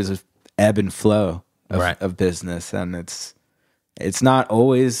know, there's a ebb and flow of business, and it's not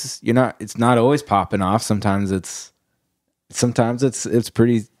always, it's not always popping off. Sometimes it's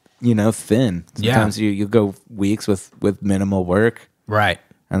pretty, you know, thin. Sometimes you go weeks with minimal work. Right.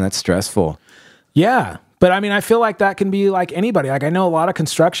 And that's stressful. Yeah. But I mean, I feel like that can be like anybody. Like I know a lot of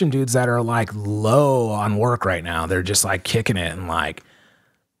construction dudes that are like low on work right now. They're just like kicking it and like,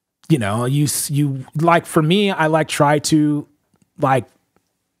 you know, you like, for me, I like try to like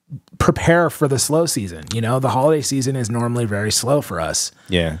prepare for the slow season. You know, the holiday season is normally very slow for us.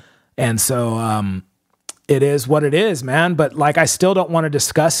 Yeah. And so it is what it is, man. But like, I still don't want to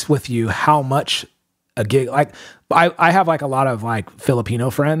discuss with you how much a gig, like I have like a lot of like Filipino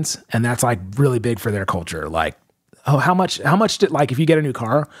friends, and that's like really big for their culture. Like, oh, how much did, like, if you get a new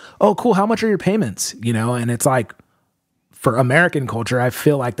car, oh, cool, how much are your payments? You know, and it's like, for American culture, I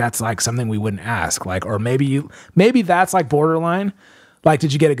feel like that's like something we wouldn't ask. Like, or maybe that's like borderline. Like,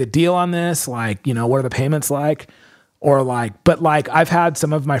 did you get a good deal on this? Like, you know, what are the payments like? Or like, but like, I've had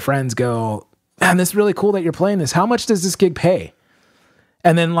some of my friends go, man, this is really cool that you're playing this. How much does this gig pay?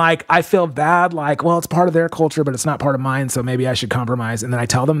 And then like, I feel bad, like, well, it's part of their culture, but it's not part of mine. So maybe I should compromise. And then I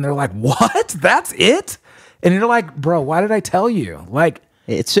tell them and they're like, what? That's it? And you're like, bro, why did I tell you? Like,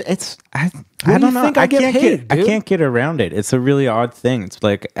 I don't know. I can't get around it. It's a really odd thing. It's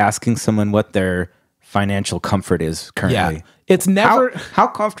like asking someone what their financial comfort is currently. Yeah. It's never. How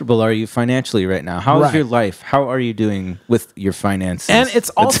comfortable are you financially right now? How is your life? How are you doing with your finances? And it's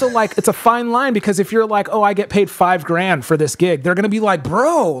also like, it's a fine line, because if you're like, oh, I get paid $5,000 for this gig, they're going to be like,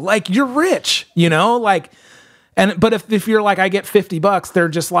 bro, like, you're rich, you know, like, but if you're like, I get $50, they're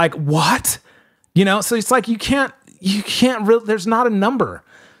just like, what? You know? So it's like, you can't really, there's not a number.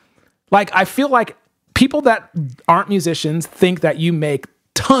 Like, I feel like people that aren't musicians think that you make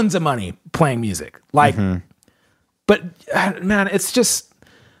tons of money playing music. Like, but man, it's just,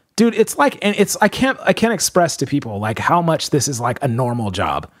 dude, it's like, and it's, I can't express to people like how much this is like a normal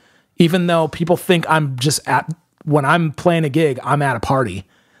job, even though people think I'm just when I'm playing a gig, I'm at a party.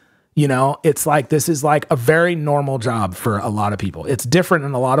 You know, it's like, this is like a very normal job for a lot of people. It's different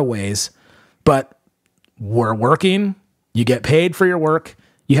in a lot of ways, but we're working, you get paid for your work.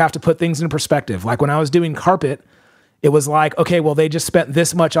 You have to put things in perspective. Like when I was doing carpet, it was like, okay, well, they just spent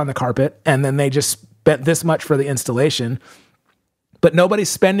this much on the carpet and then they just spent this much for the installation, but nobody's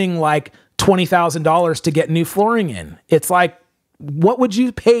spending like $20,000 to get new flooring in. It's like, what would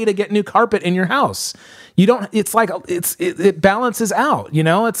you pay to get new carpet in your house? You don't, it's like, it balances out, you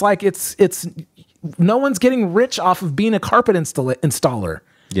know? It's like, it's no one's getting rich off of being a carpet installer.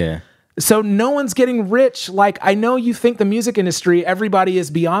 Yeah. So no one's getting rich. Like, I know you think the music industry, everybody is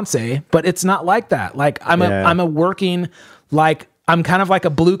Beyonce, but it's not like that. Like I'm a working, like I'm kind of like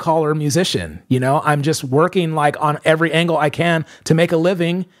a blue collar musician, you know, I'm just working like on every angle I can to make a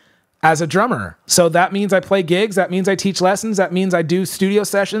living as a drummer. So that means I play gigs. That means I teach lessons. That means I do studio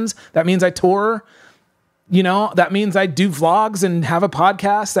sessions. That means I tour, you know, that means I do vlogs and have a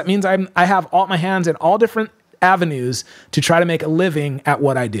podcast. That means I have all my hands in all different avenues to try to make a living at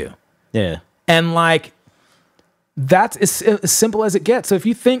what I do. Yeah. And like, that's as simple as it gets. So if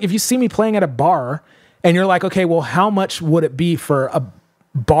you see me playing at a bar and you're like, okay, well, how much would it be for a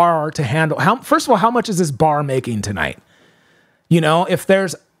bar to handle? First of all, how much is this bar making tonight? You know, if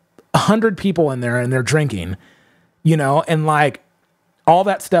there's 100 people in there and they're drinking, you know, and like all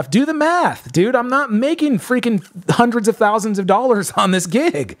that stuff, do the math, dude. I'm not making freaking hundreds of thousands of dollars on this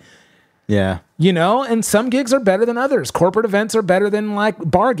gig. Yeah. You know, and some gigs are better than others. Corporate events are better than like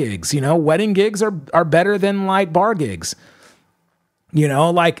bar gigs, you know, wedding gigs are better than like bar gigs. You know,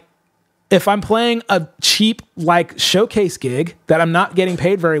 like if I'm playing a cheap like showcase gig that I'm not getting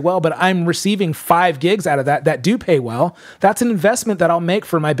paid very well, but I'm receiving 5 gigs out of that do pay well, that's an investment that I'll make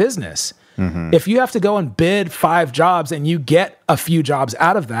for my business. Mm-hmm. If you have to go and bid 5 jobs and you get a few jobs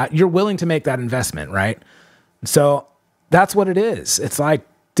out of that, you're willing to make that investment, right? So that's what it is. It's like,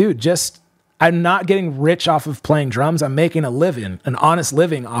 dude, I'm not getting rich off of playing drums. I'm making an honest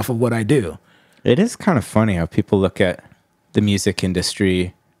living off of what I do. It is kind of funny how people look at the music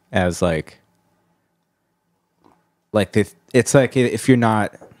industry as like it's like if you're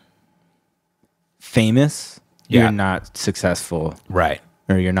not famous, you're not successful, right?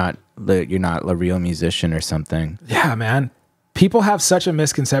 Or you're not a real musician or something. Yeah, man. People have such a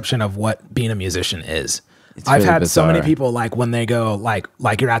misconception of what being a musician is. I've really had bizarre. so many people like when they go like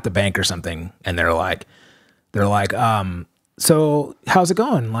you're at the bank or something and they're like, so how's it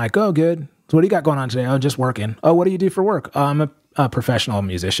going? Like, oh, good. So what do you got going on today? Oh, just working. Oh, what do you do for work? I'm a professional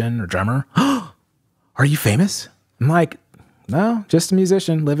musician or drummer. Are you famous? I'm like, no, just a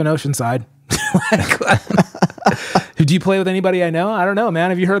musician, live in Oceanside. Do you play with anybody I know? I don't know, man.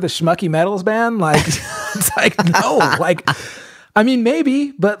 Have you heard the Schmucky Metals band? Like, it's like, no, like, I mean,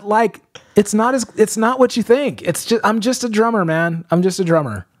 maybe, but like, it's not what you think. It's just, I'm just a drummer, man. I'm just a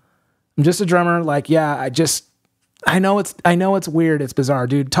drummer. Like, yeah, I know it's weird. It's bizarre,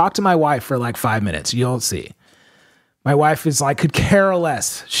 dude. Talk to my wife for like 5 minutes. You'll see. My wife is like, could care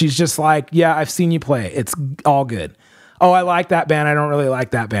less. She's just like, yeah, I've seen you play. It's all good. Oh, I like that band. I don't really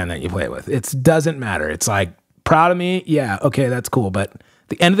like that band that you play with. It doesn't matter. It's like, proud of me. Yeah. Okay. That's cool. But at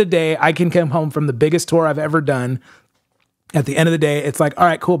the end of the day, I can come home from the biggest tour I've ever done. At the end of the day, it's like, all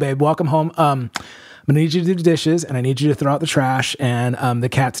right, cool, babe. Welcome home. I'm gonna need you to do the dishes and I need you to throw out the trash and the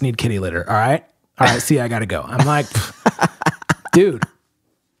cats need kitty litter. All right. See, I gotta go. I'm like, dude.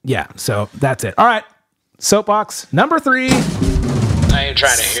 Yeah. So that's it. All right. Soapbox number 3. I ain't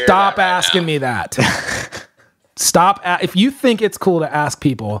trying to hear Stop that right asking now. me that. If you think it's cool to ask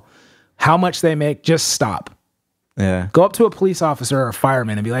people how much they make, just stop. Yeah. Go up to a police officer or a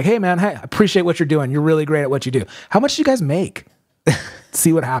fireman and be like, hey, man, I appreciate what you're doing. You're really great at what you do. How much do you guys make?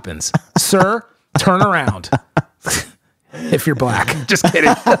 See what happens. Sir, turn around. If you're black. Just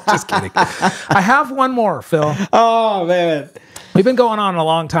kidding. Just kidding. I have one more, Phil. Oh, man. We've been going on a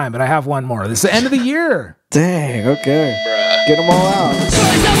long time, but I have one more. This is the end of the year. Dang. Okay. Bruh. Get them all out.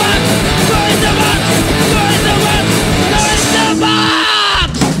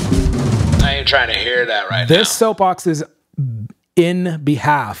 I ain't trying to hear that right now. This soapbox is in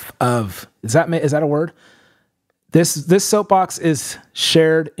behalf of, is that a word? This soapbox is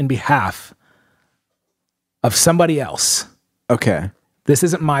shared in behalf of somebody else. Okay. This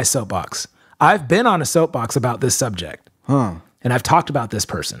isn't my soapbox. I've been on a soapbox about this subject. Huh. And I've talked about this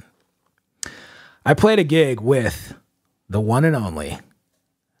person. I played a gig with the one and only.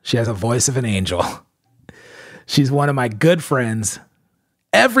 She has a voice of an angel. She's one of my good friends.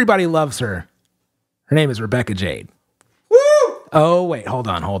 Everybody loves her. Her name is Rebecca Jade. Woo! Oh, wait. Hold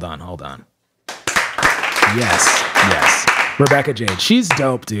on. Yes. Rebecca Jade. She's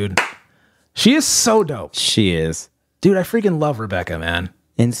dope, dude. She is so dope. She is. Dude, I freaking love Rebecca, man.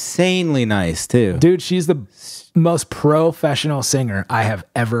 Insanely nice, too. Dude, she's the most professional singer I have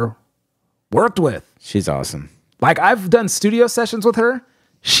ever worked with. She's awesome. Like, I've done studio sessions with her.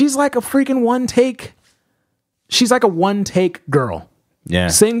 She's like a freaking one take. She's like a one take girl. Yeah.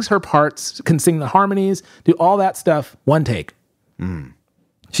 Sings her parts, can sing the harmonies, do all that stuff, one take.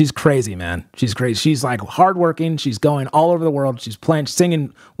 She's crazy, man. She's great. She's like hardworking. She's going all over the world. She's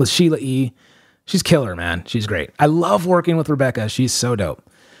singing with Sheila E. She's killer, man. She's great. I love working with Rebecca. She's so dope.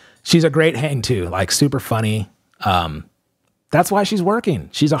 She's a great hang too, like super funny. That's why she's working.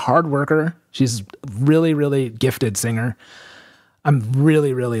 She's a hard worker. She's really, really gifted singer. I'm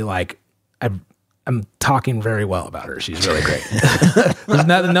really, really like, I'm talking very well about her. She's really great. There's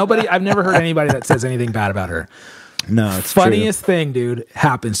nobody, I've never heard anybody that says anything bad about her. No, it's funniest thing, dude,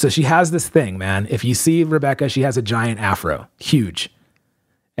 happens. So she has this thing, man. If you see Rebecca, she has a giant afro, huge.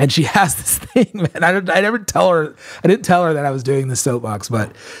 And she has this thing, man. I didn't tell her that I was doing the soapbox,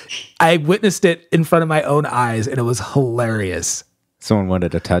 but I witnessed it in front of my own eyes, and it was hilarious. Someone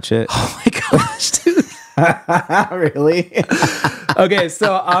wanted to touch it. Oh my gosh, dude. Really? Okay,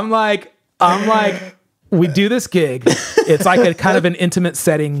 so I'm like, we do this gig. It's like a kind of an intimate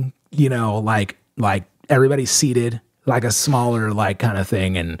setting, you know, like everybody's seated, like a smaller like kind of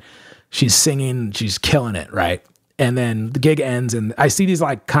thing, and she's singing, she's killing it, right? And then the gig ends, and I see these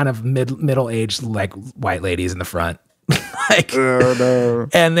like kind of middle-aged like white ladies in the front, like, oh, no.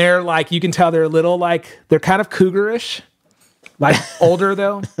 And they're like, you can tell they're a little like they're kind of cougarish, like older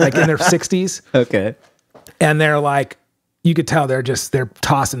though, like in their 60s. Okay. And they're like, you could tell they're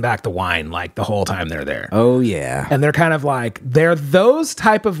tossing back the wine like the whole time they're there. Oh yeah. And they're kind of like, they're those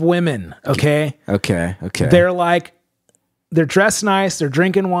type of women. Okay. Okay. They're like, they're dressed nice. They're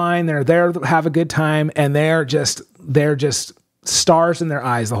drinking wine. They're there to have a good time. And they're just stars in their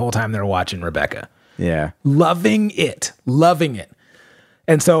eyes the whole time they're watching Rebecca. Yeah. Loving it.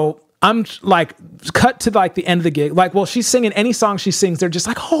 And so I'm like, cut to like the end of the gig. Like, well, she's singing any song she sings. They're just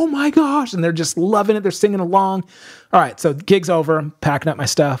like, oh my gosh. And they're just loving it. They're singing along. All right. So gig's over. I'm packing up my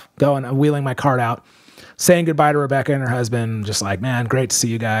stuff, I'm wheeling my cart out, saying goodbye to Rebecca and her husband. Just like, man, great to see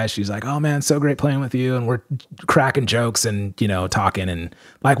you guys. She's like, oh man, so great playing with you. And we're cracking jokes and, you know, talking and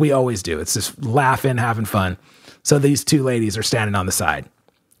like we always do. It's just laughing, having fun. So these two ladies are standing on the side.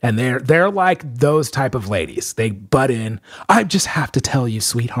 And they're like those type of ladies. They butt in. I just have to tell you,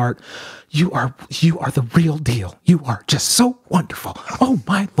 sweetheart, you are the real deal. You are just so wonderful. Oh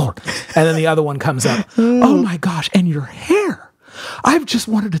my Lord. And then the other one comes up. Oh my gosh. And your hair. I've just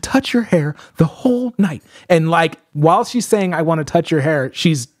wanted to touch your hair the whole night. And like, while she's saying, I want to touch your hair,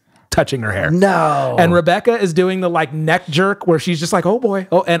 she's touching her hair. No. And Rebecca is doing the like neck jerk where she's just like, oh boy.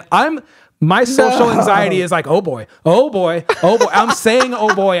 Oh, and my social anxiety is like, oh boy, oh boy, oh boy. I'm saying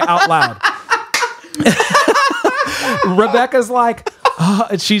oh boy out loud. Rebecca's like,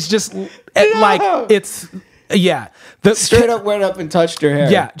 and she's just like, it's, yeah. Straight up went up and touched her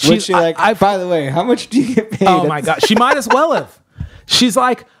hair. Yeah. She's like, by the way, how much do you get paid? Oh my God. She might as well have. She's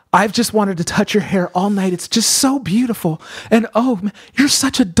like, I've just wanted to touch your hair all night. It's just so beautiful. And oh, man, you're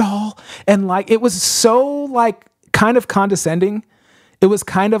such a doll. And like, it was so like kind of condescending. It was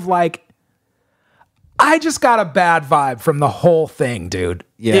kind of like, I just got a bad vibe from the whole thing, dude.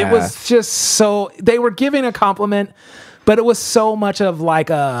 Yeah. It was just so, they were giving a compliment, but it was so much of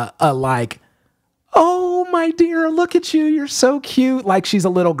like a like, oh my dear, look at you. You're so cute. Like she's a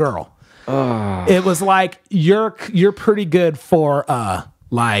little girl. It was like, you're pretty good for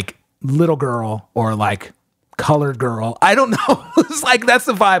like little girl or like colored girl. I don't know. It's like, that's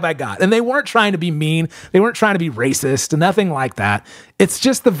the vibe I got. And they weren't trying to be mean. They weren't trying to be racist, nothing like that. It's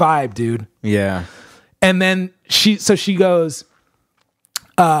just the vibe, dude. Yeah. And then she goes,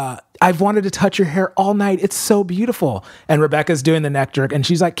 I've wanted to touch your hair all night. It's so beautiful. And Rebecca's doing the neck jerk and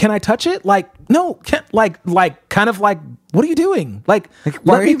she's like, can I touch it? Like, no, can't, like, kind of like, what are you doing? Like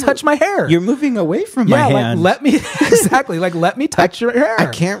let me touch my hair. You're moving away from my hand. Like, let me, exactly. Like, let me touch your hair. I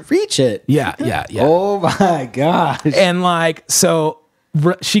can't reach it. Yeah. Oh my gosh. And like, so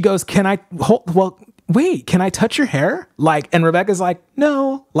she goes, can I wait, can I touch your hair? Like, and Rebecca's like,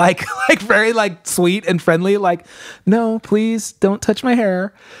 no, like very like sweet and friendly. Like, no, please don't touch my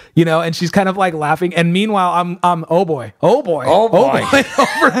hair, you know? And she's kind of like laughing. And meanwhile, I'm, oh boy, over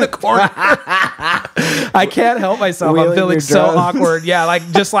in the corner. I can't help myself. Wheeling I'm feeling so awkward. Yeah.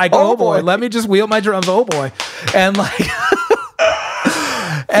 Like, just like, oh boy, let me just wheel my drums. Oh boy. And like,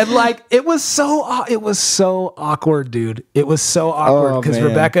 And like it was so awkward, dude. It was so awkward because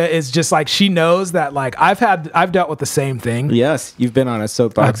Rebecca is just like, she knows that like I've dealt with the same thing. Yes, you've been on a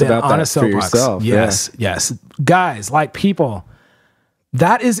soapbox about that for yourself. Yes, yes. Guys, like people,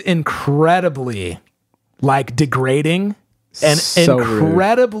 that is incredibly like degrading and so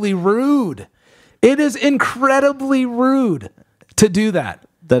incredibly rude. It is incredibly rude to do that.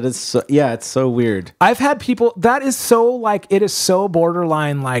 That is so, yeah, it's so weird. I've had people that is so like, it is so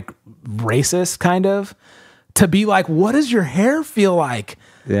borderline like racist kind of to be like, what does your hair feel like?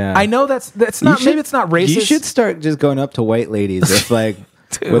 Yeah. I know that's not, maybe it's not racist. You should start just going up to white ladies with like,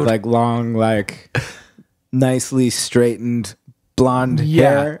 with like long, like nicely straightened blonde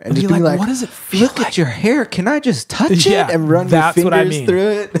hair and just be like, what does it feel like? Look at your hair. Can I just touch it and run your fingers through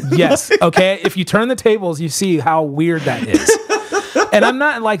it? Yes. Okay. If you turn the tables, you see how weird that is. And I'm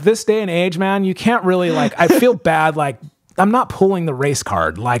not like this day and age, man, you can't really like, I feel bad. Like I'm not pulling the race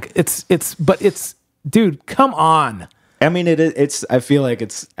card. Like but it's, dude, come on. I mean, I feel like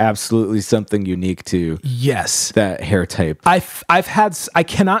it's absolutely something unique to that hair type. I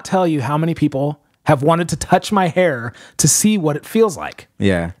cannot tell you how many people have wanted to touch my hair to see what it feels like.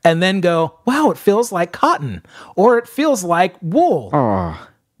 Yeah. And then go, wow, it feels like cotton or it feels like wool. Oh.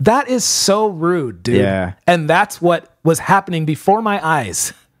 That is so rude, dude. Yeah. And that's what was happening before my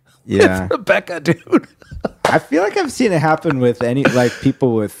eyes. Yeah. With Rebecca, dude. I feel like I've seen it happen with any, like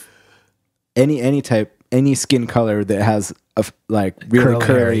people with any type, any skin color that has a like really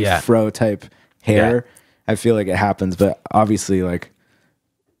curly fro type hair. Yeah. I feel like it happens, but obviously like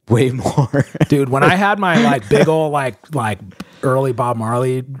way more. Dude, when I had my like big old like early Bob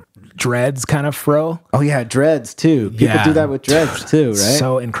Marley dreads kind of fro. Oh yeah, dreads too. People do that with dreads too, right?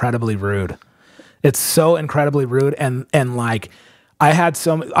 So incredibly rude. It's so incredibly rude, and like I had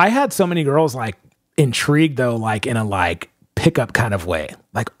so many girls like intrigued though, like in a like pickup kind of way.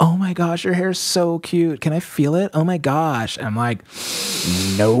 Like, oh my gosh, your hair's so cute. Can I feel it? Oh my gosh. I'm like,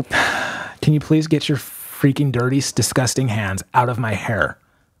 nope. Can you please get your freaking dirty, disgusting hands out of my hair?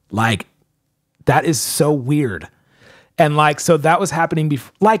 Like, that is so weird. And like, so that was happening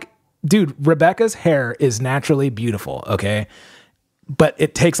before. Like, dude, Rebecca's hair is naturally beautiful, okay? But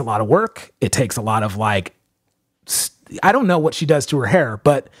it takes a lot of work. It takes a lot of like, I don't know what she does to her hair,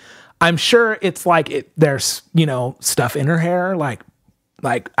 but I'm sure it's like there's, you know, stuff in her hair, like,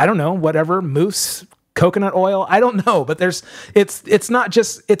 I don't know, whatever, mousse, coconut oil. I don't know, but it's not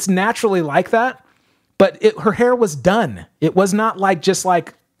just, it's naturally like that, but her hair was done. It was not like, just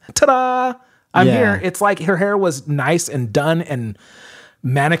like, ta-da, I'm here. It's like her hair was nice and done and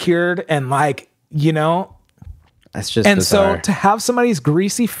manicured and like, you know, that's just and bizarre. So to have somebody's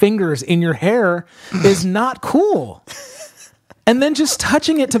greasy fingers in your hair is not cool. And then just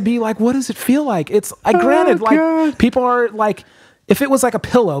touching it to be like, what does it feel like? It's granted, like people are like, if it was like a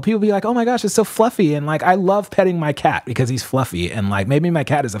pillow, people be like, oh my gosh, it's so fluffy. And like, I love petting my cat because he's fluffy. And like, maybe my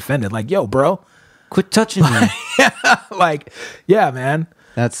cat is offended. Like, yo, bro, quit touching me. Like, yeah, man.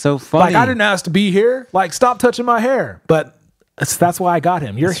 That's so funny. Like, I didn't ask to be here. Like, stop touching my hair. But that's why I got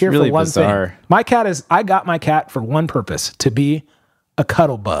him. You're here really for one thing. I got my cat for one purpose, to be a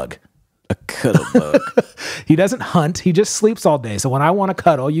cuddle bug. A cuddle bug. He doesn't hunt. He just sleeps all day. So when I want to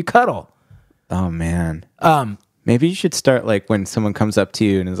cuddle, you cuddle. Oh man. Maybe you should start like when someone comes up to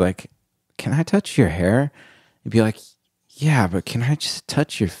you and is like, "Can I touch your hair?" You'd be like, "Yeah, but can I just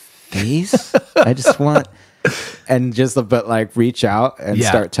touch your face? I just want." And just but like reach out and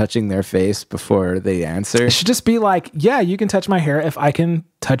start touching their face before they answer. It should just be like, yeah, you can touch my hair if I can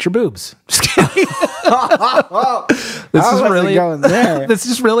touch your boobs. Just kidding. This is really going there. This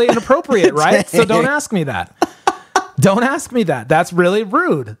is really inappropriate, right? So don't ask me that. Don't ask me that. That's really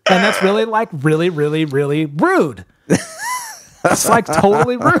rude. And that's really like really, really, really rude. It's like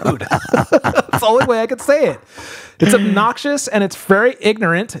totally rude. It's the only way I could say it. It's obnoxious and it's very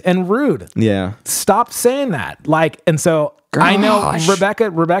ignorant and rude. Yeah. Stop saying that. Like, and so I know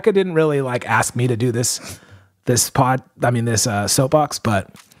Rebecca didn't really like ask me to do this soapbox,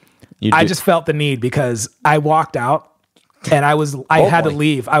 but I just felt the need because I walked out and I had to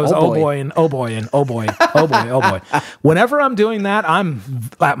leave. I was oh boy. Whenever I'm doing that, I'm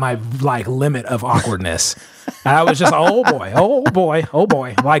at my like limit of awkwardness. And I was just, oh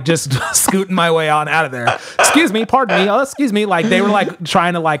boy, like just scooting my way on out of there. Excuse me, pardon me, excuse me. Like they were like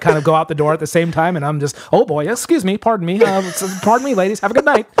trying to like kind of go out the door at the same time, and I'm just, oh boy, excuse me, pardon me, ladies, have a good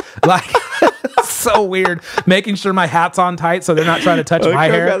night. Like so weird, making sure my hat's on tight so they're not trying to touch my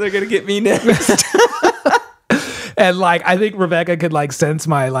hair. They're gonna get me next. And like, I think Rebecca could like sense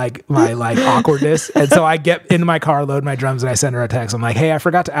my awkwardness. And so I get into my car, load my drums, and I send her a text. I'm like, hey, I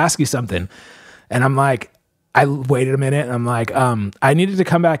forgot to ask you something. And I'm like, I waited a minute and I'm like, I needed to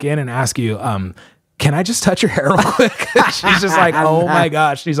come back in and ask you, can I just touch your hair real quick? She's just like, oh my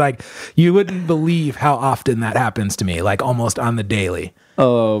gosh. She's like, you wouldn't believe how often that happens to me, like almost on the daily.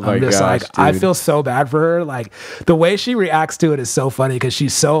 Oh my I'm just gosh, like, I dude. feel so bad for her. Like the way she reacts to it is so funny because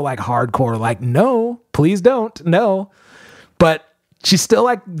she's so like hardcore, like, no, please don't, no. But she's still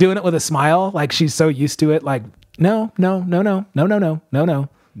like doing it with a smile. Like she's so used to it. Like, no.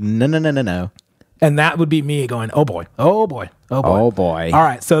 And that would be me going, oh boy. All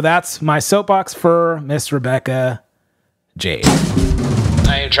right, so that's my soapbox for Miss Rebecca Jade.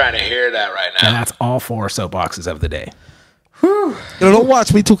 I ain't trying to hear that right And now. that's all 4 soapboxes of the day. Don't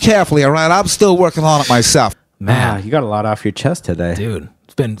watch me too carefully, all right? I'm still working on it myself. Man, Man, you got a lot off your chest today. dude,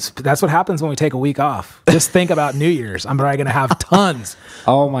 that's what happens when we take a week off. Just think about New Year's. I'm probably going to have tons.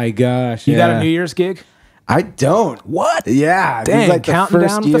 Oh my gosh. You got a New Year's gig? I don't. What? Yeah. Dang, this is like the counting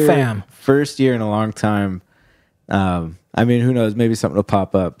first down with the fam. First year in a long time. I mean, who knows? Maybe something will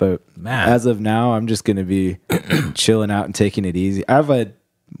pop up. But Man. as of now, I'm just going to be chilling out and taking it easy. I've had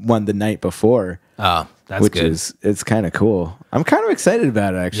one the night before. Oh, that's which good. it's kind of cool. I'm kind of excited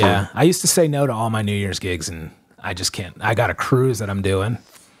about it, actually. Yeah, I used to say no to all my New Year's gigs, and I just can't. I got a cruise that I'm doing.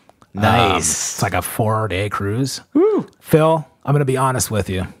 Nice. It's like a 4-day cruise. Woo. Phil, I'm going to be honest with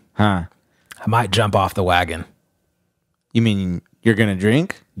you. Huh? I might jump off the wagon. You mean you're going to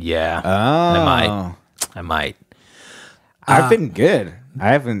drink? Yeah. Oh. I might. I've been good. I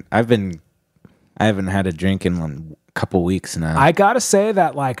haven't had a drink in a couple weeks now. I got to say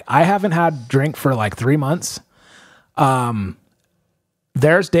that, like, I haven't had drink for like 3 months.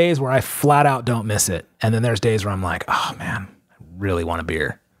 There's days where I flat out don't miss it. And then there's days where I'm like, oh man, I really want a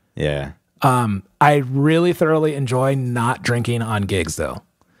beer. yeah. I really thoroughly enjoy not drinking on gigs though.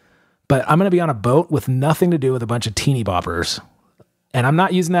 But I'm going to be on a boat with nothing to do with a bunch of teeny boppers. And I'm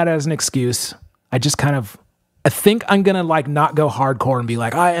not using that as an excuse. I think I'm going to like not go hardcore and be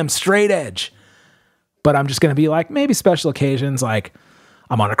like, I am straight edge. But I'm just going to be like, maybe special occasions. Like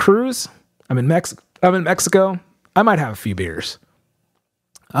I'm on a cruise. I'm in Mexico. I might have a few beers.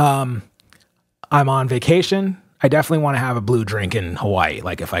 I'm on vacation. I definitely want to have a blue drink in Hawaii.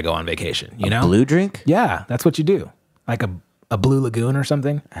 Like if I go on vacation, you know, Blue drink? yeah, that's what you do. Like a blue lagoon or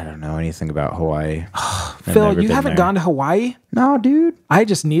something. I don't know anything about Hawaii. Phil, you haven't gone to Hawaii? No, dude. I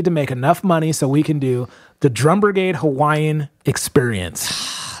just need to make enough money so we can do the Drum Brigade Hawaiian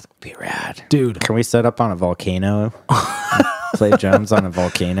experience. Be rad. Dude, Can we set up on a volcano? Play drums on a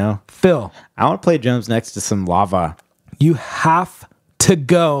volcano? Phil, I want to play drums next to some lava. you have to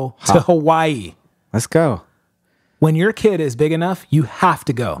go to Hawaii. Let's go. When your kid is big enough, you have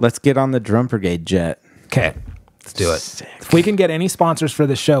to go. Let's get on the Drum Brigade jet. Okay, let's do it. If we can get any sponsors for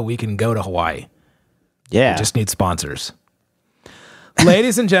the show, we can go to Hawaii. Yeah. Just need sponsors.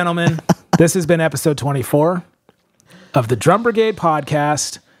 Ladies and gentlemen, this has been episode 24 of the Drum Brigade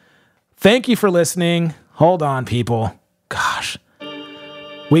podcast. Thank you for listening. Hold on, people. Gosh.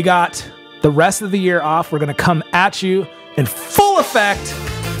 We got the rest of the year off. We're going to come at you in full effect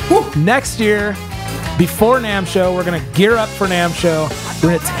next year. Before NAMM Show, we're going to gear up for NAMM Show.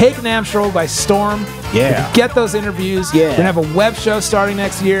 We're going to take NAMM Show by storm. Yeah. We're gonna get those interviews. Yeah. We're going to have a web show starting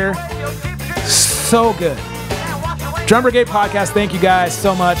next year. So good. Drum Brigade Podcast, thank you guys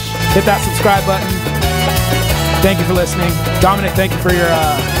so much. Hit that subscribe button. Thank you for listening. Dominic, thank you for your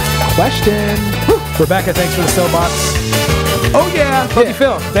question. Rebecca, thanks for the soapbox. Oh yeah, love you,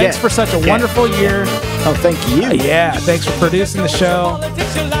 Phil. Thanks for such a wonderful year. Oh, thank you. Yeah, thanks for producing the show.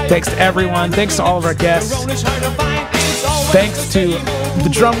 Thanks to everyone. Thanks to all of our guests. Thanks to the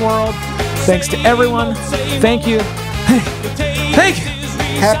drum world. Thanks to everyone. Thank you. Thank you.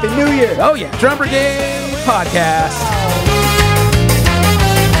 Happy New Year. Oh yeah, Drum Brigade Podcast.